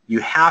do.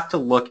 You have to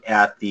look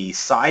at the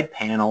side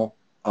panel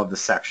of the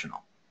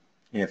sectional.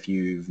 If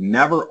you've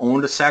never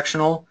owned a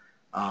sectional,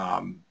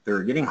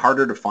 they're getting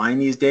harder to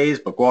find these days,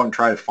 but go out and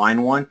try to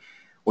find one.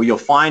 What you'll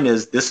find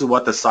is this is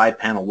what the side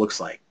panel looks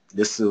like.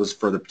 This is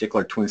for the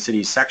particular Twin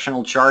Cities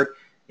sectional chart.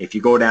 If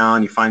you go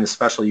down, you find the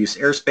special use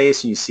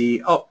airspace and you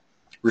see, oh,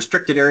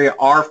 restricted area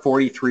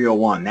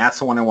R4301. That's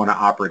the one I want to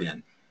operate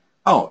in.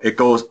 Oh, it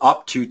goes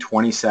up to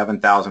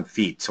 27,000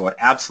 feet. So it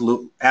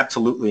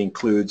absolutely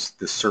includes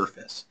the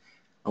surface.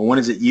 And when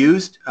is it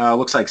used?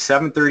 Looks like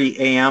 7:30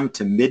 a.m.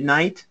 to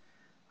midnight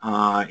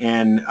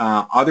and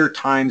other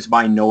times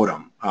by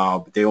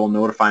NOTAM. They will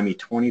notify me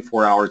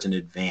 24 hours in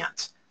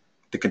advance.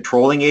 The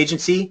controlling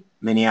agency,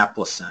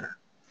 Minneapolis Center.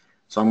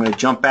 So I'm going to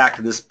jump back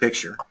to this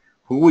picture.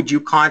 Who would you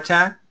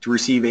contact to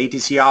receive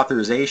ATC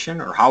authorization,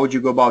 or how would you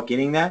go about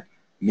getting that?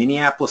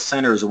 Minneapolis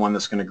Center is the one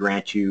that's going to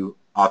grant you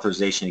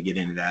authorization to get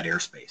into that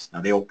airspace. Now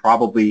they will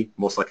probably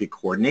most likely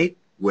coordinate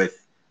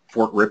with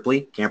Fort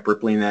Ripley, Camp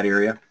Ripley in that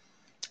area,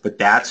 but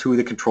that's who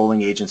the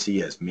controlling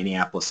agency is,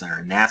 Minneapolis Center,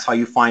 and that's how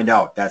you find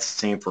out. That's the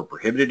same for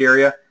prohibited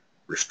area,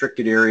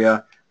 restricted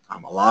area. A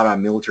lot of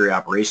military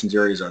operations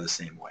areas are the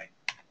same way.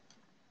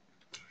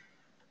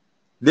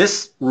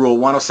 This rule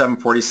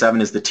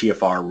 107.47 is the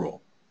TFR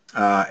rule.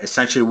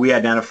 Essentially, we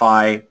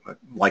identify,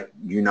 like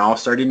you're now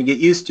starting to get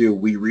used to,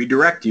 we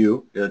redirect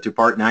you to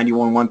part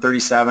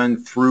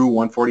 91.137 through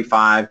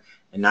 145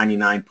 and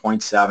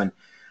 99.7,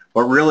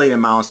 but really it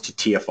amounts to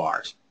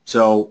TFRs.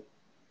 So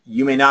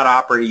you may not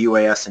operate a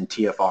UAS in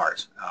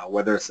TFRs,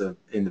 whether it's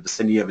in the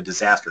vicinity of a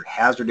disaster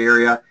hazard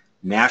area,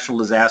 national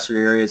disaster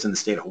areas in the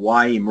state of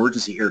Hawaii,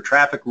 emergency air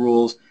traffic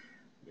rules,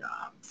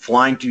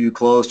 flying too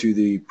close to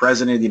the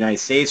President of the United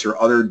States or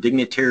other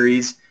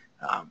dignitaries,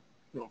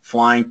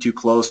 flying too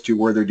close to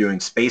where they're doing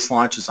space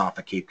launches off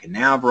of Cape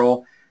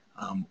Canaveral,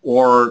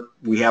 or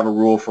we have a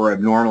rule for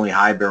abnormally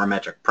high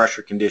barometric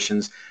pressure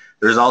conditions.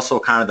 There's also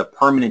kind of the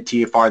permanent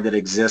TFR that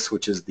exists,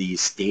 which is the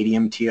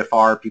stadium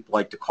TFR, people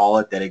like to call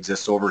it, that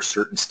exists over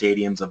certain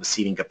stadiums of a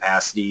seating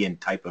capacity and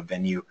type of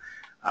venue.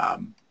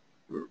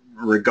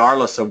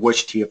 Regardless of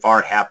which TFR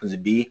it happens to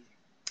be,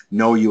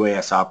 no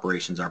UAS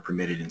operations are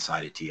permitted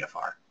inside a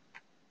TFR.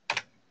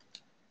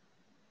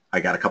 I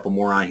got a couple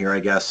more on here,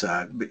 I guess,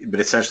 but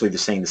essentially they're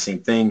saying the same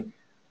thing.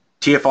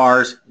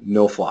 TFRs,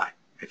 no fly.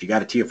 If you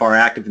got a TFR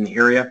active in the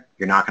area,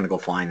 you're not going to go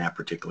flying that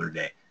particular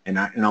day. And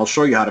I'll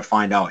show you how to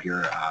find out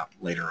here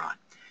later on.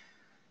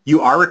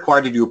 You are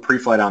required to do a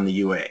pre-flight on the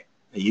UA.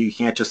 You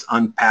can't just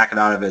unpack it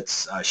out of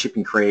its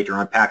shipping crate or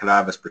unpack it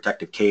out of its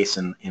protective case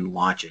and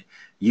launch it.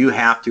 You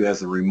have to, as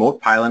the remote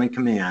pilot in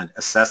command,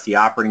 assess the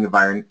operating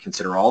environment,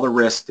 consider all the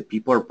risks to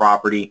people or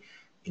property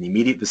in the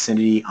immediate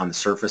vicinity, on the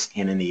surface,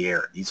 and in the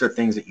air. These are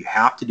things that you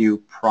have to do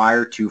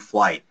prior to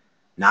flight,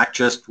 not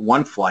just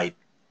one flight,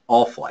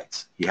 all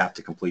flights. You have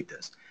to complete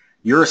this.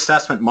 Your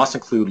assessment must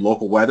include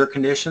local weather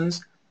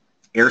conditions,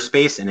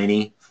 airspace, and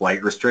any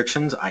flight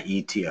restrictions,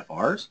 i.e.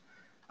 TFRs,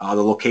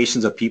 the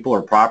locations of people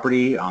or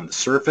property on the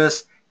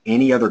surface,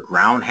 any other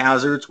ground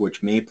hazards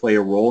which may play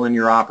a role in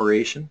your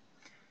operation.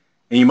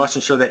 And you must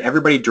ensure that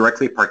everybody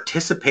directly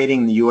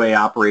participating in the UA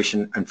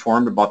operation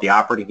informed about the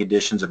operating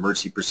conditions,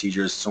 emergency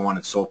procedures, so on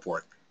and so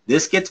forth.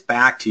 This gets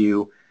back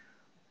to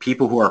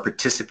people who are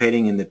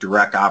participating in the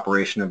direct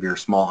operation of your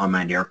small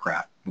unmanned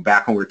aircraft.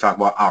 Back when we were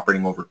talking about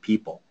operating over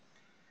people.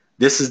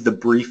 This is the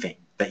briefing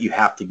that you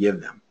have to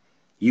give them.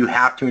 You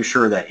have to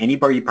ensure that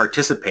anybody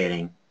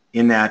participating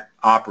in that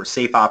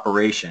safe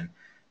operation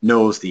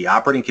knows the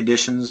operating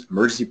conditions,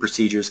 emergency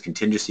procedures,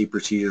 contingency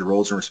procedures,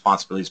 roles and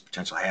responsibilities,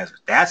 potential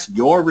hazards. That's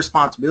your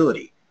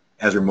responsibility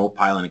as a remote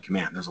pilot in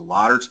command. There's a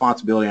lot of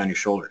responsibility on your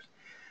shoulders.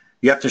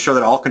 You have to ensure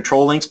that all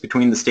control links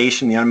between the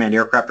station and the unmanned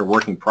aircraft are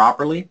working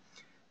properly,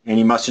 and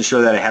you must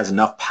ensure that it has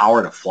enough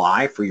power to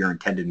fly for your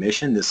intended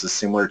mission. This is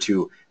similar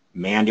to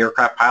manned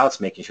aircraft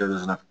pilots, making sure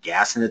there's enough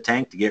gas in the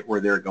tank to get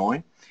where they're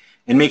going.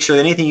 And make sure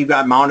that anything you've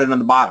got mounted on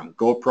the bottom,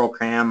 GoPro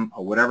cam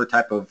or whatever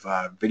type of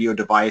video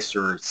device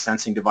or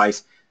sensing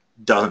device,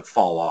 doesn't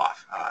fall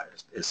off,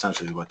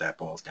 essentially what that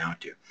boils down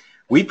to.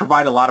 We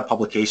provide a lot of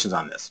publications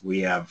on this. We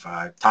have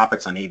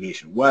topics on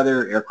aviation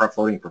weather, aircraft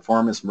loading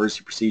performance,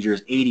 emergency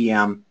procedures,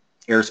 ADM,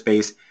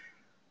 airspace.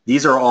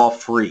 These are all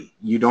free.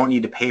 You don't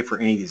need to pay for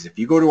any of these. If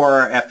you go to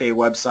our FAA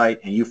website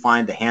and you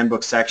find the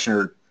handbook section,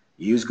 or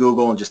use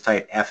Google and just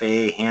type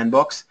FAA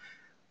handbooks,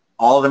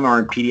 all of them are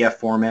in PDF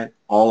format.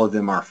 All of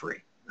them are free.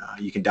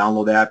 You can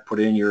download that, put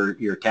it in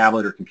your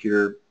tablet or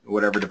computer,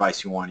 whatever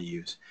device you want to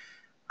use.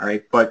 All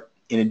right, but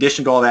in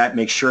addition to all that,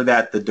 make sure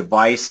that the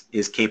device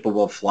is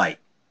capable of flight.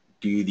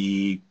 Do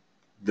the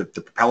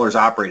propellers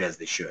operate as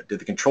they should? Do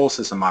the control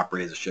system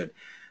operate as it should?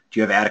 Do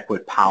you have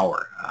adequate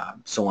power?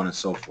 So on and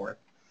so forth.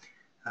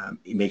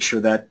 Make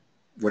sure that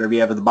whatever you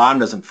have at the bottom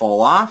doesn't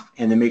fall off,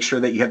 and then make sure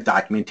that you have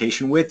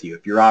documentation with you.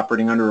 If you're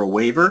operating under a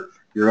waiver,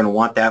 you're going to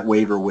want that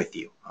waiver with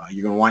you.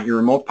 You're going to want your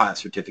remote pilot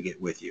certificate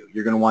with you.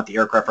 You're going to want the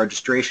aircraft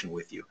registration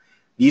with you.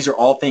 These are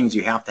all things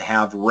you have to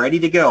have ready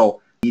to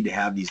go. You need to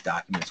have these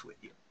documents with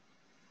you.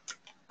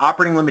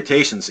 Operating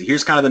limitations. So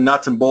here's kind of the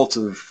nuts and bolts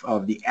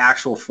of the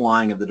actual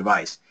flying of the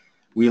device.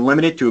 We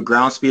limit it to a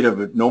ground speed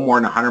of no more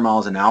than 100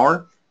 miles an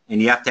hour,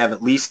 and you have to have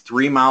at least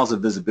 3 miles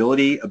of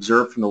visibility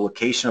observed from the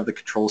location of the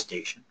control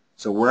station.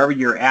 So wherever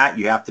you're at,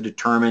 you have to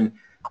determine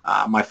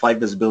my flight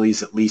visibility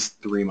is at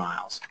least 3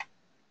 miles.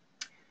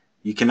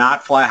 You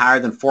cannot fly higher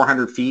than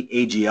 400 feet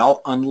AGL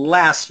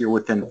unless you're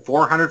within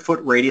 400-foot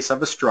radius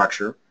of a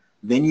structure.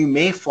 Then you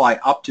may fly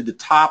up to the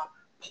top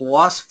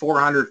plus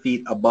 400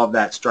 feet above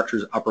that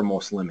structure's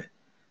uppermost limit.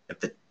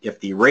 If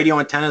the radio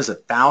antenna is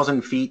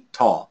 1,000 feet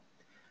tall,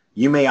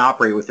 you may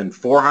operate within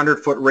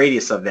 400-foot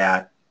radius of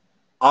that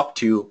up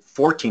to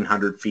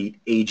 1,400 feet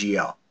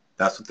AGL.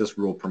 That's what this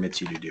rule permits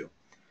you to do.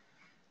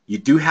 You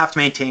do have to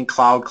maintain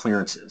cloud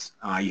clearances.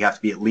 You have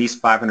to be at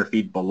least 500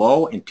 feet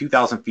below and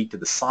 2,000 feet to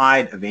the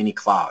side of any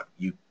cloud.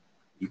 You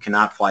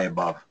cannot fly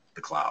above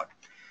the cloud.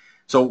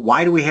 So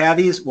why do we have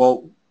these?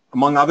 Well,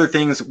 among other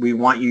things, we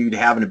want you to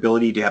have an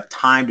ability to have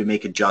time to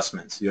make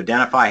adjustments, to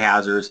identify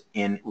hazards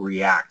and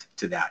react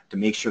to that, to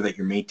make sure that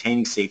you're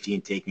maintaining safety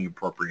and taking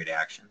appropriate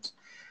actions.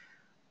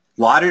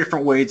 A lot of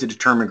different ways to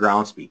determine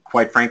ground speed.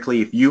 Quite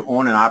frankly, if you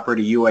own and operate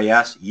a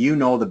UAS, you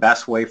know the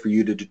best way for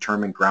you to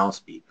determine ground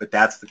speed, but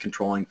that's the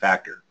controlling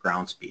factor,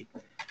 ground speed.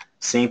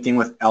 Same thing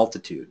with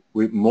altitude.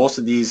 Most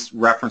of these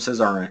references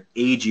are an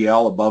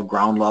AGL, above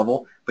ground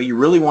level, but you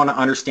really want to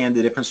understand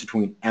the difference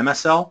between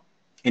MSL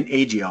and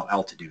AGL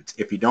altitudes.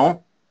 If you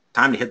don't,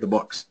 time to hit the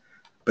books.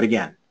 But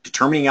again,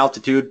 determining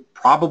altitude,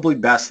 probably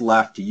best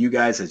left to you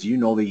guys, as you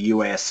know the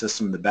UAS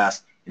system the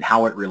best and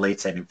how it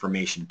relates that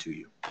information to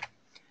you.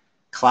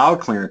 Cloud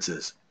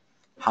clearances.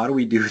 How do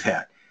we do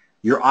that?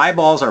 Your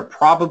eyeballs are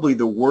probably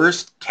the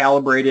worst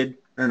calibrated,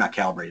 or not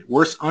calibrated,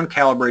 worst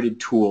uncalibrated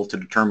tool to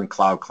determine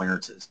cloud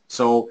clearances.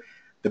 So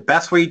the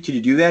best way to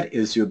do that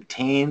is to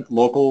obtain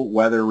local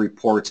weather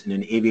reports in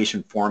an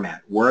aviation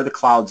format. Where are the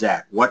clouds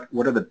at? What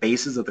are the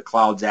bases of the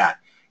clouds at?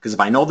 Because if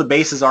I know the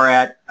bases are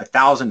at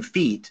 1,000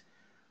 feet,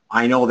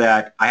 I know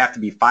that I have to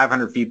be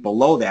 500 feet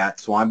below that,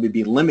 so I'm going to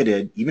be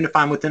limited, even if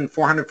I'm within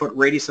 400-foot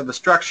radius of a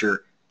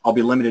structure, I'll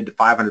be limited to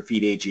 500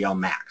 feet AGL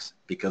max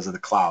because of the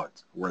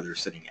clouds where they're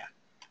sitting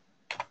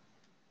at.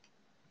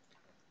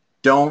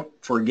 Don't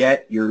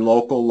forget your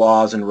local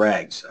laws and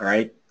regs, all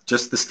right?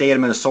 Just the state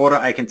of Minnesota,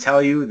 I can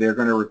tell you, they're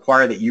going to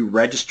require that you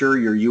register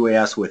your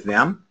UAS with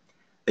them,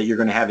 that you're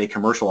going to have a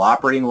commercial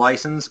operating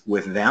license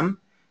with them,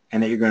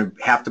 and that you're going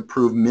to have to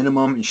prove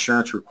minimum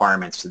insurance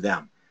requirements to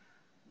them.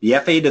 The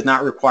FAA does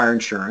not require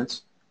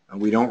insurance.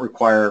 We don't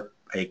require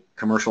a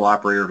commercial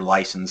operator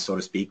license, so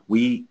to speak.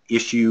 We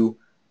issue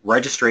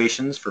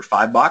registrations for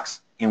 $5,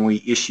 and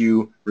we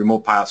issue remote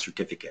pilot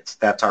certificates.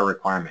 That's our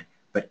requirement.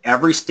 But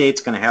every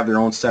state's going to have their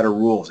own set of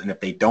rules, and if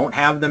they don't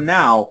have them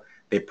now,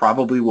 they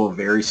probably will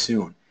very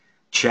soon.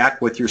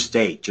 Check with your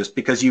state. Just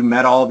because you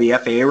met all the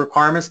FAA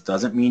requirements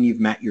doesn't mean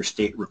you've met your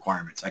state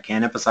requirements. I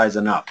can't emphasize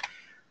enough.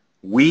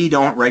 We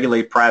don't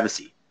regulate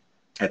privacy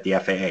at the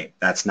FAA.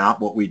 That's not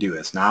what we do.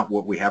 It's not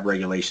what we have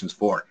regulations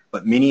for.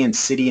 But many in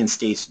city and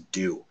states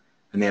do,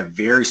 and they have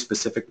very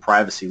specific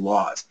privacy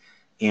laws.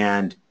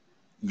 And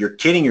you're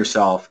kidding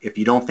yourself if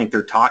you don't think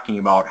they're talking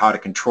about how to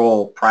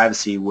control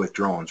privacy with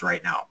drones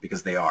right now,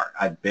 because they are.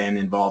 I've been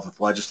involved with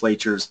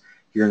legislatures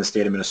here in the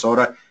state of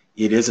Minnesota.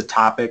 It is a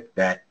topic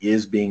that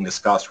is being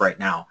discussed right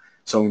now.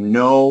 So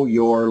know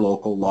your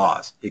local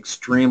laws.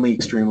 Extremely,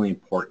 extremely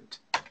important.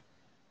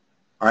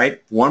 All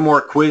right, one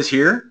more quiz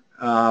here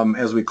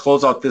as we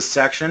close out this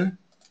section.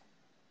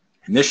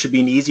 And this should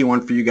be an easy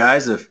one for you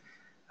guys if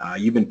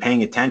you've been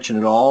paying attention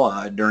at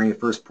all during the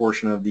first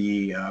portion of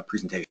the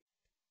presentation.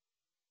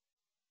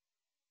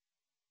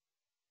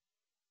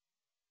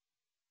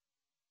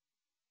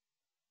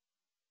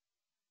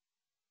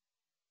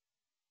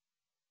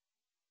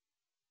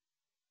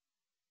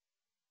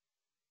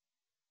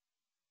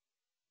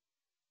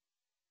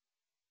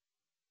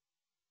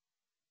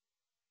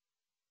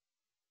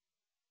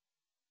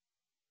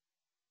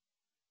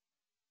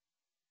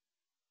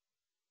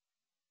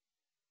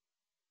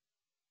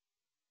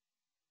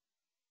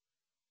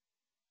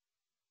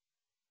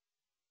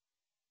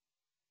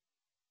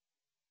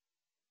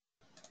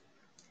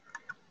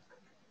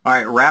 All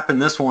right, wrapping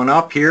this one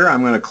up here, I'm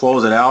going to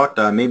close it out,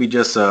 maybe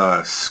just a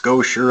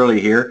skosh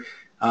early here.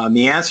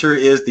 The answer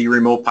is the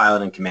remote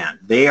pilot and command.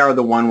 They are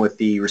the one with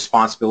the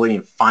responsibility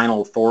and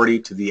final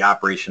authority to the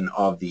operation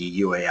of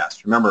the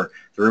UAS. Remember,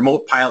 the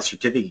remote pilot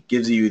certificate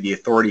gives you the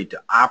authority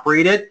to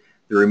operate it.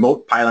 The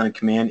remote pilot and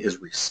command is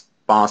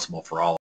responsible for all